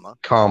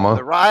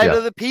 the right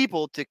of the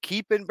people to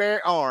keep and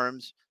bear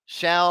arms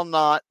shall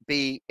not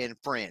be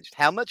infringed.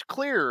 How much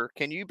clearer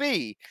can you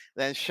be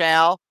than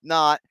shall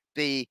not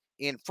be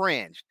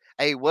infringed?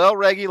 A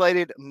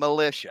well-regulated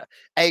militia,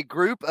 a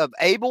group of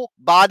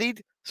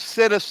able-bodied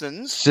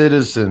citizens.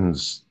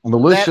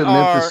 Militia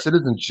meant the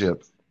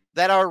citizenship.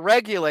 That are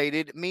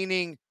regulated,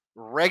 meaning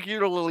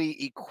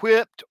regularly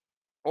equipped,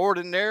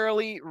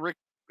 ordinarily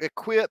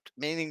equipped,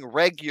 meaning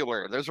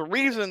regular. There's a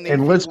reason.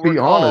 And let's be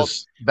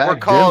honest,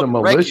 back then the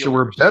militia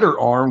were better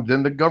armed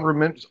than the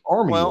government's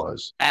army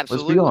was.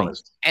 Absolutely. Let's be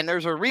honest. And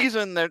there's a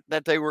reason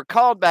that they were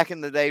called back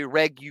in the day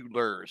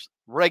regulars,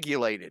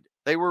 regulated.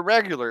 They were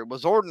regular. It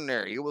was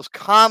ordinary. It was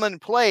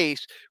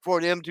commonplace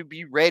for them to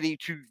be ready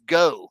to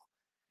go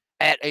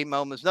at a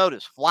moment's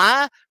notice.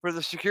 Why? For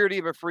the security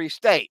of a free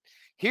state.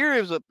 Here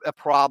is a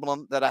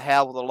problem that I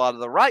have with a lot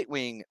of the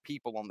right-wing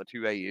people on the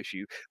 2A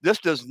issue. This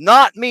does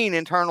not mean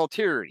internal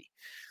tyranny.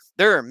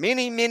 There are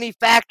many, many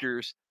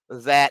factors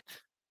that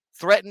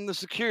threaten the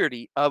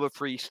security of a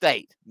free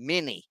state.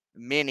 Many,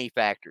 many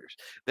factors.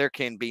 There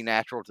can be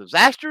natural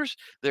disasters.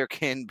 There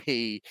can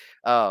be,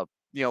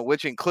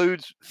 which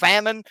includes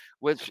famine,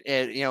 which,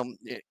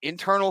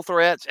 internal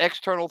threats,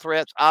 external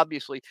threats.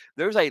 Obviously,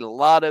 there's a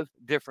lot of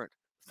different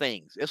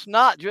things. It's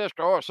not just,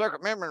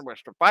 Second Amendment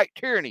was to fight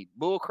tyranny.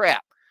 Bull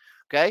crap.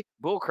 Okay?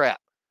 Bull crap.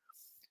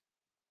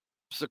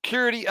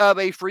 Security of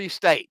a free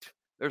state.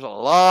 There's a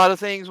lot of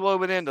things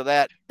woven into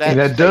that. And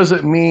that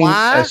doesn't mean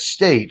a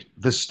state.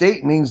 The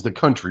state means the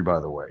country, by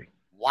the way.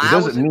 It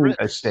doesn't mean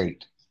a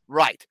state.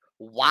 Right.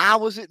 Why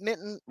was it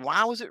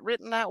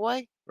written that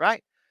way?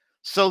 Right.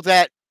 So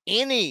that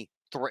anything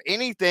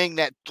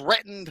that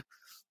threatened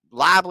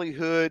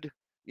livelihood,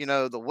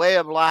 the way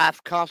of life,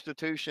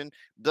 Constitution,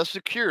 the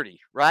security,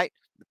 right?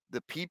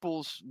 The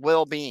people's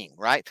well-being,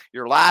 right?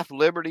 Your life,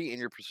 liberty, and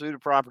your pursuit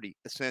of property,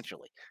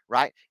 essentially,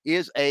 right,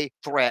 is a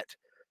threat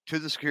to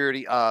the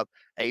security of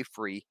a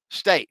free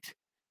state,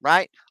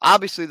 right?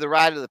 Obviously, the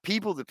right of the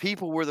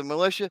people were the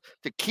militia,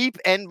 to keep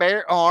and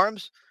bear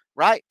arms,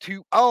 right?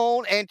 To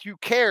own and to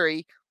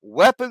carry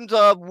weapons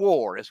of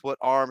war is what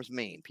arms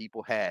mean.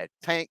 People had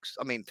tanks.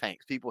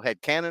 People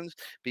had cannons.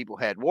 People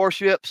had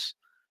warships,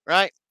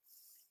 right?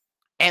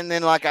 And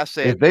then, like I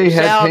said, if they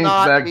had tanks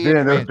back then,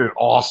 it would have been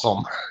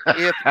awesome.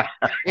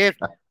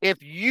 if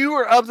you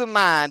are of the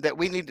mind that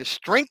we need to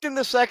strengthen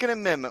the Second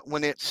Amendment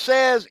when it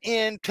says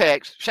in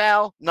text,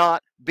 shall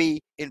not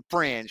be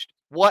infringed,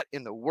 what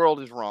in the world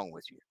is wrong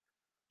with you?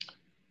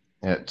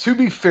 Yeah, to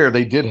be fair,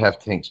 they did have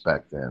tanks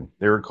back then.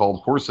 They were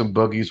called horse and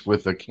buggies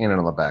with a cannon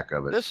on the back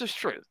of it. This is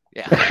true.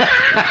 Yeah.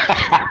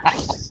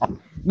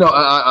 No,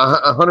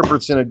 I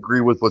 100%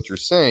 agree with what you're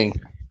saying.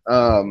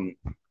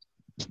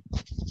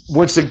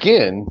 Once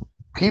again,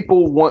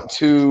 people want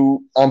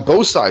to, on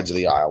both sides of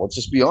the aisle, let's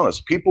just be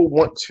honest, people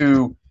want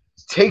to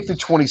take the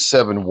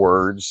 27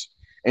 words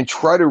and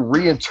try to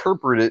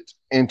reinterpret it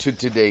into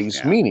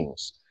today's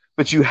meanings.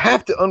 But you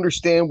have to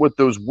understand what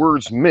those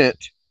words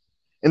meant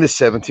in the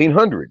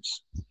 1700s.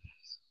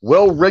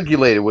 Well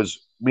regulated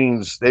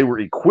means they were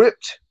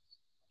equipped,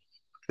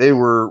 they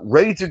were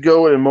ready to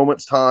go in a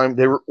moment's time,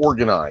 they were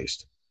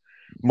organized.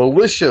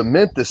 Militia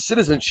meant the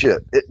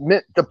citizenship, it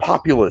meant the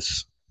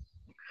populace.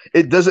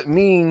 It doesn't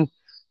mean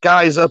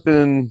guys up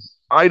in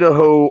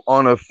Idaho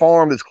on a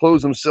farm that's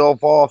closed himself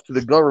off to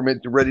the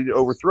government and ready to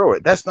overthrow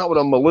it. That's not what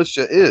a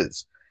militia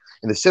is.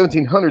 In the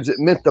 1700s, it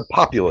meant the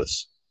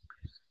populace,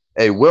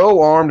 a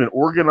well-armed and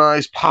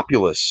organized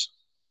populace.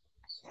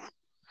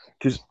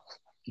 Because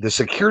the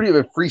security of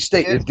a free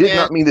state, it did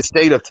not mean the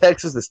state of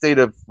Texas, the state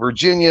of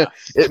Virginia.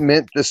 It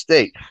meant the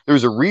state.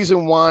 There's a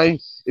reason why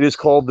it is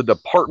called the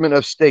Department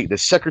of State, the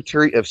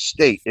Secretary of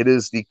State. It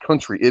is the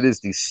country. It is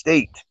the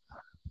state.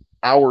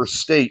 Our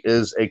state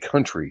is a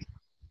country.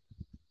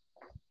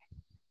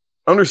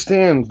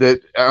 Understand that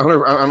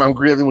I'm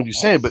agreeing with what you're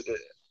saying, but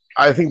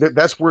I think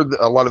that's where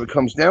a lot of it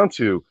comes down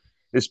to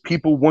is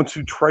people want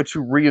to try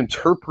to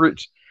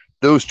reinterpret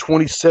those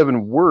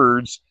 27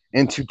 words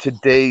into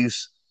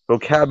today's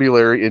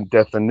vocabulary and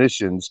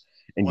definitions,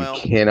 and you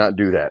cannot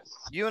do that.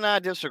 You and I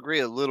disagree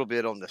a little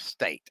bit on the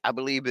state. I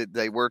believe that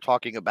they were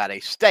talking about a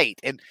state,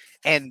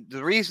 and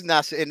the reason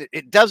I say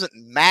it doesn't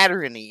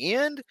matter in the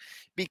end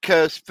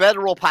because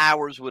federal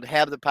powers would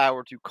have the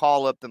power to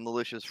call up the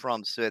militias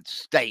from said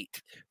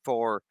state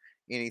for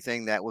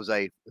anything that was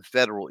a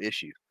federal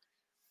issue.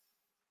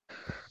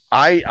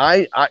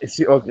 I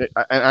see. Okay,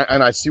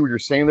 and I see what you're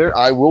saying there.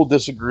 I will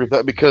disagree with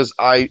that because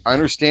I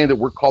understand that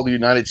we're called the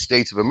United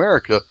States of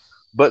America,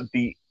 but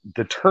the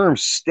term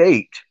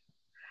state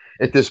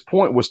at this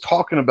point was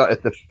talking about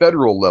at the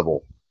federal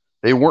level.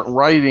 They weren't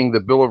writing the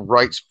Bill of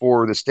Rights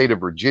for the state of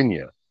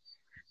Virginia.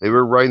 They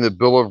were writing the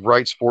Bill of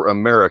Rights for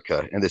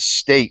America and the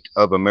state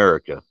of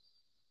America.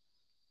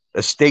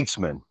 A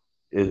statesman,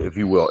 if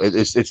you will.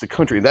 It's the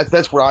country.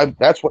 That's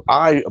what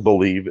I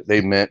believe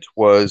they meant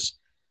was.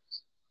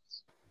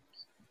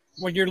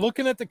 When you're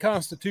looking at the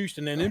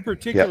Constitution and in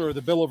particular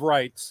the Bill of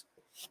Rights,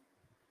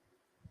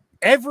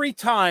 every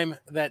time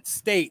that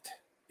state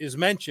is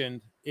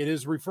mentioned, it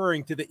is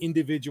referring to the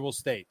individual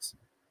states.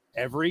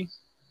 Every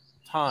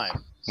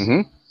time.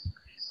 Mm-hmm.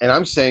 And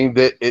I'm saying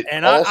that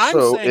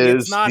I'm saying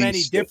it's not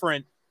any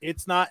different.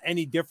 It's not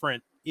any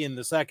different in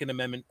the Second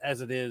Amendment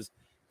as it is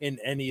in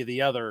any of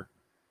the other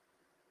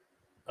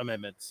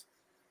amendments.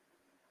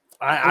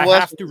 I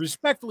have to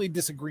respectfully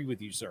disagree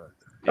with you, sir.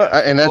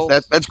 And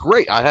that's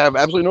great. I have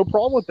absolutely no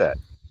problem with that.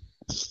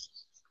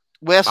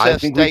 I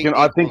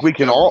think we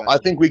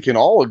can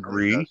all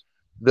agree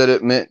that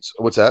it meant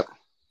what's that?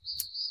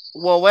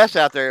 Well, Wes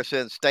out there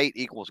says state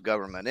equals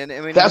government, and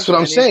I mean that's what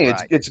I'm saying.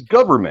 Right. It's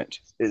government.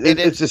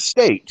 It's a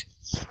state.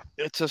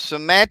 It's a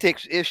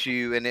semantics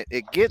issue, and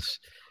it gets.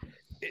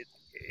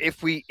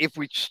 If we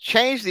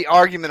change the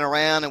argument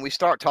around and we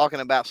start talking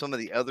about some of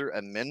the other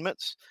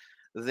amendments,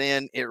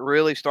 then it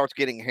really starts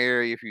getting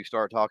hairy. If you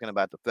start talking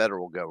about the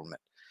federal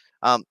government,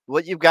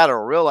 what you've got to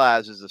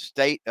realize is the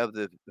state of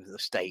the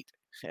state.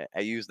 I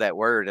use that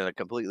word in a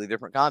completely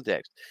different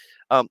context.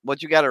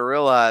 What you got to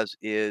realize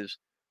is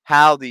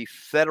how the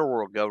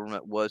federal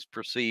government was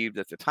perceived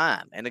at the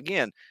time. And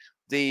again,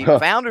 the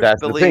founders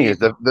believed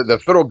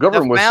the federal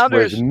government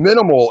was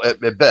minimal at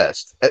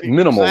best.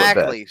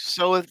 Exactly.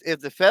 So if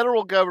the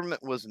federal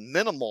government was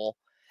minimal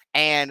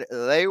and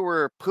they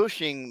were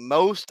pushing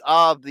most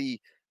of the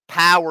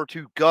power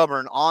to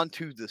govern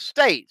onto the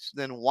states,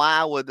 then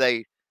why would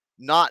they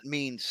not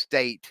mean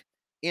state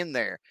in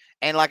there?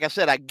 And like I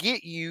said, I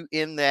get you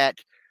in that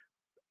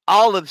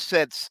all of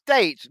said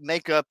states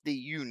make up the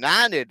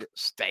United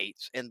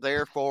States, and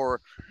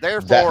therefore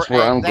that's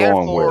where I'm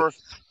going with.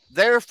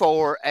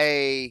 Therefore,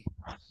 a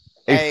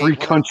free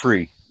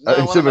country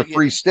instead of a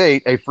free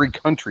state, a free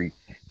country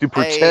to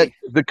protect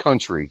the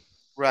country.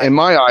 Right. In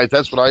my eyes,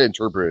 that's what I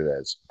interpret it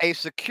as. A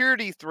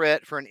security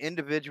threat for an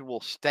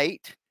individual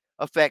state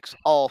affects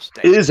all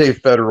states. It is a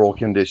federal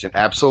condition.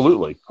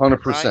 Absolutely.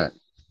 100%. Right?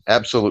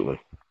 Absolutely.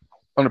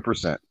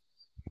 100%.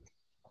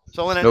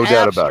 So in an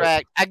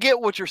abstract, I get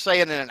what you're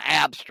saying in an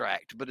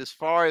abstract, but as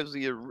far as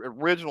the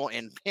original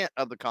intent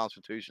of the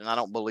Constitution, I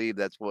don't believe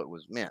that's what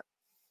was meant.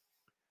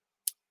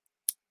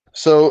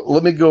 So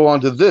let me go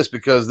on to this,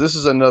 because this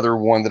is another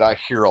one that I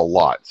hear a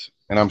lot,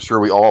 and I'm sure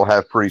we all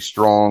have pretty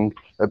strong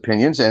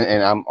opinions,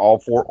 and I'm all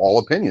for all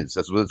opinions.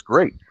 That's what's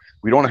great.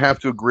 We don't have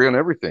to agree on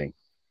everything.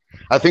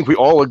 I think we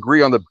all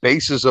agree on the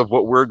basis of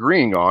what we're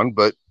agreeing on,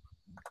 but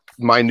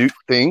minute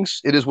things,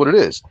 it is what it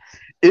is.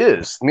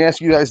 Let me ask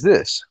you guys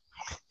this.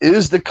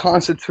 Is the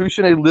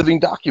Constitution a living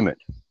document?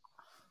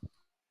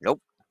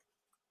 Nope.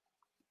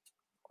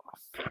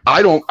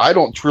 I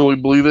don't truly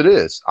believe it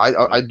is.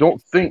 I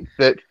don't think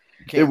that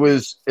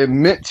it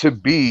meant to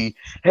be,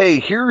 hey,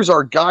 here's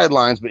our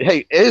guidelines, but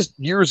hey, as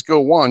years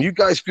go on, you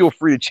guys feel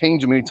free to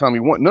change them anytime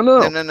you want.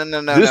 No.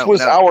 This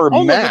was our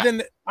map.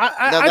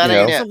 I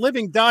think it's a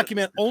living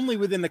document only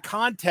within the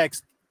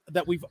context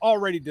that we've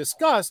already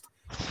discussed.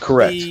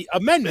 Correct. The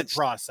amendment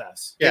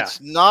process.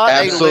 It's not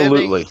a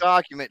living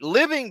document.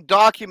 Living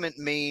document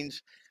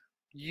means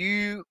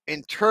you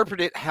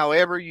interpret it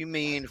however you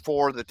mean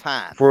for the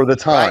time. For the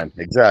time,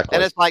 right? Exactly.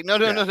 And it's like,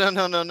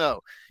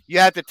 no. You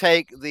have to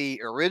take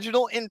the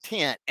original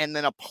intent and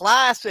then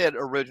apply said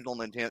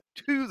original intent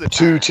to the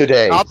time, to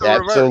today.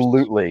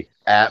 Absolutely.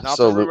 That's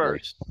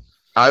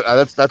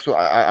what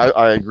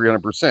I agree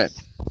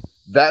 100%.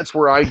 That's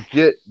where I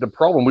get the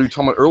problem. We were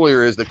talking about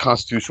earlier is the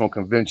constitutional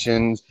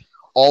conventions,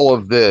 all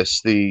of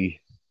this, the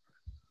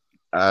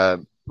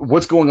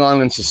what's going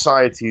on in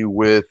society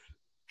with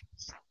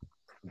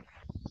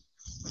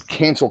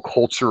cancel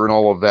culture and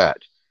all of that.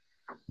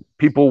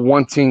 People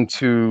wanting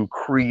to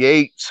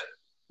create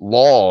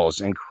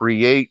laws and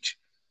create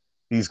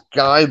these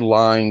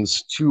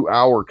guidelines to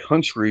our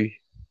country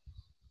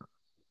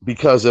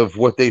because of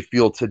what they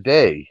feel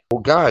today.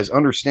 Well, guys,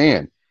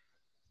 understand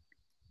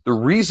the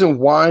reason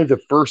why the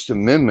First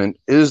Amendment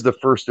is the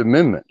First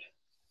Amendment.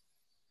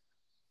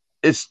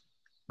 It's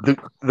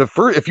the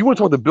first. If you want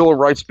to talk about the Bill of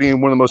Rights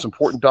being one of the most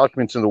important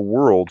documents in the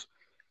world,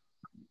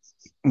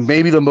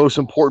 maybe the most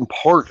important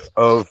part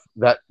of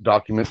that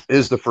document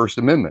is the First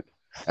Amendment.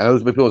 And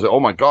those people say, "Oh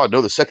my God,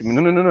 no, the Second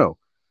Amendment." No.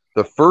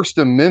 The First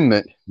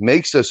Amendment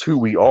makes us who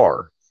we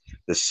are.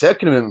 The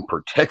Second Amendment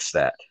protects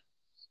that.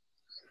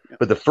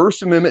 But the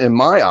First Amendment, in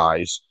my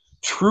eyes,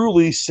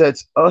 truly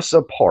sets us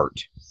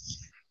apart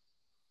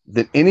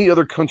than any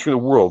other country in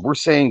the world. We're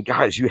saying,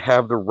 guys, you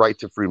have the right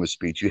to freedom of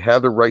speech. You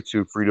have the right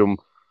to freedom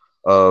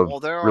of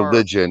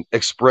religion,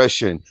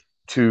 expression,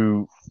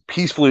 to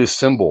peacefully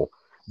assemble.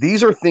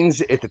 These are things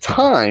that at the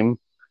time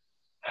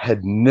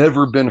had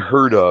never been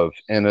heard of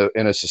in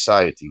a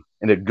society,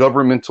 in a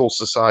governmental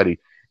society.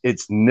 It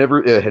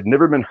had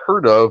never been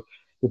heard of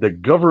that the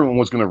government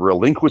was going to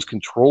relinquish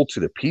control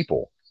to the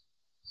people.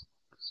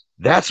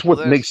 That's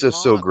what makes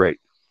us so great.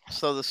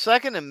 So the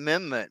Second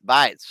Amendment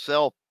by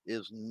itself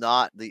is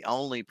not the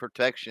only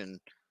protection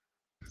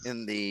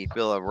in the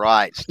Bill of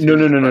Rights. No.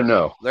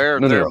 There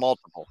are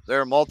multiple. There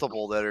are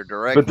multiple that are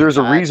direct. But there's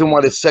a reason why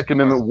the Second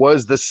Amendment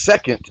was the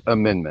Second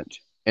Amendment.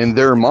 In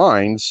their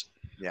minds,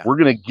 we're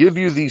going to give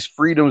you these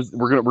freedoms.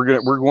 We're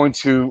going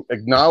to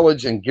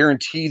acknowledge and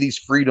guarantee these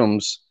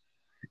freedoms.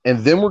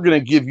 And then we're going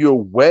to give you a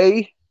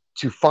way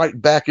to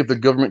fight back if the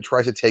government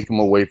tries to take them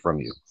away from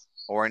you.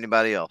 Or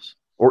anybody else.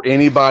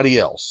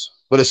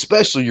 But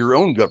especially your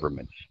own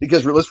government.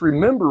 Because let's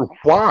remember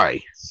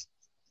why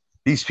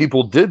these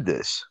people did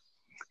this.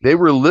 They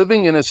were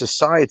living in a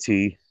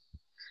society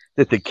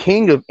that the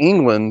King of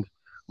England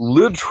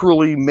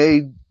literally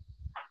made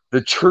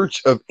the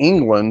Church of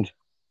England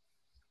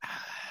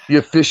the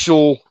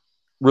official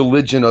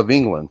religion of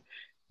England.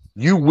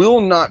 You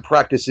will not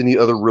practice any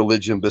other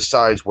religion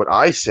besides what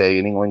I say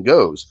in England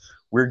goes.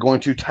 We're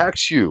going to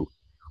tax you.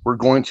 We're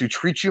going to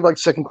treat you like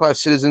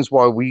second-class citizens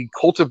while we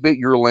cultivate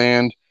your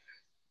land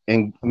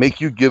and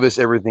make you give us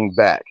everything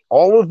back.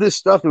 All of this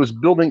stuff that was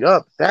building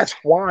up, that's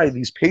why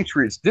these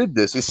patriots did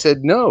this. They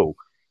said, no,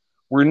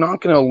 we're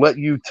not going to let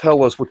you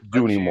tell us what to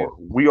do anymore.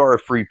 We are a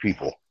free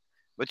people.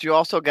 But you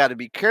also got to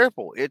be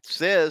careful. It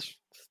says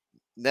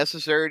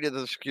necessary to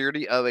the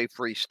security of a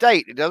free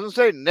state. It doesn't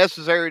say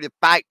necessary to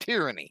fight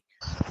tyranny.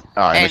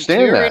 I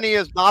understand and tyranny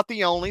that. is not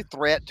the only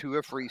threat to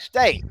a free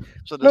state.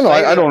 So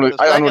I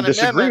don't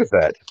disagree with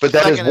that. But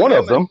that is one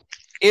of them.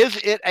 Is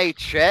it a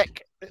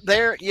check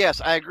there?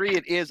 Yes, I agree.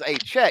 It is a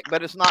check,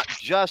 but it's not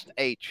just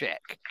a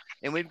check,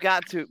 and we've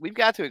got to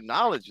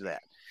acknowledge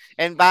that.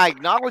 And by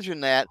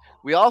acknowledging that,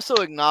 we also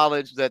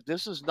acknowledge that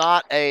this is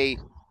not a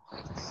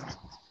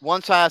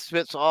one size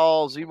fits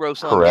all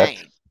zero-sum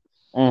game.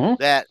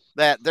 Mm-hmm.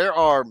 That there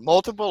are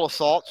multiple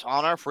assaults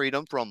on our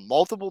freedom from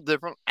multiple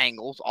different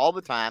angles all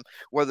the time,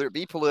 whether it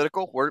be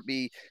political, whether it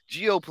be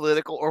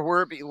geopolitical, or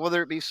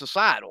whether it be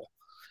societal,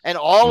 and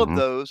all of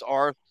those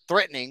are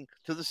threatening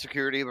to the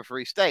security of a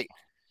free state.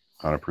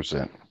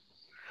 100%.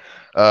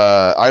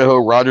 Idaho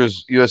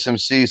Rogers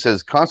USMC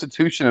says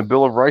Constitution and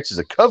Bill of Rights is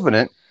a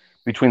covenant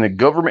between the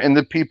government and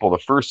the people. The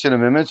first 10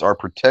 amendments are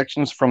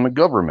protections from the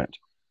government.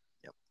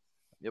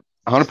 Yep.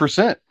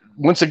 100%.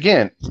 Once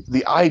again,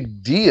 the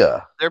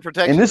idea they're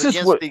protecting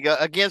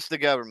against the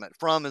government.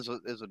 From is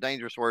a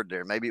dangerous word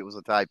there. Maybe it was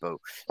a typo.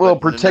 Well,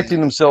 protecting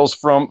themselves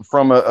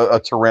from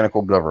a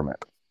tyrannical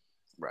government,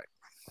 right?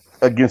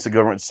 Against the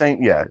government,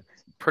 saying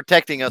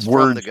protecting us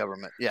from the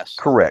government. Yes,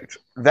 correct.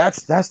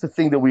 That's the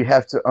thing that we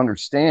have to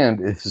understand.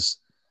 Is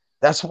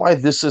that's why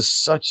this is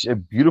such a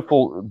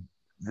beautiful.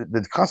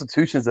 The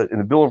constitutions and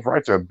the Bill of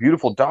Rights are a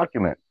beautiful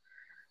document.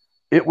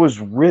 It was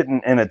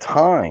written in a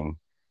time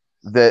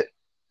that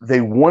they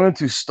wanted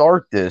to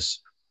start this,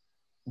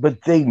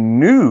 but they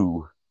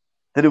knew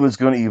that it was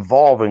going to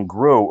evolve and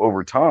grow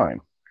over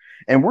time.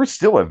 And we're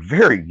still a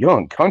very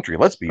young country.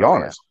 Let's be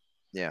honest.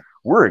 Yeah.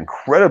 we're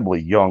incredibly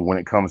young when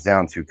it comes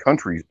down to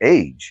country's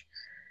age.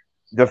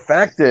 The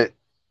fact that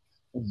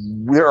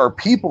there are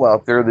people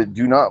out there that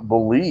do not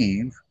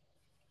believe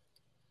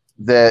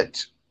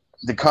that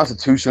the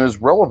Constitution is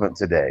relevant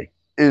today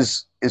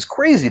is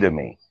crazy to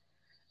me.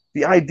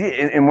 The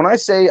idea, and when I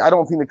say I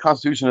don't think the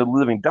Constitution is a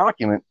living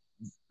document,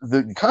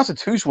 the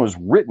Constitution was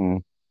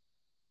written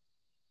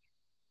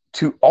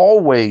to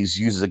always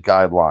use as a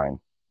guideline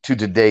to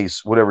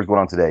today's whatever's going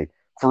on today,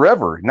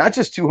 forever, not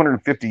just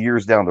 250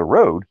 years down the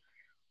road.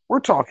 We're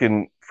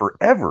talking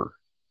forever.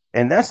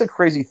 And that's the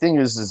crazy thing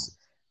is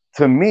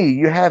to me,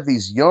 you have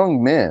these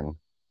young men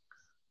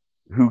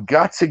who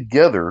got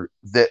together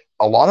that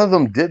a lot of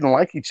them didn't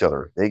like each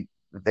other. They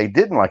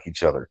didn't like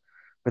each other,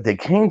 but they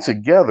came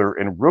together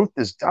and wrote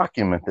this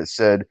document that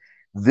said,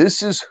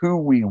 this is who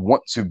we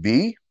want to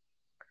be.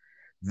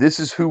 This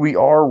is who we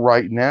are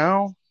right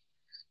now.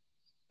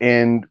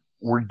 And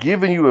we're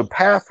giving you a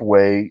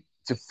pathway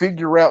to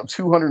figure out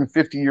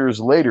 250 years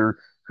later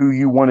who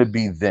you want to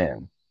be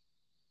then.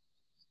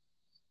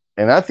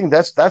 And I think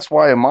that's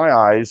why, in my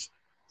eyes,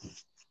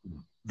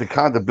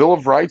 the Bill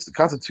of Rights, the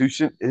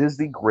Constitution, is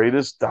the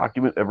greatest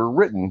document ever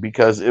written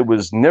because it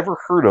was never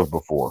heard of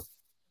before.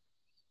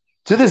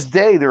 To this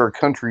day, there are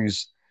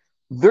countries,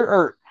 there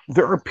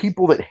are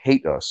people that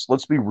hate us.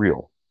 Let's be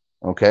real,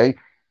 okay?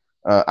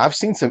 I've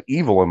seen some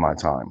evil in my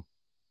time,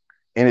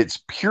 and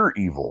it's pure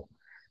evil.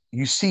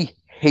 You see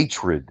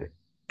hatred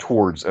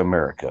towards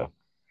America,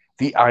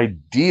 the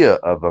idea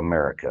of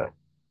America.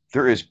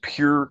 There is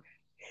pure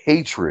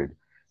hatred,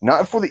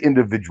 not for the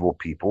individual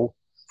people,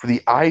 for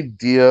the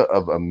idea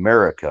of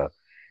America.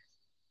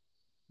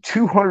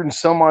 200 and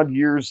some odd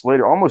years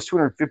later, almost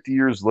 250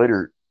 years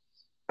later,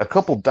 a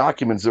couple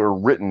documents that were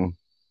written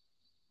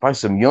by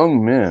some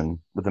young men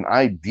with an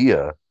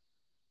idea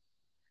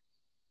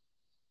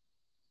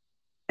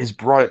has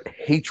brought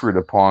hatred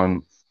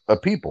upon a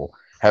people.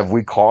 Have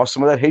we caused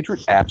some of that hatred?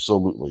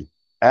 Absolutely.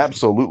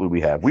 Absolutely we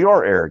have. We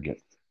are arrogant.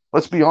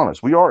 Let's be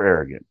honest. We are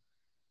arrogant.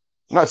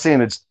 I'm not saying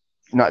it's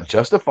not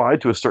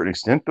justified to a certain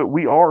extent, but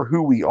we are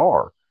who we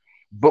are.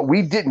 But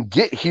we didn't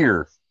get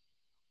here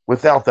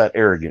without that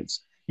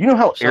arrogance. You know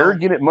how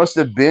arrogant it must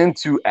have been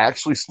to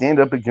actually stand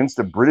up against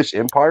the British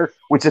Empire,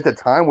 which at the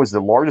time was the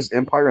largest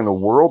empire in the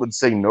world, and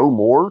say no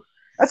more?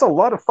 That's a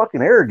lot of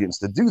fucking arrogance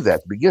to do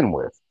that to begin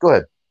with. Go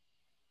ahead.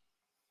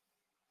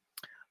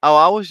 Oh,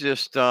 I was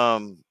just, I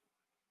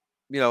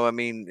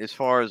mean, as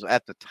far as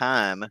at the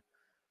time,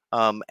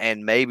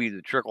 and maybe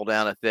the trickle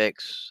down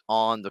effects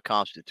on the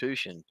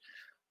Constitution,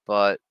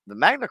 but the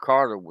Magna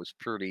Carta was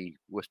pretty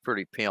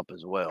pimp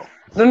as well.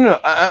 No.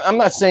 I'm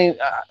not saying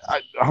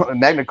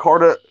Magna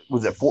Carta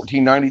was at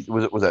 1490.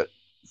 Was it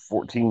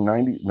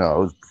 1490? No, it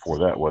was before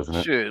that, wasn't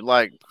it? Sure,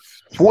 like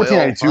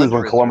 1492 is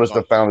when Columbus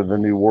founded the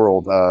New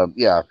World.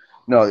 Yeah,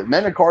 no,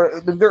 Magna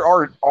Carta. There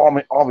are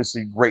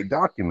obviously great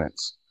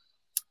documents,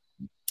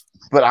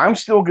 but I'm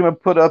still going to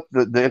put up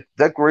the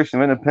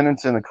Declaration of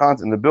Independence and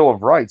the Bill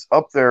of Rights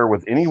up there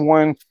with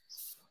anyone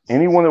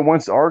that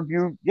wants to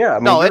argue. Yeah, I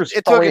mean, no, it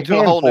took it to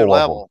a whole new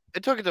level.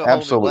 It took it to a whole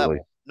new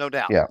level, no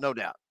doubt, yeah. No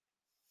doubt.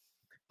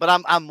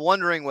 But I'm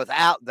wondering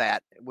without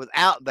that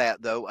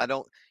though, I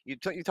don't. You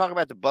talk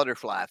about the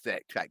butterfly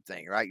effect type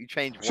thing, right? You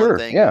change one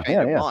thing, you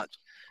change it once,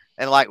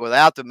 and like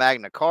without the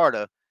Magna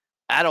Carta,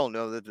 I don't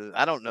know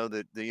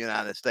that the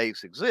United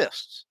States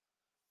exists.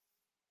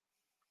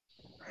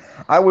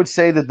 I would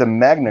say that the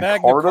Magna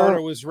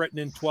Carta was written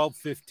in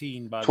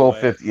 1215. By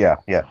 1250, yeah.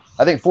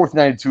 I think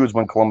 1492 is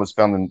when Columbus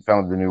founded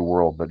the New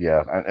World. But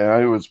yeah,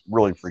 and it was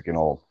really freaking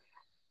old.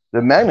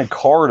 The Magna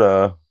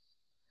Carta,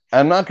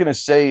 I'm not going to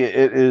say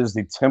it is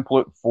the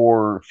template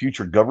for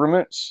future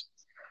governments.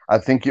 I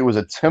think it was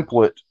a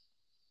template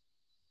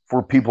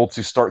for people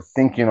to start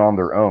thinking on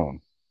their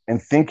own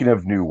and thinking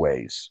of new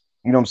ways.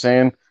 You know what I'm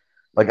saying?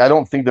 Like, I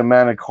don't think the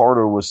Magna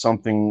Carta was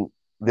something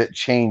that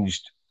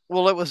changed.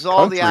 Well, it was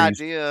all the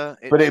idea.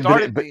 Go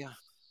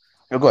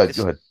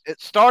ahead. It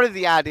started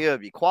the idea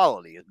of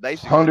equality. It's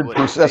basically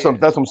 100%.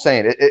 That's what I'm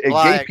saying. It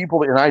gave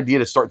people an idea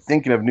to start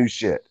thinking of new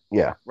shit.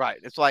 Yeah. Right.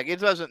 It's like it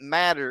doesn't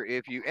matter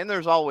if you, and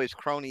there's always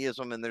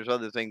cronyism and there's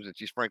other things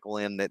that you sprinkle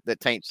in that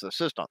taints the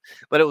system.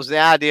 But it was the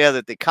idea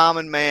that the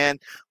common man,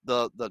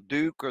 the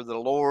duke or the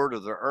lord or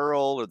the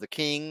earl or the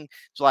king,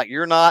 it's like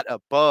you're not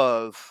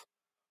above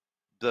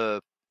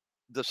the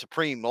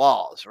supreme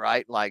laws,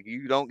 right? Like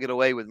you don't get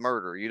away with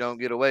murder, you don't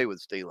get away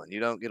with stealing, you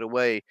don't get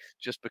away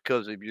just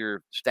because of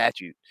your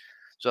statute.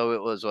 So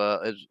it was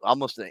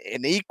almost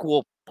an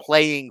equal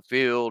playing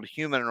field,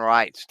 human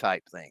rights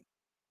type thing.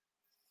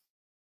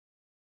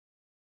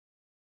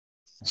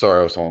 Sorry,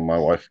 I was telling my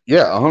wife.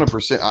 Yeah,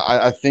 100%.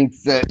 I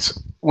think that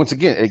once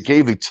again, it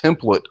gave a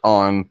template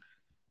on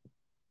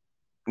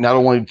not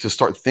only to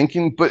start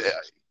thinking, but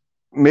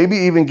maybe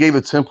even gave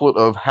a template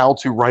of how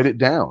to write it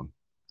down,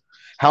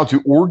 how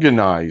to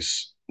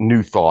organize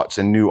new thoughts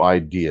and new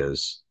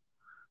ideas.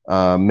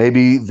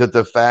 Maybe that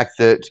the fact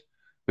that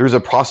there's a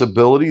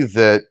possibility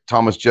that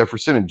Thomas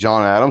Jefferson and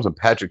John Adams and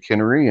Patrick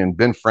Henry and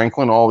Ben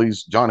Franklin, all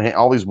these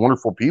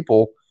wonderful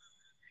people,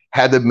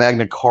 had the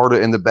Magna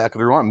Carta in the back of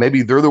their mind.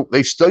 Maybe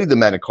they studied the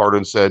Magna Carta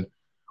and said,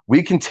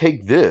 we can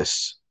take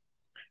this,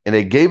 and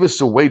they gave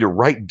us a way to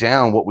write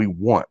down what we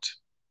want.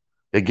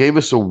 They gave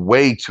us a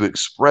way to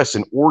express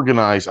and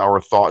organize our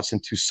thoughts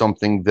into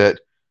something that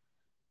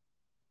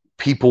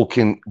people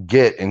can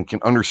get and can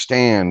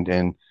understand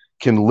and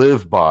can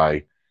live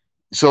by.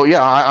 So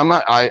yeah,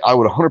 I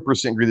would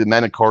 100% agree that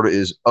Magna Carta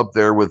is up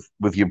there with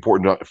the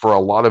important for a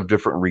lot of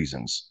different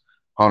reasons.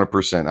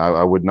 100%.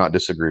 I would not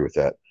disagree with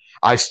that.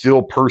 I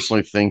still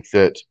personally think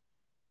that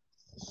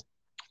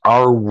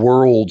our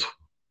world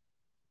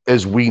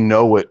as we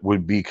know it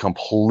would be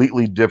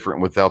completely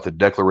different without the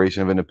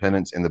Declaration of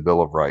Independence and the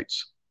Bill of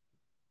Rights.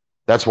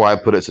 That's why I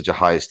put it at such a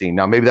high esteem.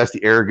 Now, maybe that's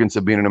the arrogance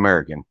of being an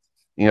American.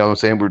 You know what I'm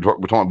saying? We're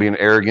talking about being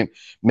arrogant.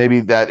 Maybe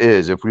that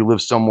is. If we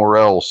live somewhere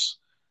else,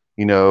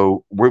 you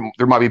know,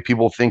 there might be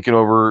people thinking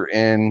over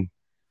in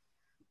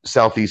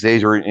Southeast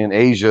Asia or in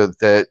Asia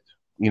that,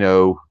 you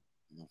know,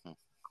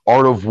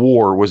 Art of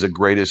War was the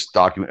greatest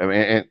document. I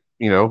mean, and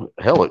you know,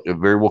 hell, it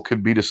very well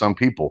could be to some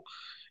people.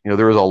 You know,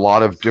 there was a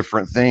lot of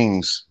different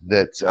things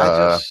that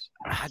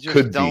I just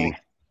could don't. be.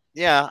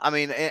 Yeah, I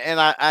mean, and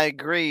I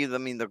agree. I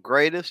mean, the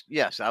greatest,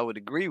 yes, I would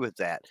agree with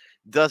that.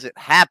 Does it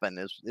happen?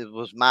 It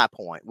was my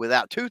point.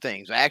 Without two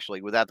things,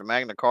 actually, without the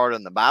Magna Carta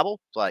and the Bible,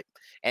 it's like,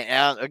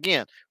 and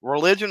again,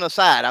 religion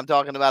aside, I'm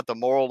talking about the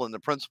moral and the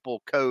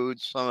principle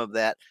codes, some of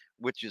that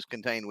which is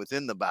contained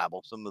within the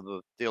Bible, some of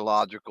the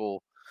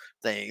theological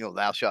thing, you know,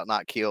 thou shalt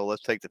not kill.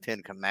 Let's take the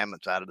 10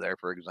 Commandments out of there,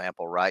 for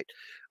example, right?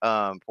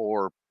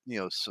 For you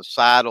know,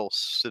 societal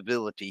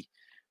civility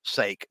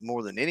sake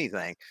more than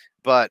anything.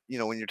 But, you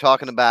know, when you're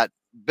talking about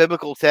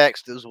biblical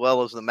text as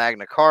well as the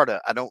Magna Carta,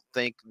 I don't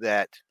think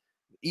that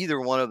either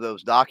one of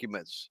those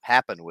documents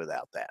happened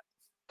without that.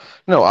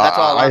 No, that's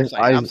all I'm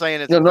saying. I'm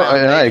saying it's no,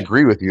 and I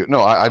agree with you.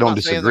 No, I don't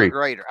disagree.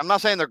 Greater. I'm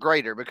not saying they're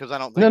greater because I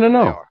don't think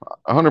no,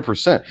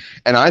 100%.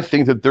 And I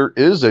think that there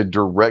is a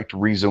direct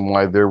reason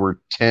why there were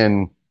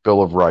 10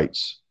 Bill of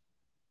Rights.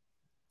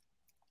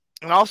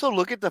 And also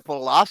look at the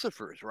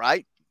philosophers,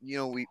 right? You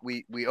know,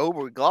 we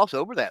gloss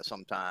over that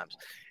sometimes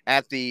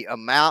at the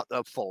amount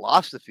of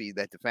philosophy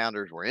that the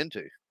founders were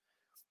into.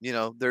 You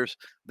know, there's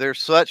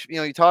such, you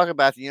know, you talk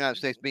about the United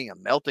States being a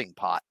melting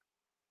pot,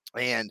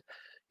 and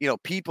you know,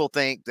 people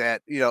think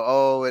that, you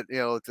know,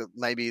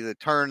 maybe the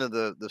turn of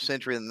the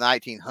century in the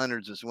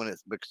 1900s is when it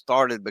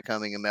started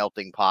becoming a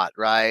melting pot,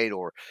 right?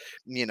 Or,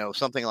 you know,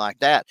 something like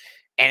that.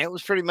 And it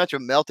was pretty much a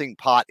melting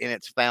pot in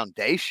its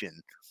foundation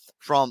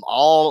from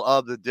all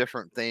of the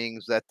different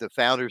things that the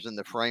founders and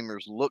the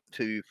framers looked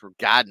to for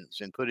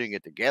guidance in putting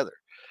it together.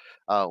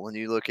 When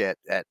you look at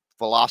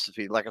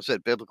philosophy, like I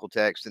said, biblical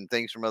text and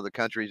things from other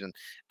countries and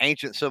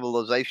ancient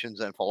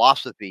civilizations and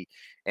philosophy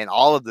and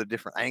all of the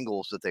different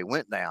angles that they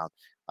went down.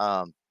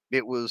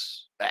 It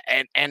was,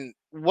 and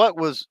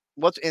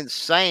what's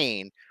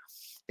insane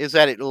is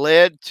that it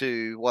led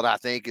to what I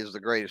think is the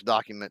greatest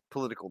document,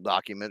 political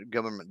document,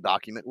 government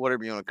document,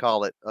 whatever you want to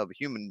call it, of a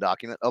human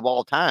document of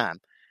all time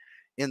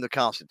in the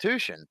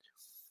Constitution.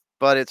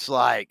 But it's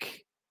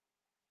like,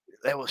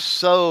 there was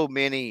so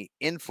many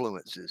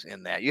influences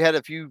in that. You had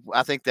a few,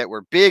 I think, that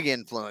were big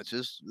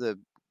influences, you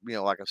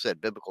know, like I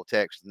said, biblical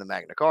text and the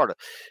Magna Carta,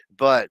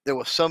 but there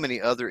was so many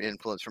other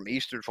influence from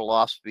Eastern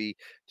philosophy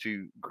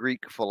to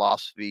Greek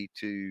philosophy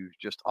to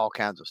just all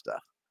kinds of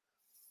stuff.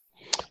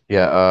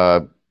 Yeah.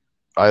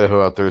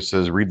 Idaho out there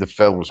says, read the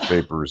Federalist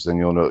Papers, then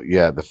you'll know.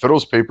 Yeah. The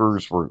Federalist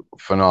Papers were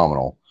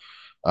phenomenal.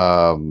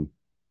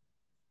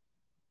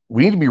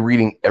 We need to be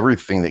reading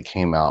everything that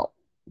came out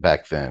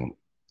back then.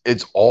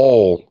 It's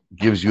all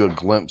gives you a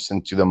glimpse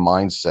into the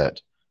mindset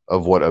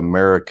of what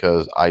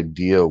America's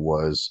idea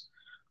was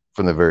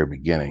from the very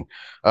beginning.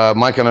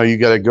 Mike, I know you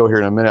got to go here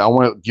in a minute. I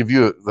want to give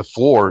you the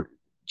floor,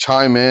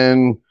 chime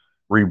in,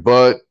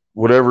 rebut,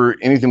 whatever,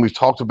 anything we've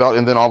talked about.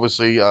 And then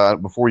obviously,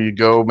 before you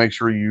go, make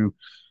sure you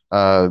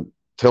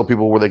tell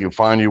people where they can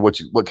find you, what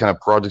kind of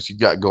projects you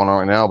got going on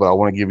right now. But I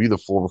want to give you the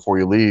floor before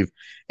you leave.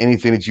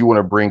 Anything that you want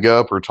to bring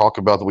up or talk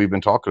about that we've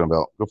been talking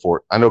about, go for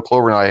it. I know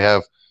Clover and I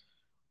have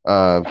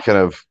kind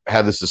of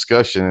had this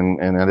discussion,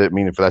 and I didn't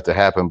mean for that to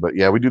happen, but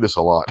yeah, we do this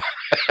a lot.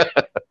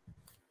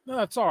 No,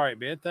 that's all right,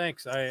 man.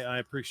 Thanks. I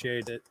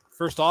appreciate it.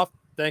 First off,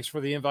 thanks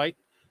for the invite.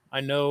 I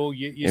know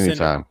you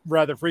send it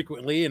rather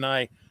frequently, and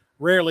I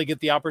rarely get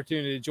the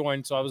opportunity to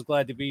join, so I was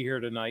glad to be here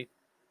tonight.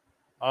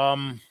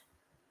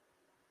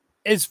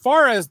 As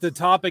far as the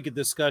topic of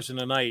discussion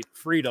tonight,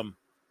 freedom,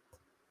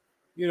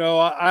 you know,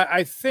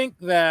 I think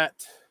that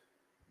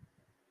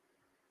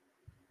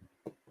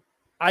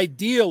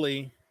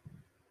ideally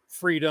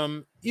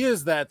freedom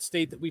is that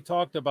state that we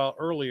talked about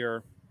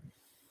earlier,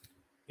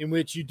 in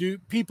which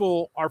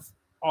people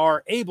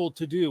are able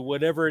to do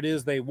whatever it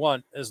is they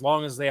want as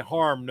long as they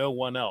harm no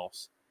one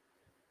else.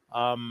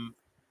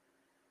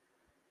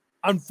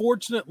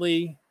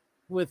 Unfortunately,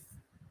 with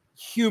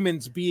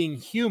humans being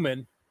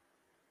human,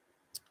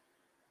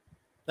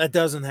 that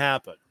doesn't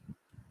happen.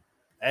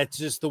 That's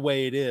just the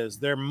way it is.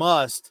 There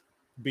must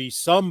be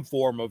some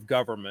form of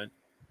government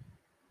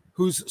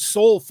whose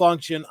sole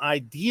function,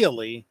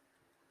 ideally,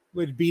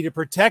 would be to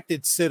protect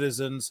its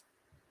citizens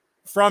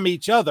from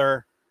each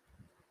other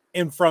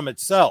and from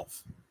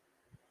itself.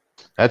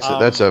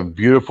 That's a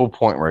beautiful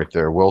point right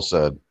there. Well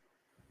said.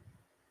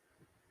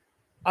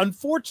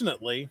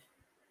 Unfortunately,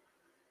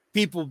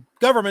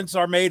 governments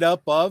are made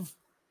up of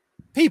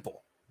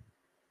people.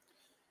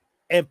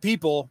 And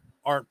people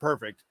aren't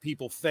perfect.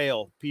 People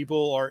fail.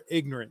 People are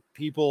ignorant.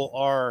 People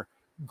are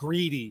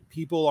greedy.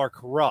 People are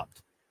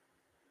corrupt.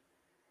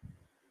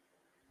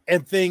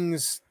 And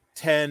things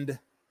tend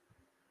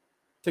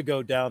to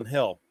go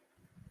downhill.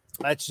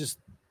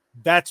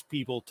 That's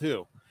people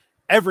too.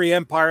 Every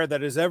empire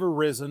that has ever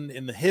risen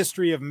in the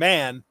history of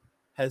man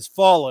has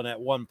fallen at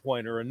one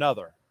point or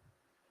another.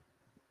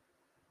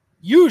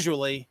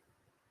 Usually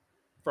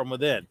from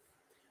within,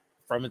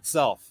 from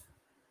itself.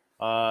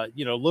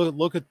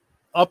 Look at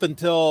up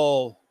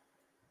until,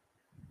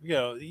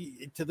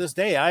 to this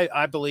day,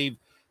 I believe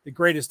the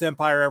greatest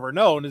empire ever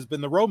known has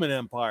been the Roman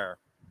Empire.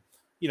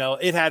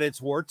 It had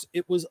its warts.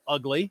 It was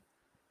ugly,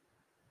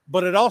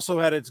 but it also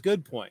had its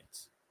good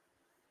points.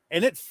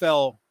 And it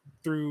fell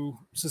through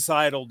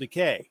societal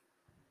decay,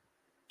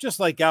 just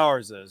like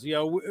ours is.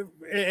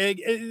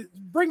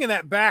 Bringing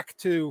that back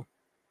to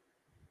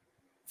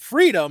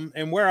freedom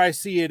and where I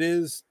see it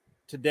is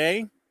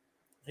today,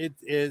 it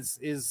is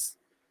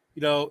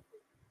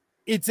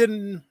it's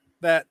in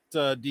that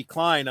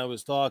decline I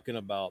was talking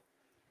about.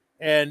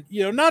 And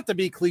not to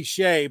be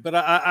cliche, but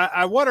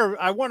I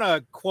want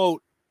to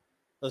quote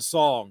a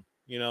song.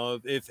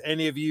 If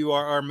any of you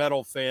are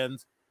metal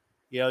fans,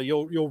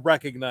 you'll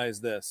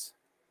recognize this.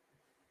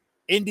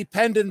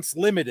 Independence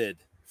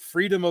limited,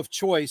 freedom of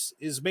choice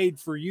is made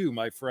for you,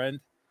 my friend.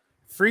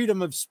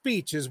 Freedom of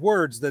speech is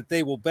words that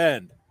they will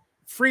bend.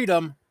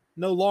 Freedom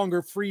no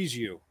longer frees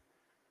you.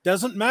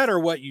 Doesn't matter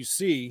what you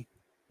see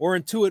or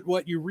intuit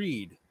what you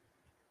read.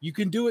 You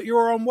can do it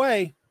your own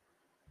way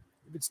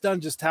if it's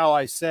done just how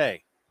I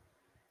say.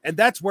 And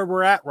that's where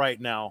we're at right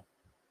now.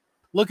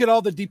 Look at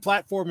all the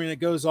deplatforming that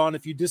goes on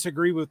if you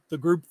disagree with the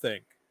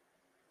groupthink.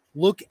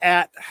 Look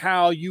at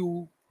how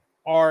you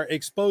are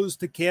exposed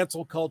to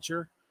cancel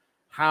culture,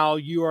 how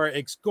you are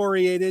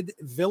excoriated,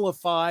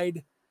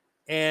 vilified,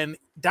 and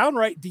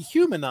downright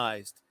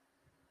dehumanized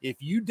if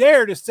you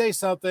dare to say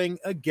something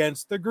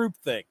against the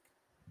groupthink.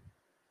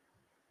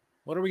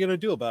 What are we going to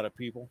do about it,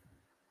 people?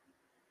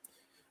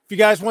 If you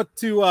guys want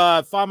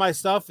to find my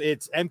stuff,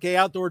 it's MK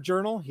Outdoor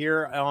Journal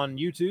here on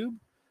YouTube.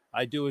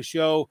 I do a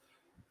show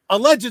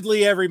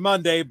allegedly every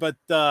Monday, but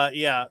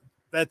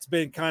that's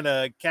been kind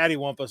of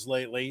cattywampus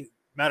lately.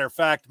 Matter of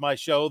fact, my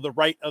show, The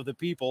Right of the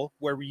People,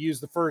 where we use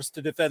the first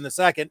to defend the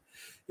second,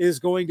 is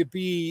going to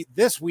be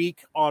this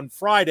week on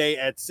Friday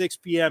at 6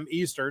 p.m.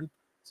 Eastern.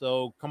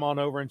 So come on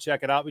over and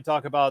check it out. We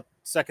talk about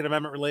Second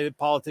Amendment related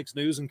politics,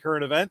 news, and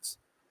current events.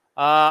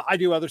 I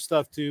do other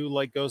stuff too,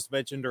 like Ghost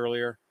mentioned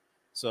earlier.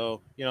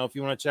 So, if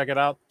you want to check it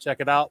out, check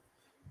it out.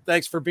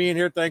 Thanks for being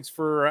here. Thanks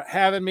for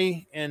having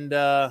me. And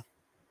I'll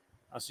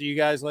see you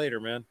guys later,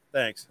 man.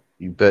 Thanks.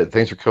 You bet.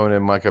 Thanks for coming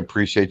in, Mike. I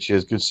appreciate you.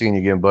 It's good seeing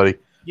you again, buddy.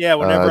 Yeah,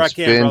 whenever I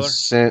can, brother.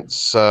 It's been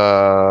since,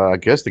 I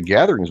guess, the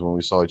gatherings when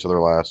we saw each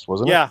other last,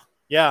 wasn't it?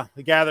 Yeah,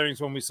 the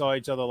gatherings when we saw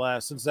each other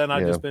last. Since then,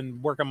 I've just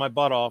been working my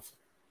butt off.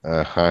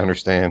 I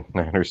understand.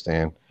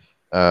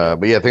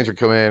 But yeah, thanks for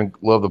coming in.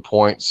 Love the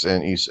points.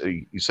 And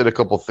you said a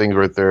couple things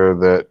right there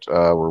that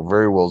were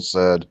very well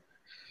said.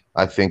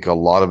 I think a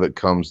lot of it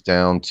comes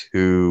down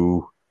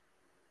to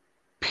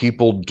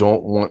people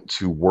don't want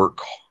to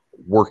work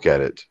at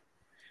it.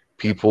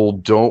 People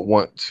don't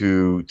want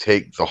to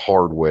take the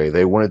hard way.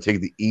 They want to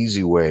take the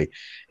easy way,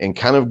 and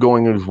kind of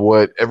going into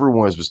what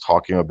everyone was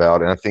talking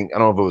about. And I don't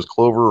know if it was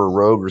Clover or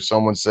Rogue or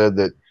someone said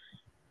that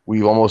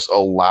we've almost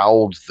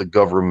allowed the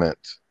government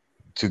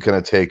to kind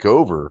of take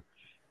over.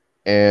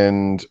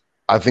 And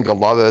I think a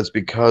lot of that's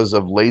because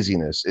of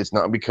laziness. It's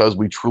not because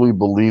we truly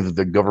believe that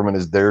the government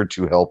is there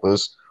to help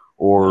us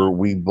or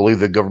we believe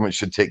the government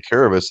should take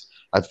care of us.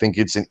 I think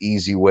it's an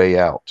easy way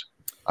out.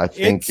 I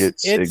think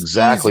it's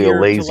exactly a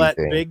lazy to let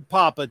thing. Big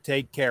Papa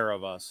take care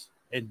of us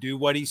and do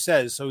what he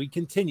says, so he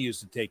continues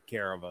to take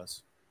care of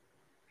us.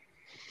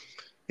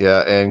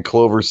 Yeah, and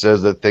Clover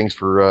says that thanks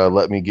for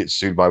letting me get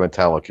sued by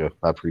Metallica.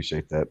 I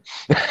appreciate that.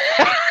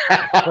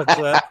 What's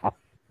that?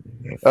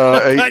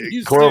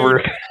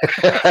 Clover.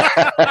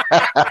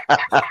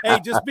 Hey,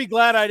 just be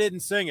glad I didn't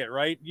sing it,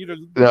 right?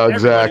 No,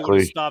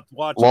 exactly. Stopped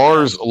watching.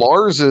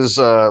 Lars is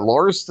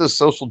the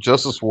social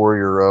justice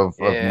warrior of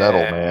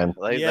metal, man.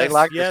 They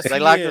like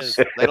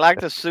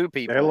to sue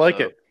people. They like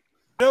it.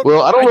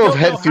 Well, I don't know if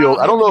Hetfield.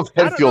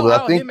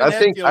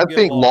 I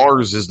think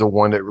Lars is the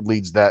one that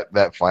leads that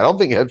fight. I don't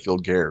think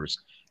Hetfield cares.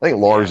 I think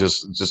Lars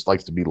just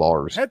likes to be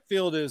Lars.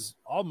 Hetfield is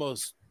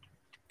almost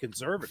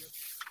conservative.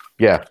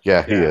 Yeah,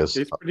 he is.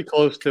 He's pretty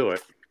close to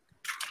it.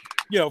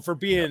 For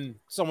being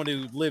someone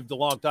who lived a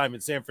long time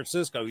in San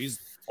Francisco, he's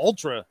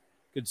ultra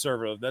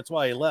conservative. That's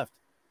why he left.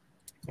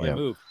 That's why he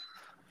moved.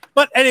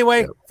 But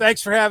anyway,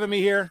 thanks for having me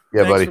here.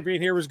 Yeah, thanks buddy. for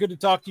being here. It was good to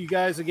talk to you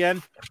guys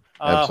again.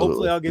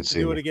 Hopefully I'll get to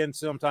do it again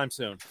sometime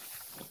soon.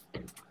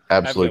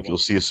 Absolutely. We'll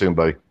see you soon,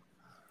 buddy.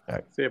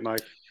 See you,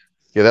 Mike.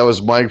 Yeah, that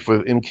was Mike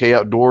with MK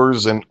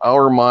Outdoors, and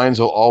our minds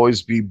will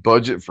always be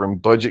budget from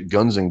Budget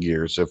Guns and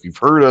Gear. So if you've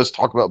heard us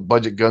talk about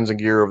Budget Guns and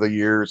Gear over the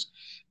years,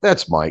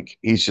 that's Mike.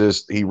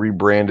 He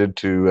rebranded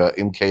to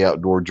MK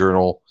Outdoor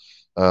Journal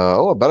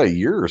about a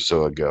year or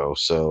so ago.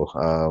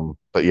 So,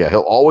 but yeah, he'll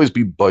always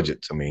be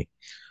budget to me.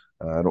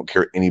 I don't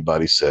care what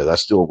anybody says. I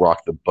still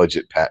rock the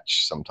budget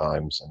patch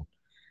sometimes, and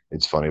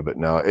it's funny. But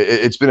no,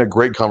 it's been a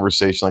great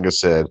conversation. Like I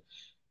said,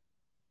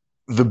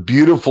 the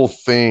beautiful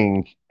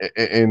thing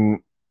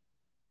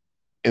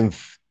and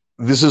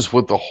this is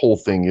what the whole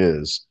thing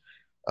is.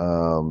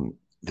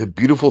 The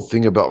beautiful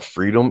thing about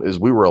freedom is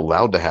we were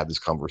allowed to have this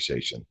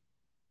conversation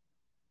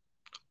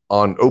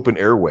on open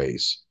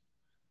airways.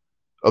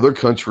 Other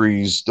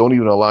countries don't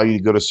even allow you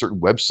to go to certain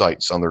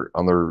websites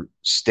on their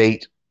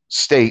state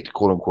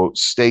quote unquote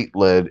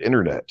state-led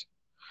internet.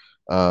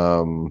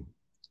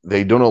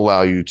 They don't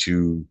allow you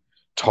to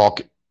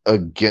talk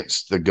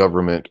against the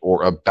government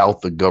or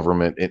about the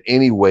government in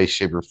any way,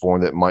 shape, or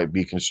form that might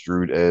be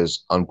construed as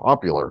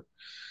unpopular.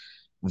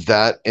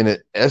 That in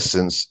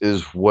essence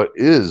is what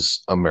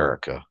is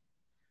America.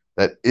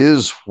 That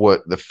is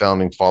what the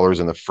founding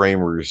fathers and the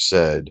framers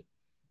said,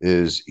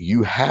 is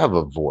you have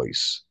a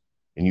voice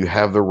and you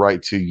have the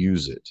right to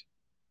use it.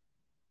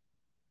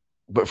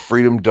 But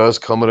freedom does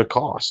come at a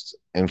cost,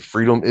 and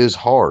freedom is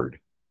hard.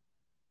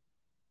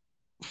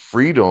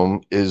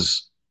 Freedom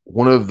is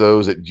one of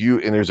those and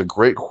there's a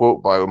great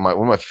quote by one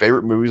of my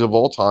favorite movies of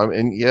all time.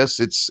 And yes,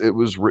 it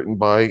was written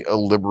by a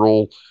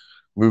liberal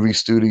movie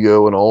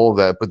studio and all of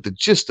that, but the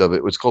gist of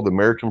it was called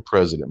American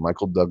President.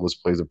 Michael Douglas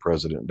plays a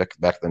president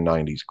back in the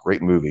 90s.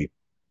 Great movie.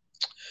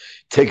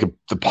 Take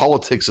the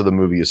politics of the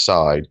movie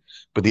aside,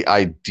 but the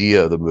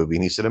idea of the movie.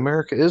 And he said,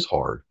 America is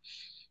hard.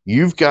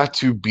 You've got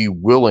to be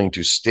willing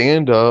to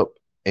stand up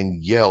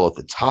and yell at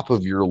the top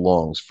of your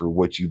lungs for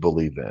what you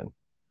believe in.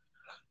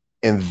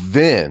 And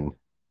then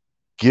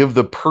give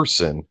the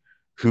person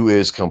who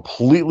is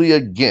completely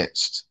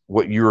against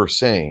what you're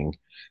saying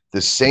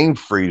the same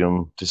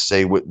freedom to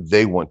say what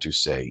they want to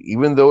say,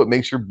 even though it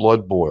makes your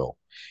blood boil,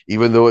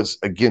 even though it's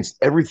against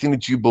everything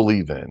that you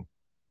believe in.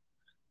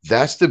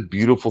 That's the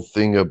beautiful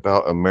thing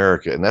about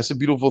America. And that's the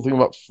beautiful thing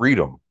about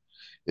freedom,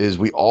 is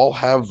we all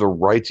have the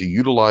right to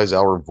utilize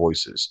our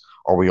voices.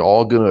 Are we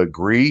all going to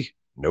agree?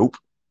 Nope.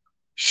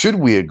 Should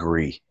we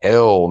agree?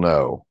 Hell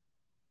no.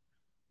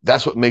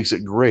 That's what makes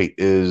it great,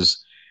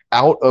 is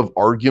out of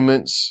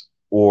arguments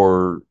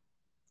or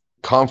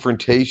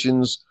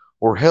confrontations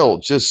or hell,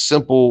 just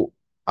simple,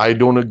 I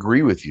don't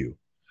agree with you.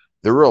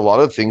 There are a lot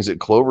of things that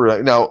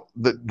Clover, now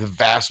the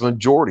vast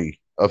majority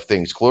of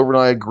things Clover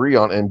and I agree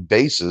on and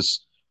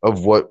basis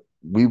of what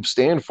we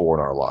stand for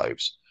in our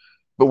lives,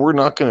 but we're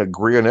not going to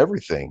agree on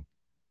everything.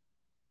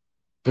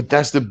 But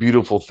that's the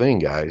beautiful thing,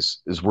 guys,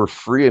 is we're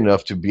free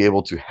enough to be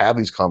able to have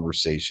these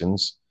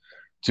conversations,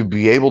 to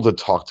be able to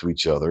talk to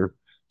each other,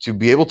 to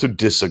be able to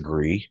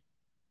disagree.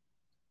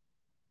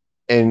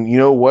 And you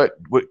know what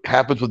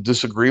happens with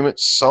disagreement?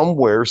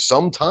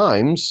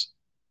 Sometimes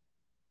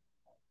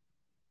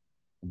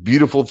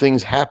beautiful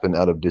things happen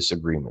out of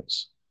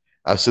disagreements.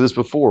 I've said this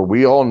before.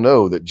 We all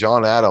know that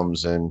John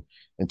Adams and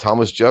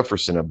Thomas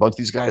Jefferson, a bunch of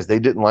these guys, they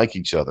didn't like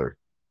each other.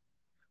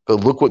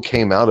 But look what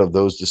came out of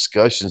those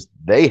discussions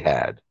they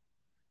had.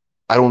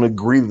 I don't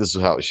agree that this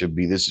is how it should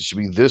be. It should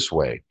be this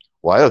way.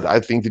 Well, I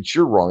think that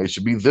you're wrong. It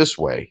should be this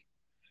way.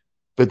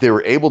 But they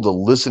were able to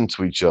listen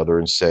to each other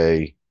and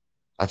say,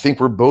 I think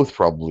we're both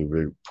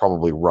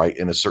probably right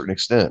in a certain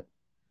extent.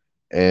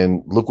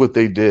 And look what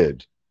they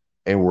did.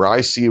 And where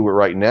I see it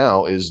right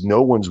now is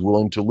no one's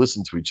willing to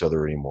listen to each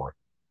other anymore.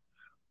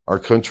 Our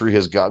country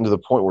has gotten to the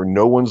point where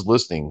no one's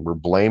listening. We're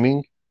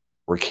blaming,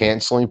 we're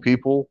canceling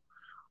people,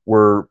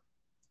 we're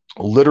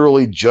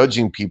literally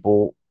judging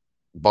people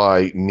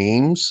by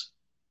memes,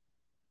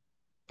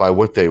 by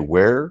what they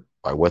wear,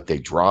 by what they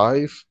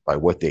drive, by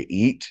what they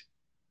eat.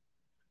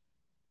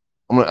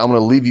 I'm gonna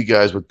leave you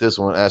guys with this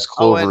one. Ask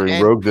Clover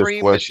and Rogue this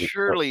question.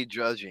 Prematurely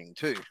judging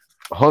too.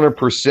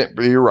 100%.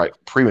 But you're right.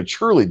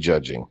 Prematurely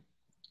judging.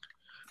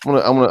 I'm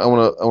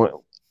gonna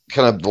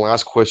kind of the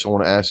last question I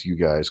want to ask you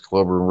guys.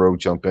 Clover and Rogue,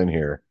 jump in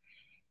here.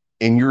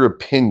 In your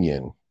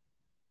opinion,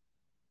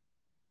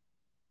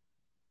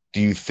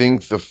 do you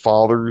think the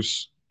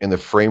fathers and the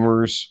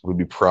framers would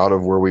be proud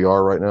of where we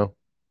are right now?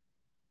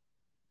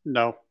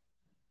 No.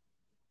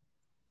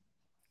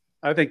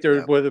 I think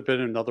there would have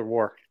been another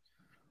war.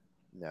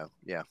 No.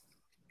 Yeah.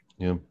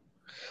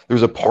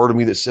 There's a part of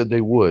me that said they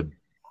would,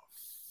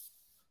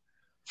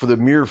 for the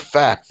mere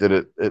fact that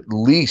at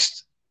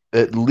least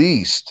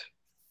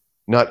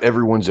not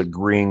everyone's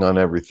agreeing on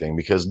everything,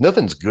 because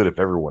nothing's good if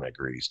everyone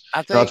agrees.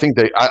 I think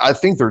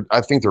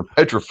they're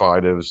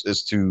petrified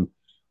as to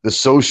the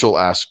social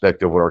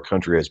aspect of what our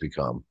country has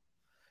become.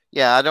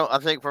 Yeah, I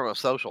think from a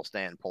social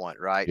standpoint,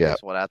 right? Yeah,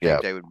 that's what I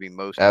think they would be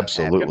most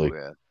absolutely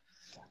happy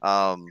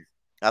with.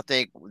 I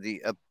think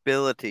the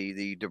ability,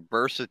 the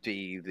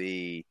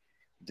diversity,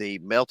 the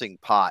melting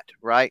pot,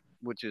 right,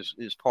 which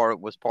was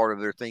part of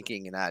their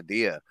thinking and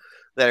idea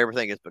that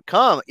everything has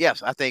become.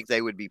 Yes, I think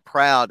they would be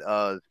proud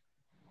of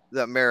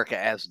the America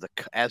as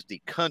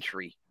the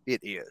country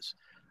it is.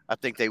 I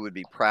think they would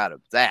be proud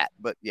of that.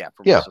 But yeah,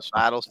 from a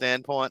societal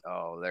standpoint,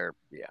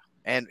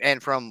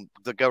 and from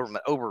the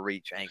government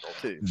overreach angle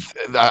too.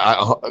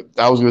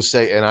 I was going to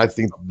say, and I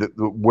think that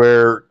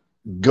where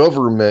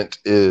government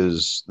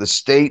is, the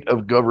state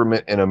of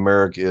government in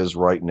America is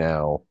right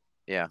now.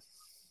 Yeah.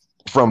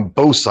 From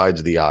both sides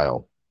of the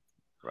aisle.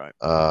 Right.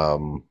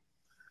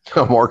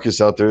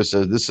 Marcus out there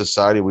says this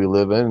society we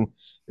live in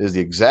is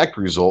the exact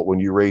result when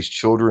you raise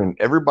children.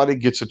 Everybody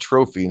gets a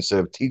trophy instead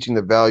of teaching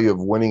the value of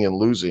winning and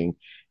losing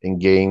in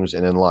games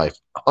and in life.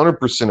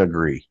 100%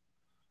 agree.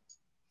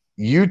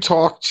 You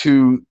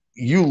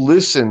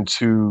listen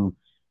to,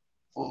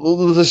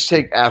 let's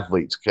take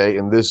athletes, okay,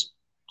 in this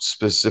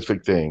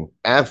specific thing,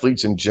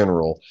 athletes in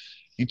general.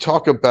 You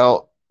talk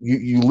about,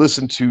 you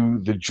listen to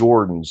the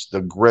Jordans,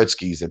 the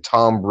Gretzkys, the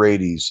Tom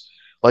Bradys,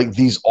 like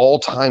these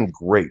all-time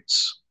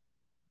greats.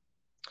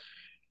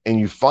 And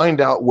you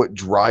find out what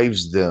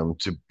drives them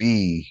to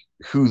be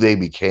who they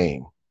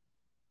became.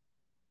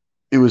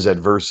 It was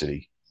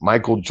adversity.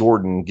 Michael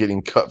Jordan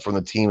getting cut from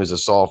the team as a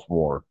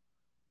sophomore.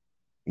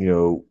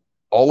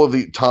 All of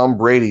the Tom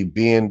Brady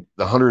being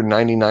the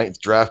 199th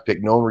draft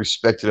pick. No one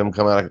respected him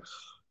coming out.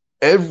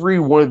 Every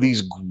one of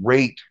these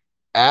great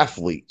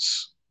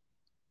athletes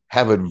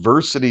have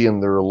adversity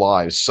in their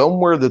lives,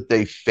 somewhere that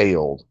they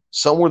failed,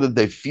 somewhere that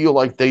they feel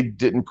like they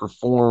didn't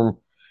perform,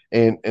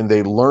 and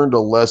they learned a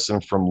lesson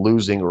from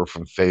losing or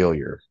from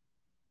failure.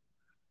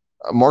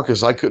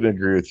 Marcus, I couldn't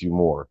agree with you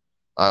more.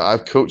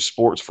 I've coached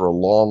sports for a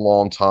long,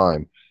 long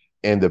time,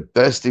 and the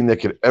best thing that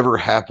could ever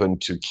happen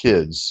to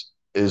kids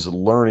is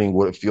learning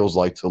what it feels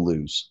like to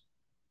lose.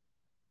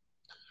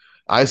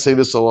 I say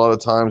this a lot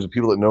of times, and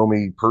people that know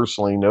me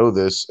personally know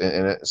this,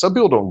 and some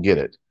people don't get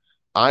it.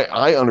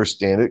 I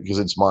understand it because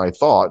it's my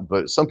thought,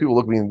 but some people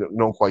look at me and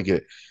don't quite get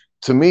it.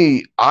 To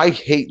me, I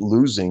hate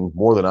losing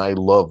more than I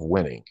love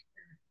winning.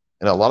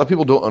 And a lot of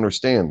people don't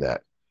understand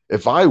that.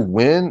 If I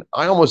win,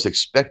 I almost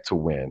expect to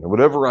win,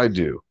 whatever I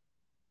do.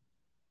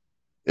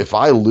 If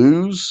I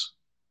lose,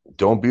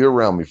 don't be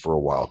around me for a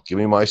while. Give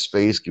me my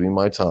space, give me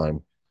my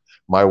time.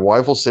 My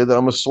wife will say that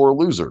I'm a sore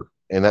loser,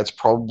 and that's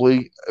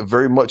probably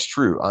very much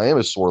true. I am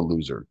a sore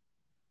loser.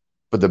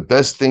 But the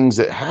best things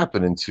that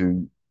happen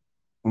to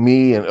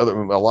me and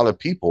a lot of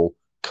people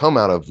come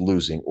out of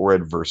losing or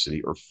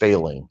adversity or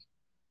failing.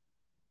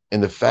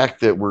 And the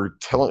fact that we're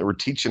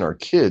teaching our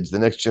kids, the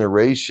next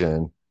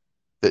generation,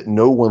 that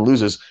no one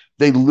loses.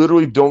 They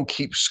literally don't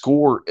keep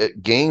score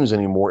at games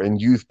anymore in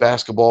youth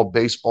basketball,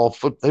 baseball,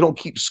 football. They don't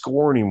keep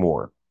score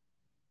anymore.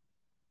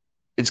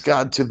 It's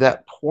gotten to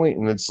that point,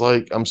 and it's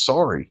like, I'm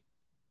sorry.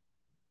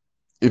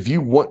 If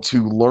you want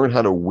to learn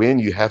how to win,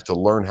 you have to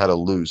learn how to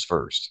lose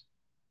first.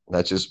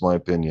 That's just my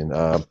opinion.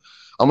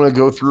 I'm going to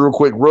go through real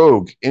quick.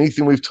 Rogue,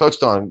 anything we've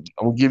touched on,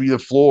 I'm going to give you the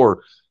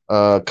floor.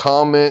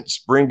 Comments,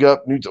 bring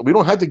up new. We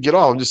don't have to get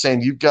off. I'm just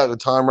saying you've got the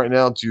time right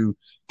now to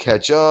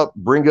catch up,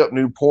 bring up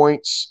new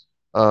points,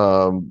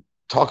 talk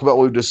about what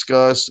we've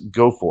discussed.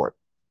 Go for it.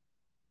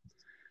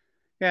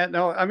 Yeah,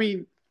 no, I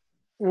mean,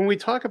 when we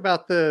talk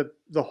about the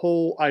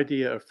whole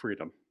idea of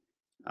freedom,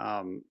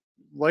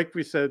 like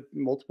we said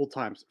multiple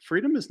times,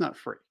 freedom is not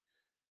free.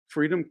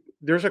 Freedom,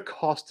 there's a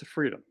cost to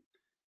freedom.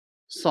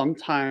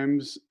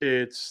 Sometimes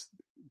it's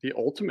the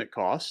ultimate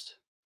cost.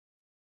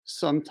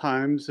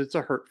 Sometimes it's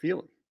a hurt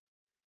feeling.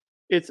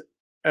 It's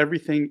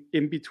everything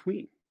in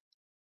between.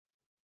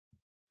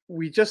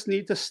 We just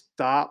need to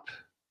stop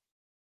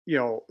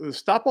all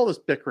this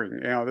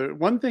bickering. The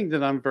one thing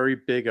that I'm very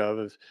big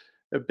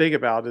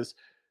about is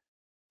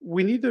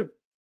we need to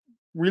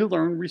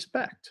relearn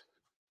respect.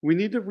 We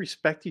need to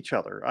respect each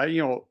other.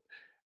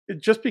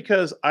 Just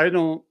because I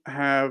don't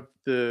have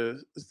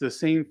the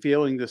same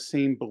feeling, the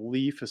same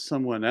belief as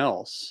someone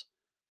else,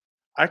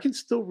 I can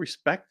still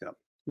respect them.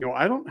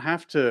 I don't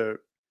have to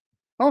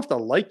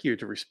like you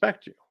to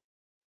respect you.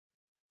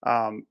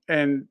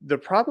 And the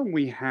problem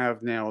we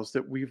have now is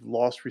that we've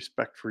lost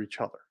respect for each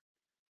other.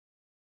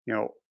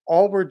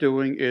 All we're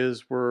doing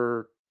is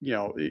we're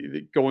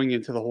going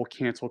into the whole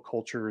cancel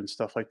culture and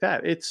stuff like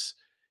that.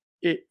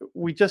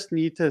 We just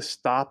need to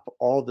stop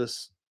all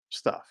this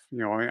stuff.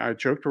 I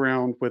joked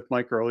around with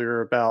Mike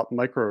earlier about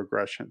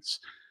microaggressions.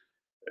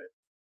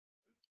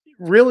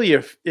 Really,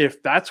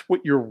 if that's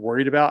what you're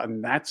worried about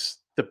and that's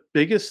the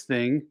biggest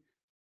thing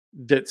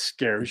that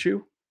scares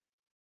you,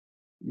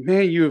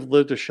 man, you have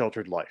lived a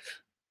sheltered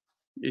life,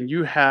 and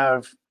you're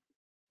going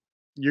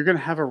to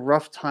have a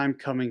rough time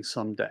coming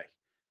someday.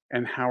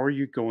 And how are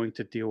you going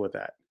to deal with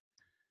that?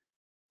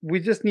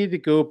 We just need to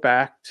go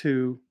back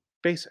to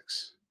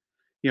basics.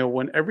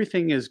 When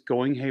everything is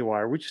going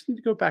haywire, we just need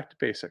to go back to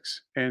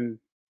basics and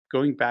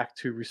going back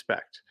to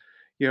respect.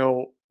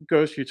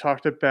 Ghost, you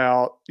talked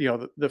about,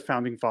 the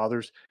founding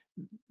fathers.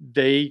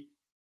 They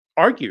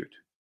argued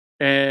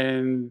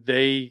and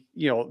they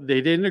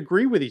didn't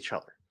agree with each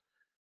other,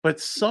 but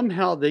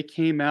somehow they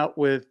came out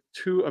with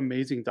two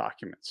amazing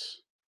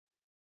documents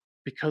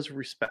because of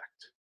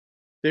respect.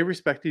 They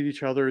respected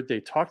each other. They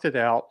talked it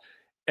out,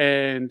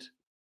 and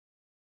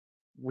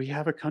we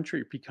have a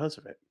country because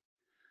of it.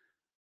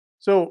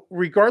 So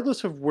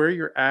regardless of where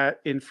you're at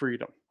in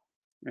freedom,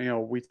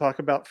 we talk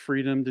about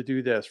freedom to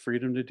do this,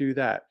 freedom to do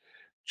that.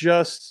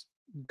 Just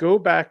go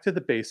back to the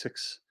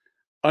basics,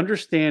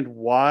 understand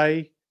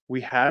why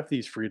we have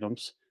these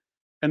freedoms,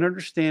 and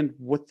understand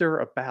what they're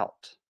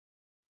about.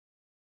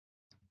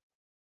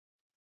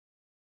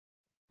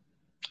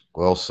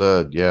 Well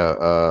said.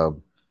 Yeah.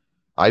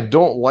 I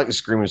don't like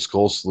Screaming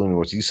Skull Saloon,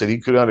 which he said he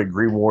could not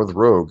agree more with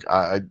Rogue.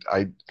 I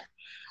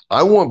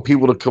want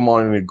people to come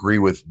on and agree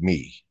with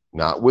me,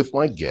 not with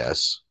my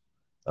guests.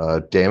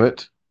 Damn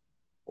it.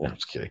 Yeah, I'm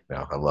just kidding.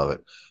 No, I love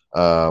it.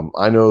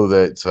 I know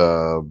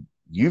that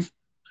you've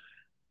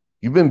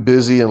been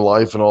busy in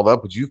life and all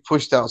that, but you've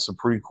pushed out some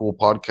pretty cool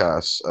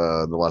podcasts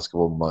the last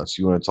couple of months.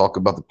 You want to talk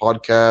about the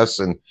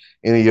podcasts and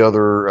any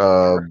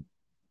other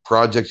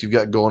projects you've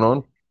got going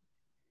on?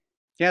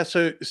 Yeah,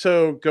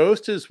 so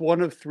Ghost is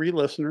one of 3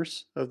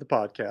 listeners of the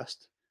podcast.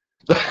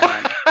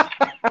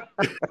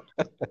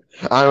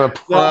 I'm a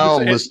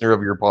proud listener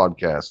of your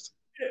podcast.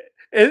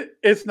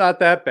 It's not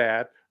that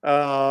bad.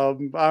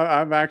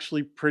 I'm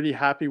actually pretty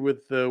happy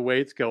with the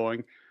way it's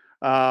going.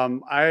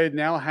 I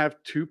now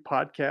have 2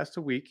 podcasts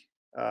a week.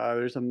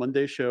 There's a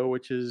Monday show,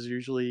 which is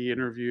usually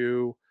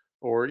interview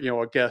or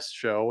a guest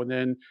show, and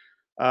then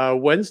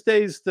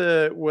Wednesday's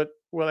what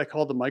I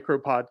call the micro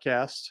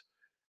podcast.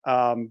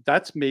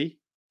 That's me.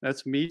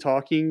 That's me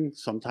talking,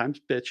 sometimes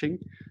bitching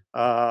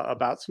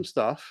about some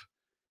stuff.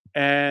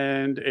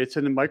 And it's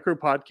in a micro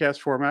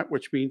podcast format,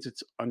 which means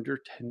it's under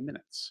 10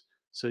 minutes.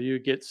 So you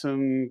get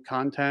some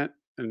content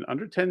in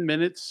under 10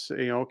 minutes,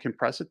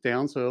 compress it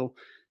down. So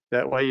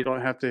that way you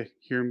don't have to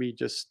hear me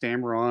just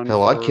stammer on.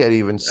 Hell, I can't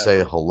even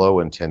say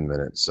hello in 10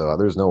 minutes. So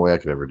there's no way I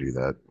could ever do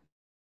that.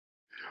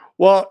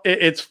 Well,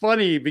 it's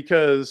funny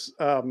because,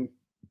 back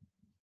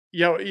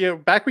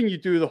when you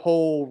do the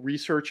whole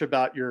research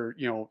about your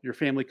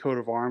family coat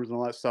of arms and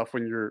all that stuff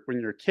when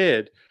you're a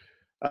kid,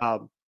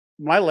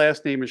 my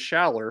last name is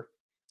Schaller,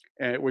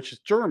 which is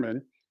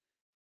German,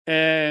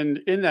 and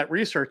in that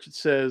research it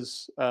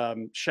says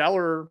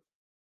Schaller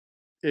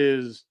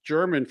is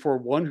German for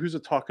one who's a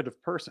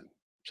talkative person.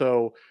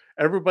 So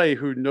everybody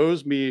who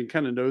knows me and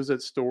kind of knows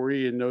that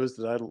story and knows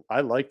that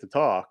I like to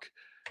talk,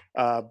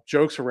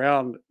 jokes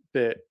around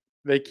that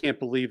they can't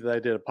believe that I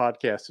did a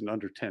podcast in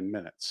under 10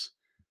 minutes.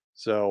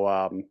 So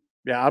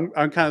yeah, I'm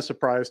kind of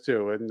surprised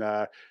too, and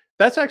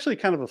that's actually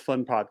kind of a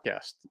fun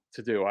podcast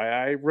to do.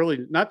 I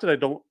really, not that I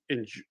don't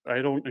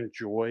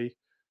enjoy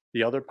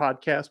the other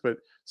podcasts, but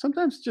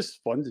sometimes it's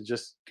just fun to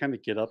just kind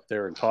of get up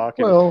there and talk.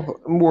 Well,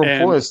 more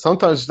important,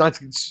 sometimes it's not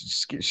to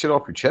get shit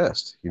off your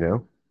chest, Yeah,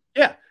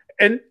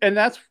 and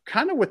that's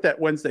kind of what that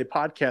Wednesday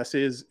podcast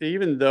is.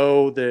 Even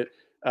though that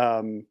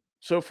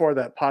so far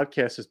that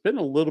podcast has been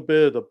a little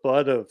bit of the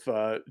butt of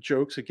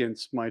jokes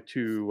against my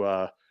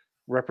 2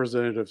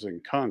 representatives in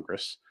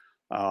Congress,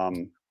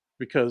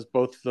 because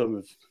both of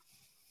them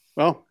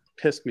have,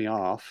 pissed me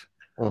off.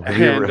 Well, have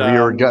you ever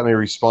gotten any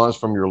response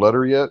from your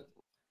letter yet?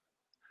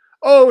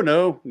 Oh,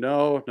 no.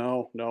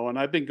 And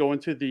I've been going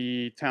to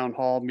the town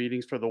hall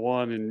meetings for the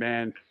one, and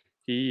man,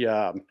 he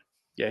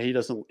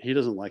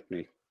doesn't like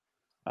me,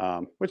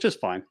 which is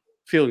fine.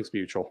 Feelings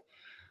mutual.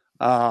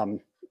 But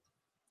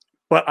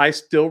I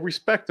still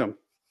respect him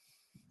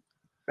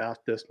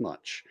about this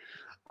much.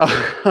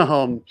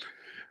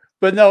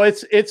 But no,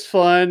 it's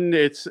fun.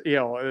 It's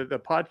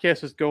the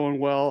podcast is going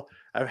well.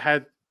 I've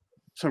had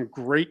some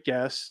great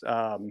guests.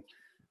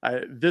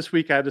 This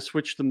week I had to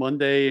switch the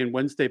Monday and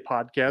Wednesday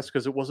podcast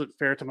because it wasn't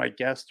fair to my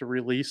guests to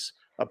release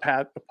a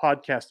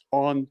podcast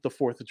on the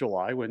 4th of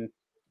July when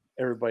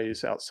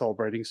everybody's out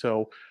celebrating.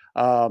 So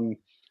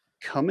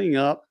coming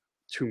up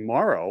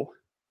tomorrow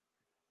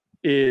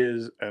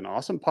is an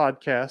awesome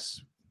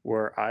podcast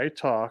where I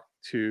talk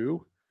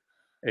to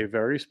a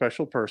very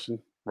special person,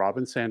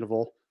 Robin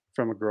Sandoval,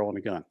 from A Girl and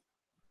a Gun.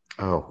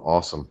 Oh,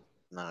 awesome.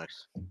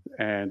 Nice.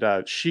 And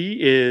she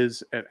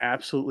is an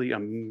absolutely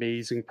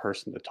amazing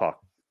person to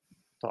talk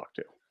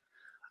to.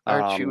 I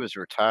heard she was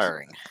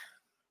retiring.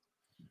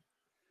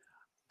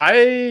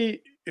 I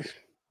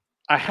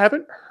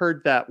haven't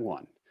heard that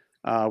one.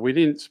 We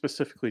didn't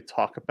specifically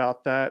talk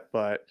about that,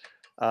 but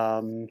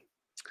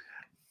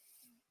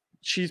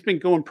she's been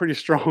going pretty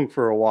strong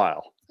for a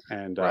while,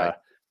 and right.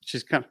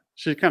 she's kind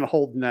of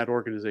holding that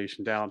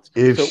organization down.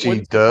 If she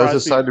does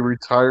decide to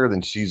retire,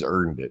 then she's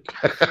earned it.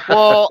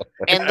 Well,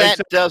 and that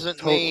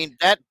doesn't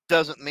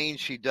mean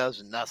she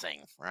does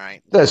nothing,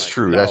 right? That's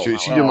true. That's true.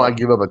 She might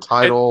give up a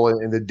title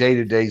and the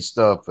day-to-day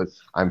stuff, but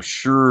I'm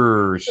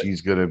sure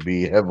she's going to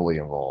be heavily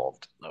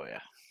involved. Oh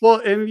yeah. Well,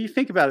 and you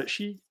think about it,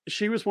 she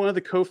was one of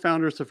the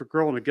co-founders of A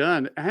Girl and a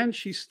Gun, and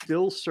she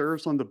still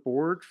serves on the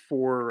board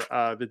for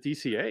the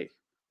DCA.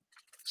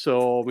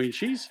 So I mean,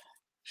 she's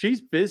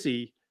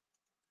busy.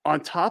 On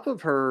top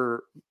of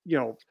her,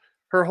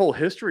 her whole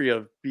history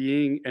of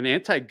being an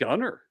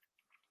anti-gunner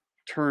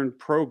turned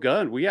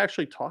pro-gun. We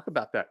actually talk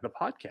about that in the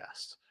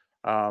podcast.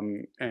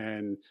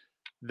 And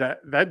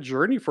that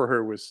journey for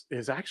her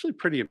is actually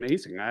pretty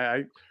amazing.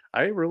 I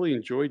really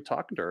enjoyed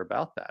talking to her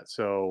about that.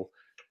 So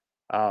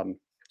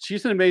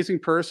she's an amazing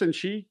person.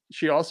 She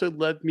also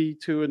led me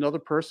to another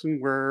person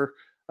where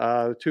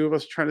the two of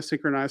us are trying to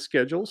synchronize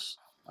schedules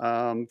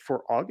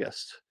for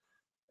August.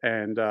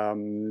 And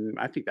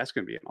I think that's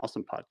going to be an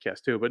awesome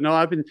podcast too. But no,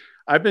 I've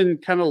been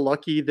kind of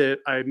lucky that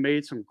I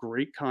made some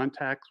great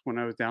contacts when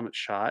I was down at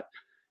SHOT,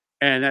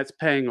 and that's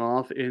paying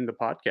off in the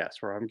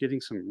podcast where I'm getting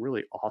some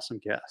really awesome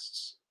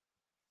guests.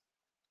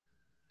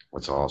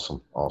 That's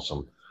awesome.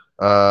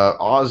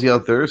 Ozzy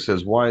out there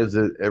says, why is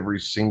it every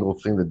single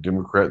thing the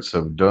Democrats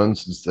have done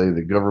since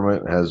the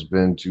government has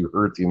been to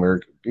hurt the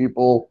American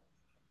people?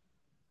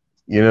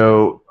 You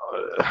know,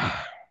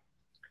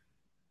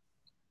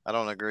 I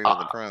don't agree with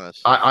the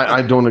premise.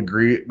 I don't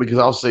agree, because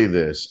I'll say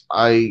this.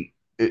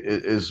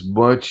 As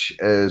much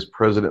as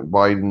President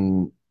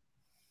Biden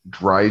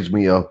drives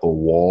me up a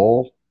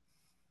wall,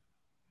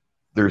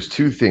 there's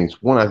two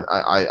things. One,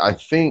 I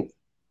think,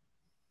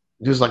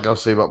 just like I'll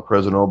say about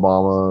President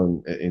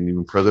Obama and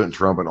even President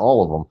Trump and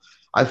all of them,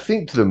 I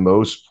think to the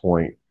most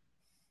point,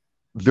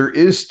 there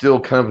is still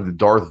kind of the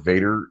Darth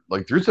Vader.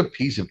 Like, there's a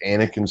piece of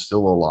Anakin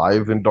still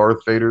alive in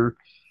Darth Vader.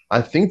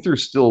 I think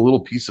there's still a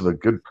little piece of a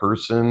good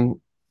person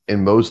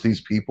in most of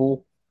these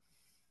people.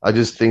 I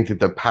just think that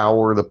the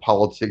power, the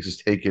politics has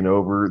taken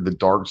over. The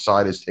dark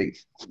side has taken,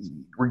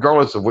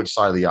 regardless of which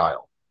side of the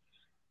aisle,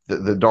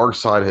 the dark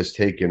side has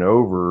taken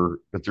over,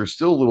 but there's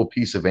still a little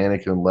piece of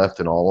Anakin left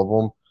in all of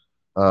them,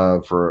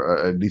 for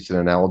a decent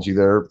analogy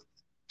there.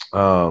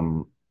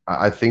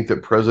 I think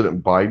that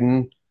President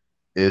Biden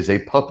is a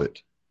puppet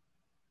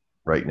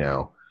right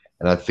now.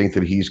 And I think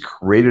that he's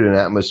created an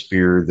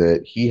atmosphere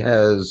that he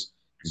has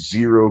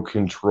zero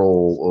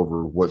control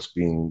over what's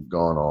being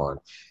gone on.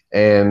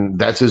 And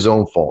that's his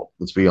own fault.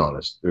 Let's be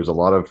honest. There's a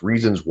lot of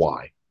reasons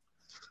why.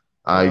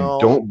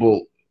 Go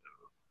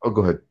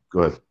ahead.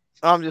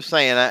 I'm just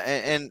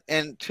saying,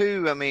 and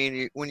two, I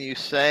mean, when you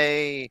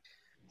say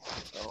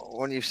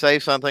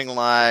something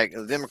like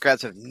the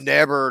Democrats have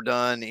never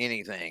done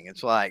anything,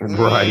 it's like,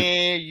 right,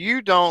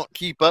 you don't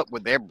keep up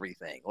with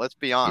everything. Let's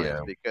be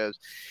honest, because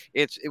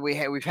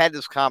we've had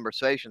this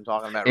conversation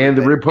talking about, and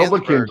the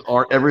Republicans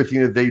aren't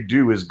everything that they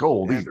do is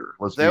gold either.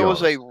 There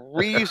was a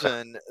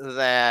reason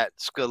that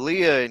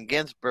Scalia and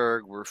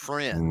Ginsburg were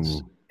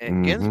friends,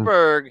 and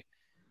Ginsburg,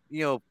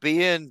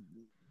 being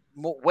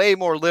way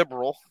more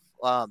liberal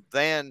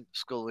than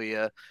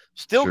Scalia,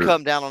 still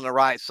come down on the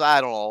right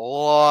side on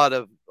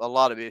a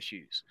lot of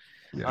issues.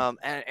 Yeah.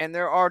 And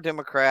there are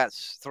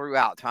Democrats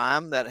throughout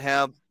time that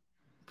have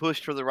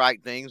pushed for the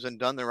right things and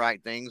done the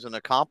right things and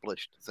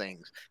accomplished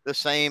things, the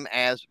same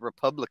as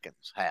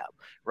Republicans have,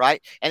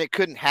 right? And it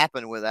couldn't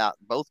happen without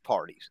both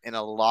parties. In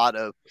a lot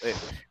of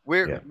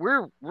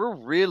we're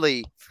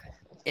really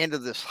into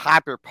this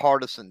hyper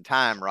partisan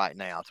time right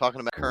now,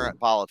 talking about current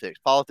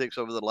politics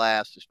over the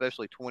last,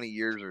 especially 20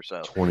 years or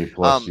so, 20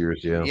 plus years.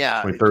 20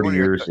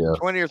 years,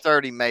 20 or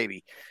 30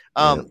 maybe.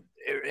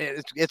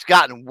 It's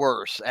gotten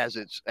worse as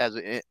it's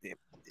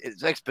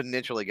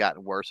exponentially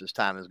gotten worse as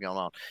time has gone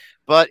on,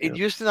 but it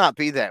used to not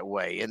be that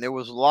way. And there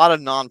was a lot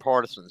of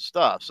nonpartisan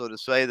stuff. So to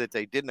say that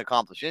they didn't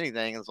accomplish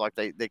anything, it's like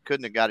they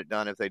couldn't have got it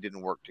done if they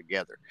didn't work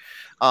together.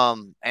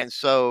 And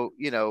so,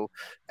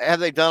 have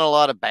they done a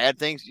lot of bad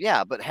things?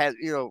 Yeah, but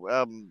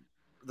the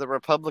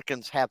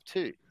Republicans have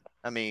too.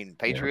 I mean,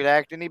 Patriot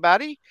Act,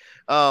 anybody?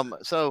 Don't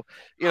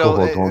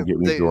get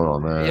me going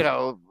on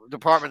that.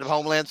 Department of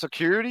Homeland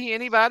Security,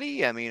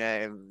 anybody? I mean,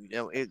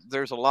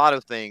 there's a lot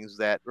of things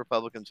that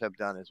Republicans have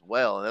done as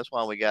well, and that's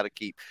why we got to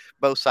keep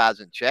both sides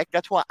in check.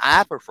 That's why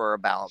I prefer a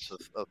balance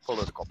of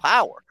political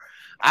power.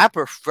 I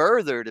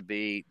prefer there to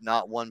be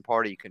not one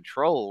party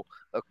control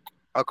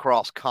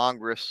across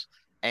Congress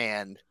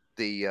and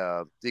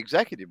the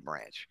executive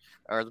branch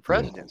or the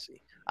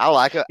presidency. I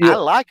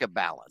like a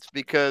balance,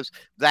 because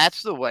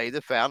that's the way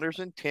the founders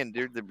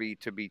intended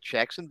to be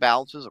checks and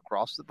balances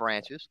across the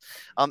branches,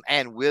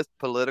 and with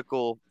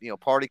political,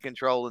 party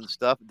control and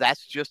stuff,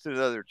 that's just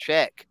another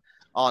check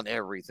on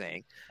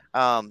everything.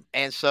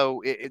 And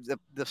so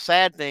the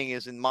sad thing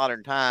is, in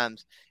modern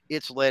times,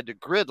 it's led to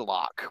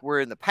gridlock, where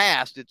in the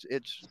past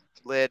it's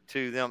led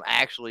to them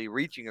actually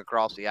reaching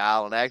across the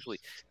aisle and actually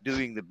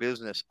doing the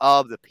business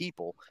of the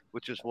people,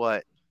 which is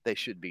what they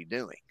should be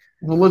doing.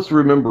 Well, let's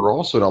remember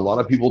also that a lot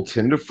of people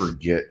tend to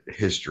forget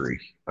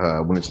history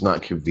when it's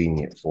not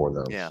convenient for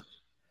them. Yeah.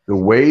 The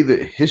way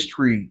that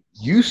history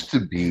used to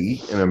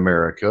be in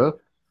America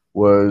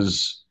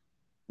was,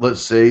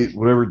 let's say,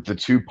 whenever the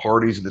two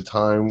parties at the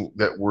time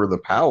that were the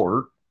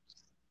power,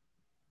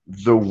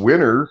 the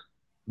winner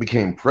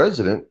became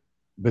president,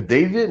 but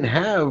they didn't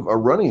have a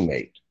running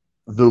mate.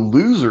 The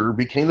loser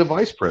became the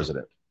vice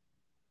president.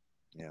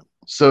 Yeah.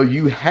 So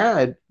you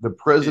had the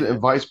president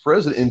and vice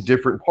president in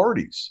different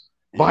parties.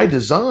 By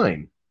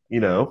design,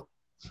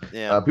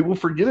 people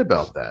forget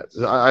about that.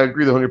 I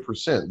agree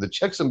 100%. The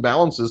checks and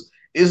balances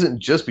isn't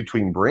just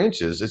between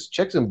branches; it's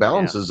checks and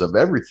balances of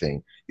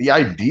everything. The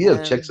idea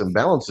of checks and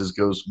balances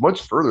goes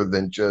much further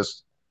than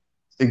just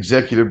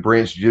executive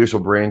branch, judicial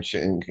branch,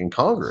 and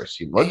Congress,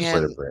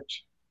 legislative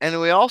branch.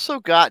 And we also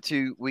got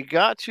to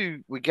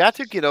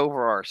get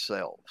over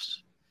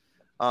ourselves.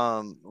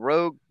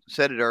 Rogue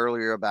said it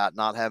earlier about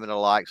not having to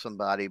like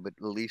somebody, but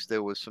at least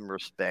there was some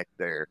respect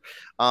there.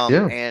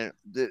 And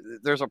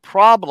there's a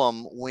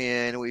problem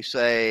when we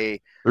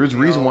say there's a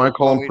reason why I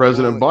call him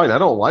President Biden. I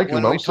don't like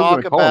him, but I'm still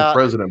going to call him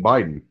President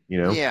Biden.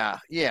 You know?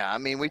 Yeah. I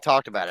mean, we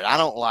talked about it. I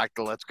don't like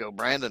the "Let's Go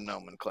Brandon"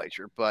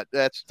 nomenclature, but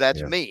that's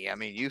me. I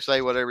mean, you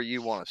say whatever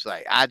you want to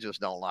say. I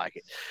just don't like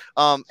it.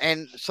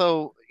 And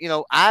so, you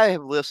know, I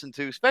have listened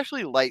to,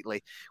 especially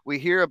lately, we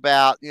hear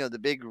about, you know, the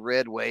big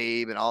red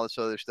wave and all this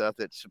other stuff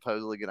that's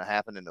supposedly going to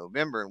happen in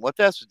November. And what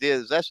that's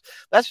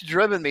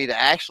driven me to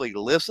actually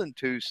listen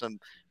to some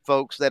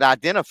folks that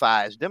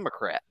identify as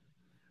Democrat.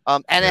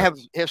 And have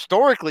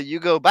historically, you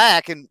go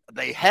back and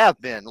they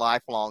have been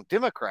lifelong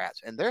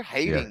Democrats, and they're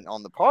hating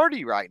on the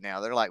party right now.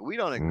 They're like, we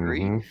don't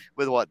agree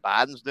with what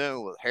Biden's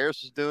doing, what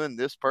Harris is doing,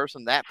 this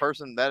person, that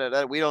person,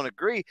 that. We don't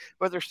agree,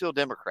 but they're still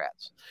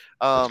Democrats.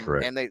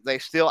 And they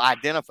still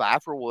identify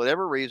for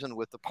whatever reason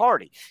with the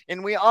party.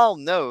 And we all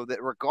know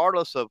that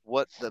regardless of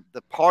what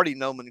the party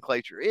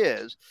nomenclature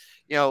is,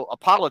 you know, a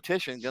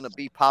politician going to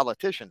be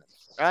politician,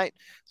 right?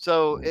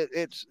 So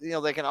it's, you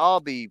know, they can all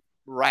be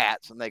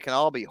rats and they can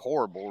all be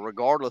horrible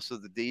regardless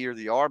of the D or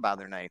the R by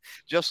their name,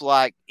 just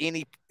like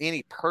any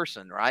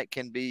person, right,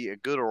 can be a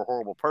good or a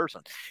horrible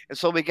person. And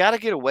so we got to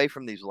get away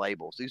from these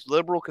labels, these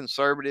liberal,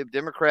 conservative,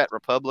 Democrat,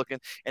 Republican,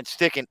 and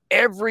sticking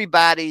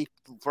everybody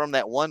from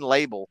that one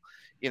label,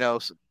 you know,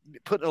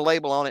 putting a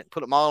label on it,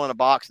 put them all in a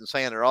box and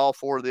saying they're all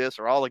for this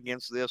or all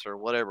against this or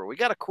whatever. We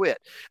got to quit,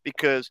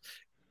 because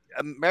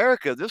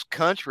America, this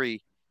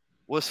country,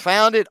 was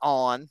founded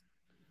on,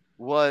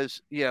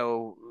 was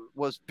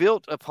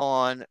built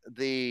upon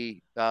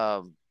the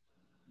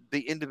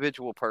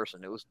individual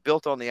person. It was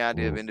built on the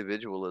idea of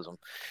individualism.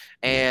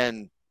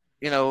 And,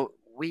 you know,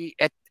 we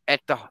at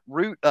the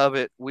root of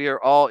it, we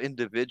are all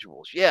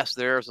individuals. Yes,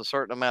 there's a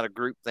certain amount of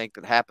groupthink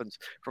that happens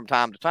from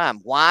time to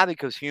time. Why?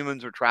 Because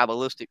humans are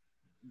tribalistic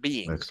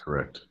beings. That's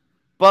correct.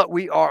 But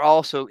we are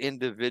also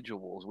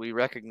individuals. We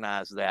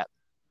recognize that.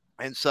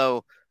 And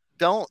so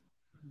don't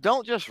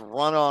just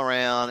run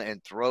around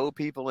and throw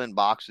people in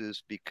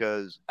boxes,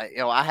 because, you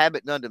know, I have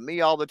it done to me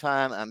all the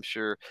time. I'm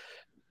sure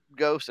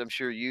Ghost, I'm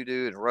sure you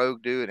do, and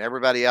Rogue do, and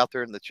everybody out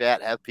there in the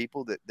chat have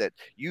people that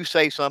you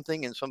say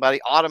something and somebody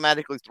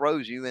automatically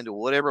throws you into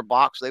whatever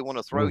box they want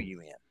to throw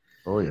you in.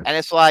 Oh, yeah. And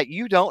it's like,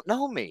 you don't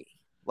know me.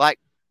 Like,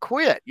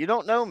 quit. You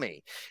don't know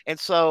me. And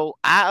so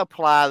I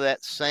apply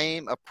that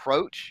same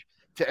approach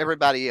to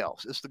everybody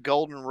else. It's the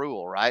golden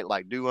rule, right?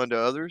 Like, do unto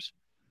others.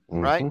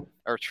 Right?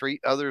 Or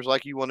treat others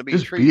like you want to be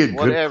treated. Be a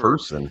whatever. Good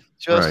person.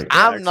 Just right.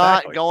 I'm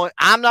not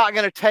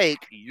going to take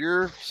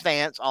your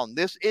stance on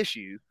this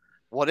issue,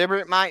 whatever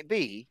it might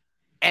be,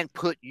 and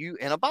put you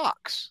in a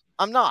box.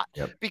 I'm not.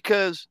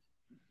 Because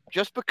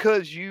just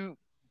because you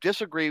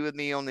disagree with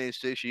me on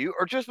this issue,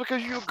 or just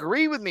because you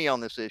agree with me on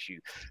this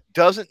issue,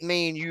 doesn't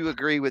mean you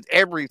agree with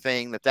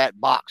everything that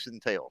box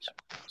entails.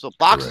 So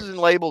boxes and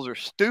labels are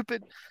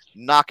stupid.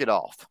 Knock it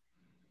off.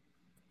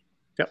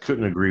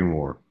 Couldn't agree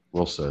more.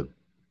 Well said.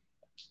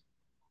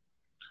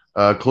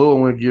 Chloe, I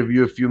want to give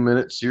you a few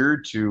minutes here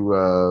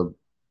to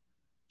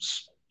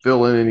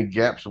fill in any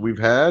gaps that we've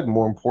had.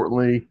 More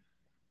importantly,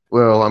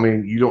 well, I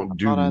mean, you don't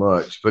do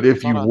much, but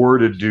if you were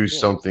to do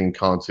something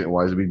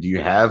content-wise, I mean, do you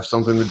have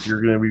something that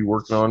you're going to be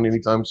working on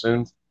anytime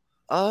soon?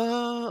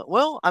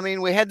 Well, I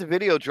mean, we had the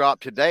video drop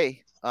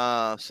today,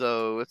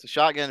 so it's a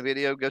shotgun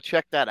video. Go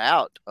check that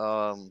out.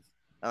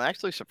 I'm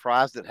actually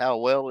surprised at how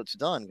well it's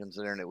done,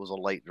 considering it was a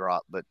late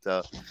drop. But,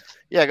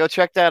 yeah, go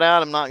check that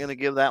out. I'm not going to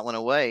give that one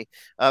away.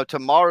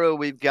 Tomorrow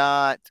we've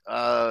got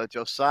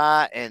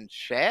Josiah and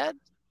Chad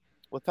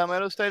with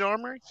Palmetto State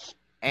Armory.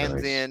 And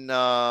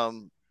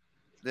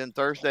then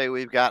Thursday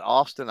we've got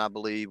Austin, I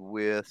believe,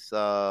 with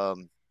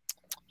Austin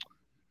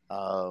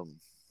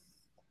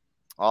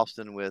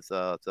with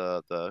who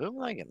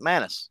am I thinking?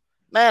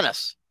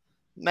 Manus.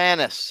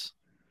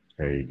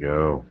 There you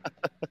go.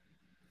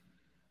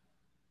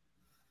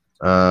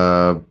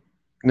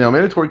 Now,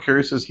 Mandatory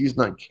Carry says he's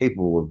not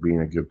capable of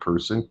being a good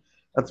person.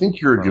 I think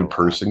you're a good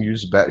person. You're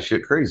just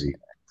batshit crazy.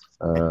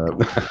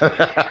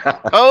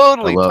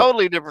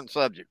 Totally different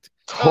subject.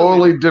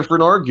 Totally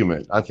different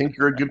argument. I think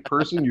you're a good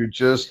person. You're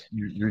just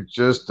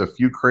a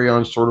few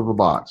crayons short of a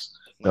box.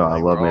 No, I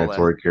love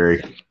Mandatory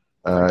Carry.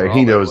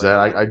 He knows that.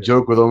 I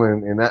joke with him,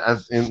 and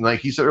like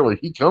he said earlier,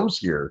 he comes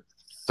here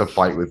to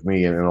fight with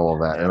me and all of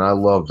that, and I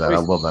love that. I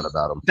love that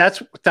about him.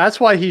 That's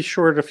why he's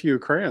short a few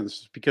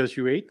crayons, because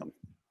you ate them.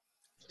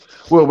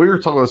 Well, we were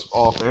talking this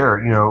off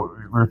air. You know,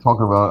 we were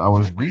talking about. I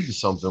was reading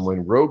something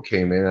when Rogue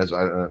came in. As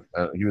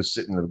he was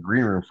sitting in the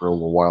green room for a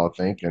little while, I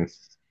think, and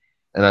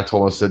I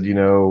told him, I said, you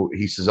know,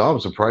 he says, oh, I'm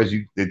surprised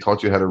they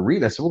taught you how to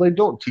read. I said, well, they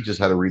don't teach us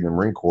how to read in the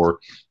Marine Corps.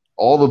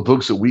 All the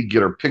books that we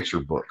get are picture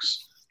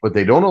books, but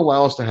they don't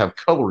allow us to have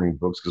coloring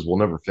books because we'll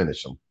never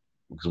finish them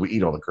because we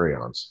eat all the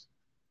crayons.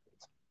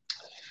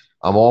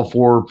 I'm all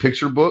for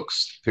picture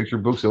books. Picture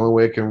books, the only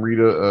way I can read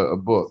a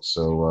book.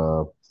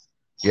 So,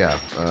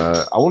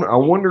 I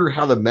wonder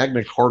how the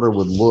Magna Carta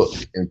would look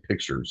in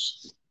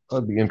pictures.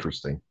 That'd be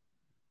interesting.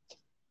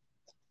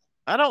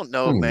 I don't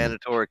know if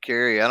mandatory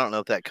carry. I don't know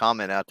if that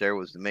comment out there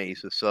was to me.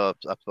 So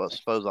I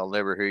suppose I'll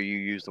never hear you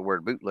use the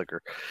word bootlicker.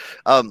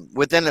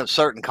 Within a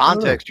certain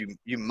context,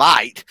 you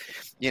might,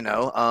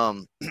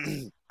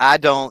 I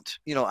don't,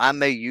 I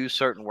may use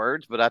certain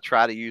words, but I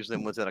try to use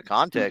them within a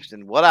context.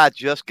 And what I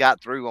just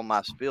got through on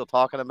my spiel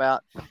talking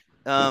about,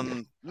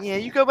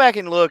 you go back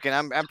and look, and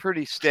I'm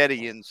pretty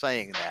steady in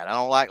saying that. I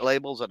don't like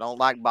labels. I don't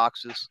like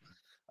boxes.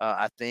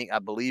 I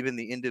believe in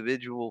the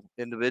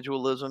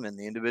individualism and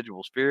the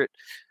individual spirit.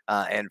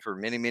 And for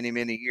many, many,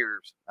 many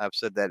years, I've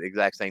said that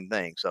exact same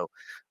thing. So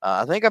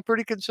I think I'm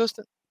pretty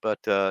consistent. But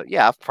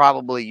I've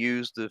probably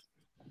used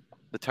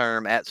the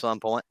term at some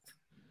point.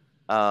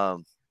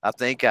 I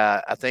think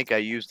I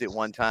used it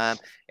one time,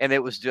 and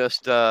it was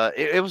just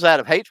it was out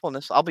of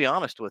hatefulness. I'll be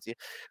honest with you,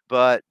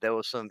 but there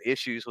was some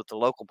issues with the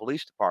local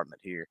police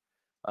department here.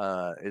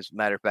 As a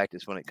matter of fact,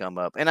 it's when it come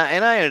up, and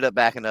I ended up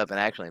backing up and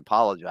actually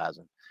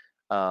apologizing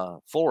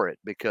for it,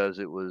 because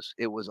it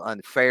was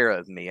unfair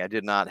of me. I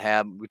did not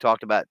have. We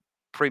talked about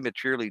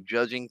prematurely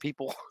judging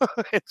people,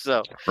 and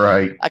so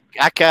right.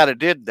 I kind of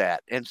did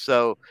that, and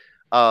so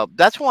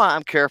that's why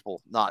I'm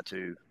careful not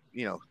to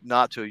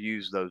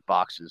use those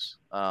boxes.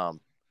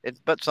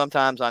 But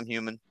sometimes I'm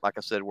human. Like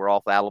I said, we're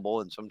all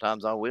fallible, and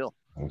sometimes I will.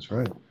 That's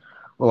right.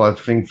 Well, I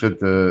think that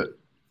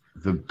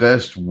the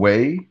best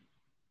way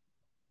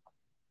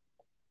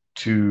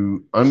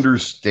to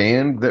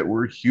understand that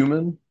we're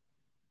human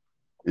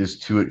is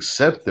to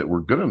accept that we're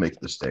going to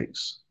make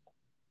mistakes.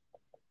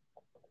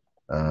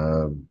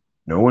 No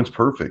one's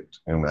perfect,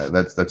 and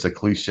that's a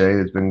cliche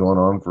that's been going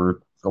on for a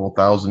couple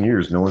thousand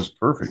years. No one's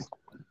perfect.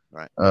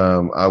 Right.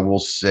 I will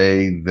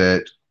say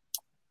that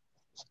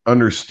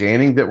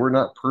understanding that we're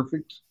not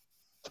perfect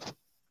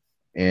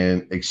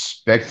and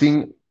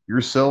expecting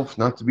yourself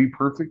not to be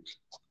perfect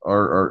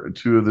are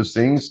two of those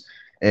things.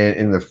 And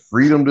in the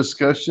freedom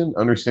discussion,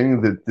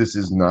 understanding that this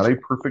is not a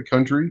perfect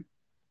country,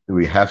 that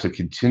we have to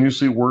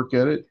continuously work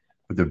at it.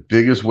 But the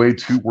biggest way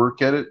to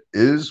work at it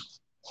is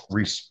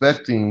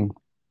respecting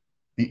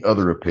the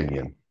other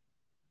opinion.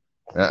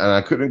 And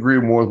I couldn't agree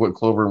more with what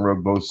Clover and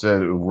Rogue both said,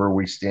 where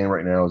we stand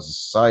right now as a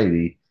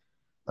society.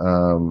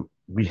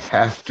 We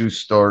have to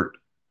start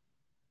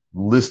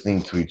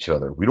listening to each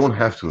other. We don't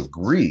have to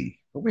agree,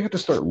 but we have to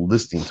start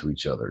listening to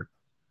each other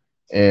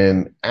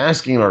and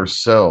asking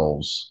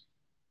ourselves,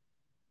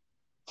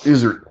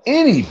 is there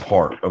any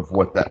part of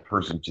what that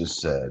person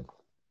just said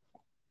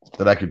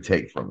that I could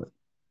take from it?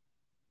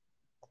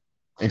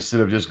 Instead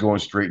of just going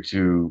straight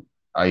to,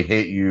 I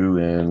hate you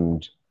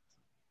and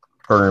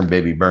burn,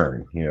 baby,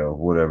 burn,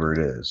 whatever it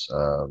is.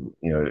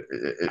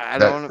 I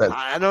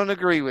don't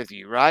agree with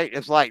you, right?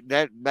 It's like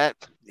that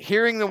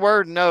hearing the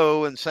word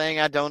no and saying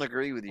I don't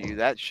agree with you,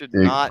 that should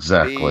not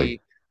be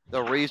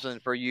the reason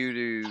for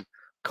you to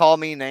call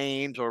me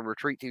names or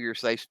retreat to your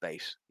safe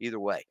space. Either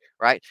way,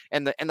 right?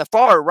 And the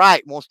far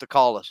right wants to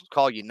call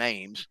you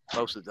names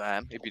most of the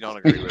time if you don't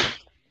agree with them.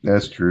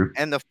 That's true.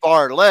 And the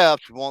far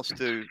left wants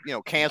to,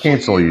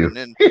 cancel you. And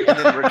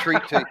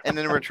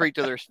then retreat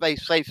to their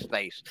safe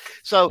space.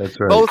 So that's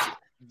right.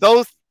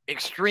 both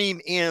extreme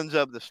ends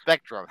of the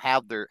spectrum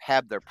have their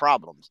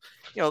problems.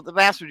 The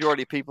vast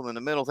majority of people in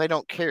the middle, they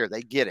don't care.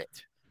 They get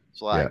it.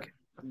 It's like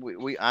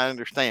I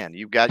understand.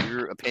 You've got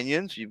your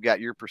opinions, you've got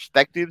your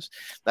perspectives.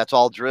 That's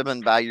all driven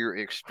by your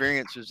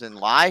experiences in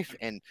life.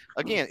 And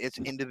again, it's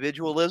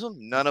individualism.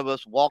 None of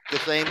us walk the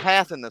same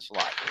path in this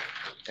life.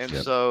 And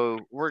so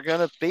we're going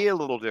to be a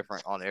little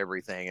different on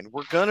everything, and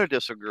we're going to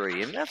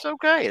disagree, and that's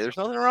okay. There's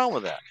nothing wrong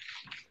with that.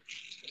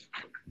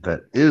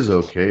 That is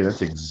okay.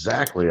 That's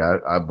exactly,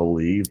 I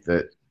believe,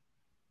 that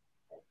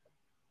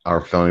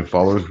our founding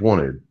fathers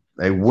wanted.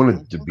 They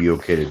wanted to be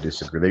okay to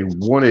disagree.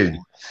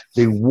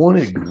 They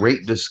wanted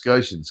great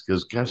discussions,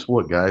 because guess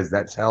what, guys?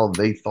 That's how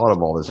they thought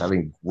of all this,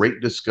 having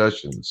great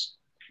discussions,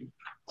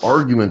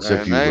 arguments,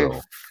 if you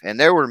will. And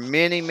there were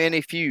many,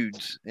 many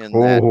feuds in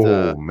that.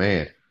 Oh,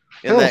 man.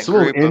 Some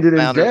of them ended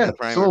in death.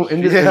 Some of them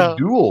ended in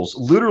duels,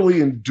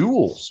 literally in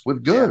duels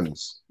with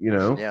guns,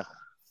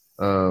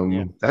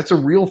 That's a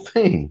real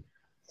thing.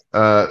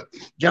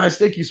 Guys,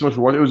 thank you so much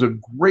for watching. It was a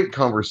great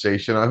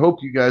conversation. I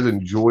hope you guys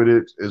enjoyed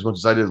it as much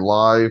as I did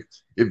live.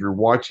 If you're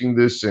watching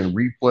this in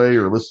replay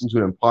or listening to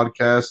it in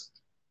podcast,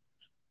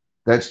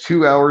 that's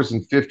 2 hours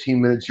and 15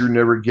 minutes you're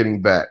never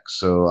getting back.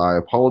 So I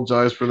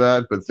apologize for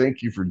that, but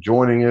thank you for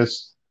joining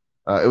us.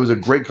 It was a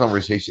great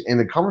conversation, and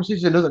the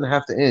conversation doesn't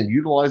have to end.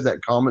 Utilize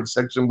that comment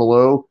section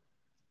below.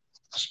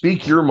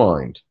 Speak your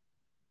mind.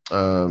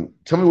 Tell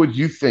me what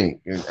you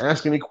think, and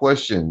ask any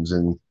questions,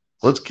 and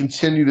let's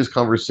continue this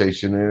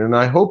conversation. And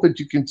I hope that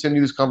you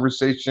continue this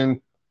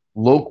conversation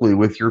locally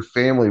with your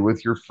family,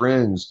 with your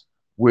friends,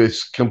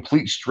 with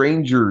complete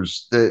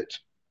strangers that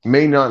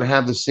may not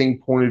have the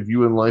same point of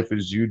view in life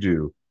as you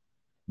do.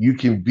 You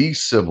can be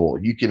civil.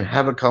 You can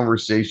have a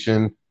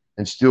conversation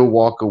and still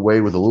walk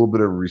away with a little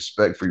bit of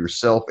respect for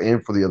yourself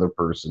and for the other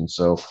person.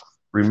 So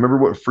remember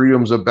what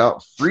freedom's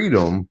about.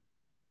 Freedom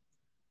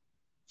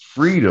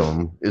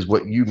is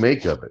what you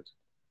make of it.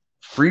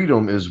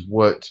 Freedom is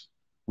what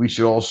we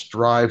should all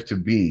strive to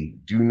be.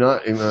 Do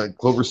not, and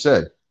Clover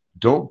said,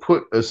 Don't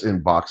put us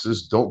in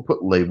boxes. Don't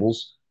put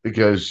labels,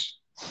 because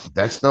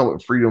that's not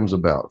what freedom's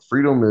about.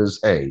 Freedom is,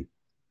 hey,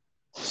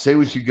 say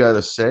what you got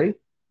to say.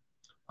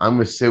 I'm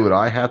going to say what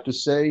I have to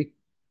say.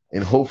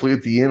 And hopefully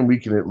at the end, we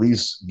can at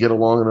least get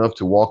along enough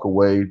to walk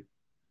away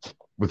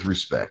with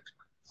respect.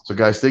 So,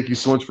 guys, thank you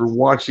so much for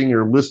watching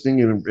or listening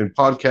in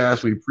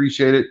podcast. We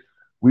appreciate it.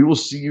 We will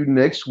see you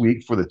next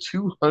week for the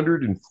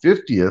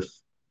 250th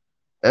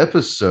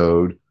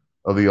episode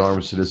of the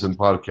Armed Citizen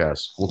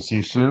Podcast. We'll see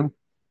you soon.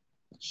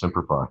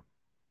 Semper Fi.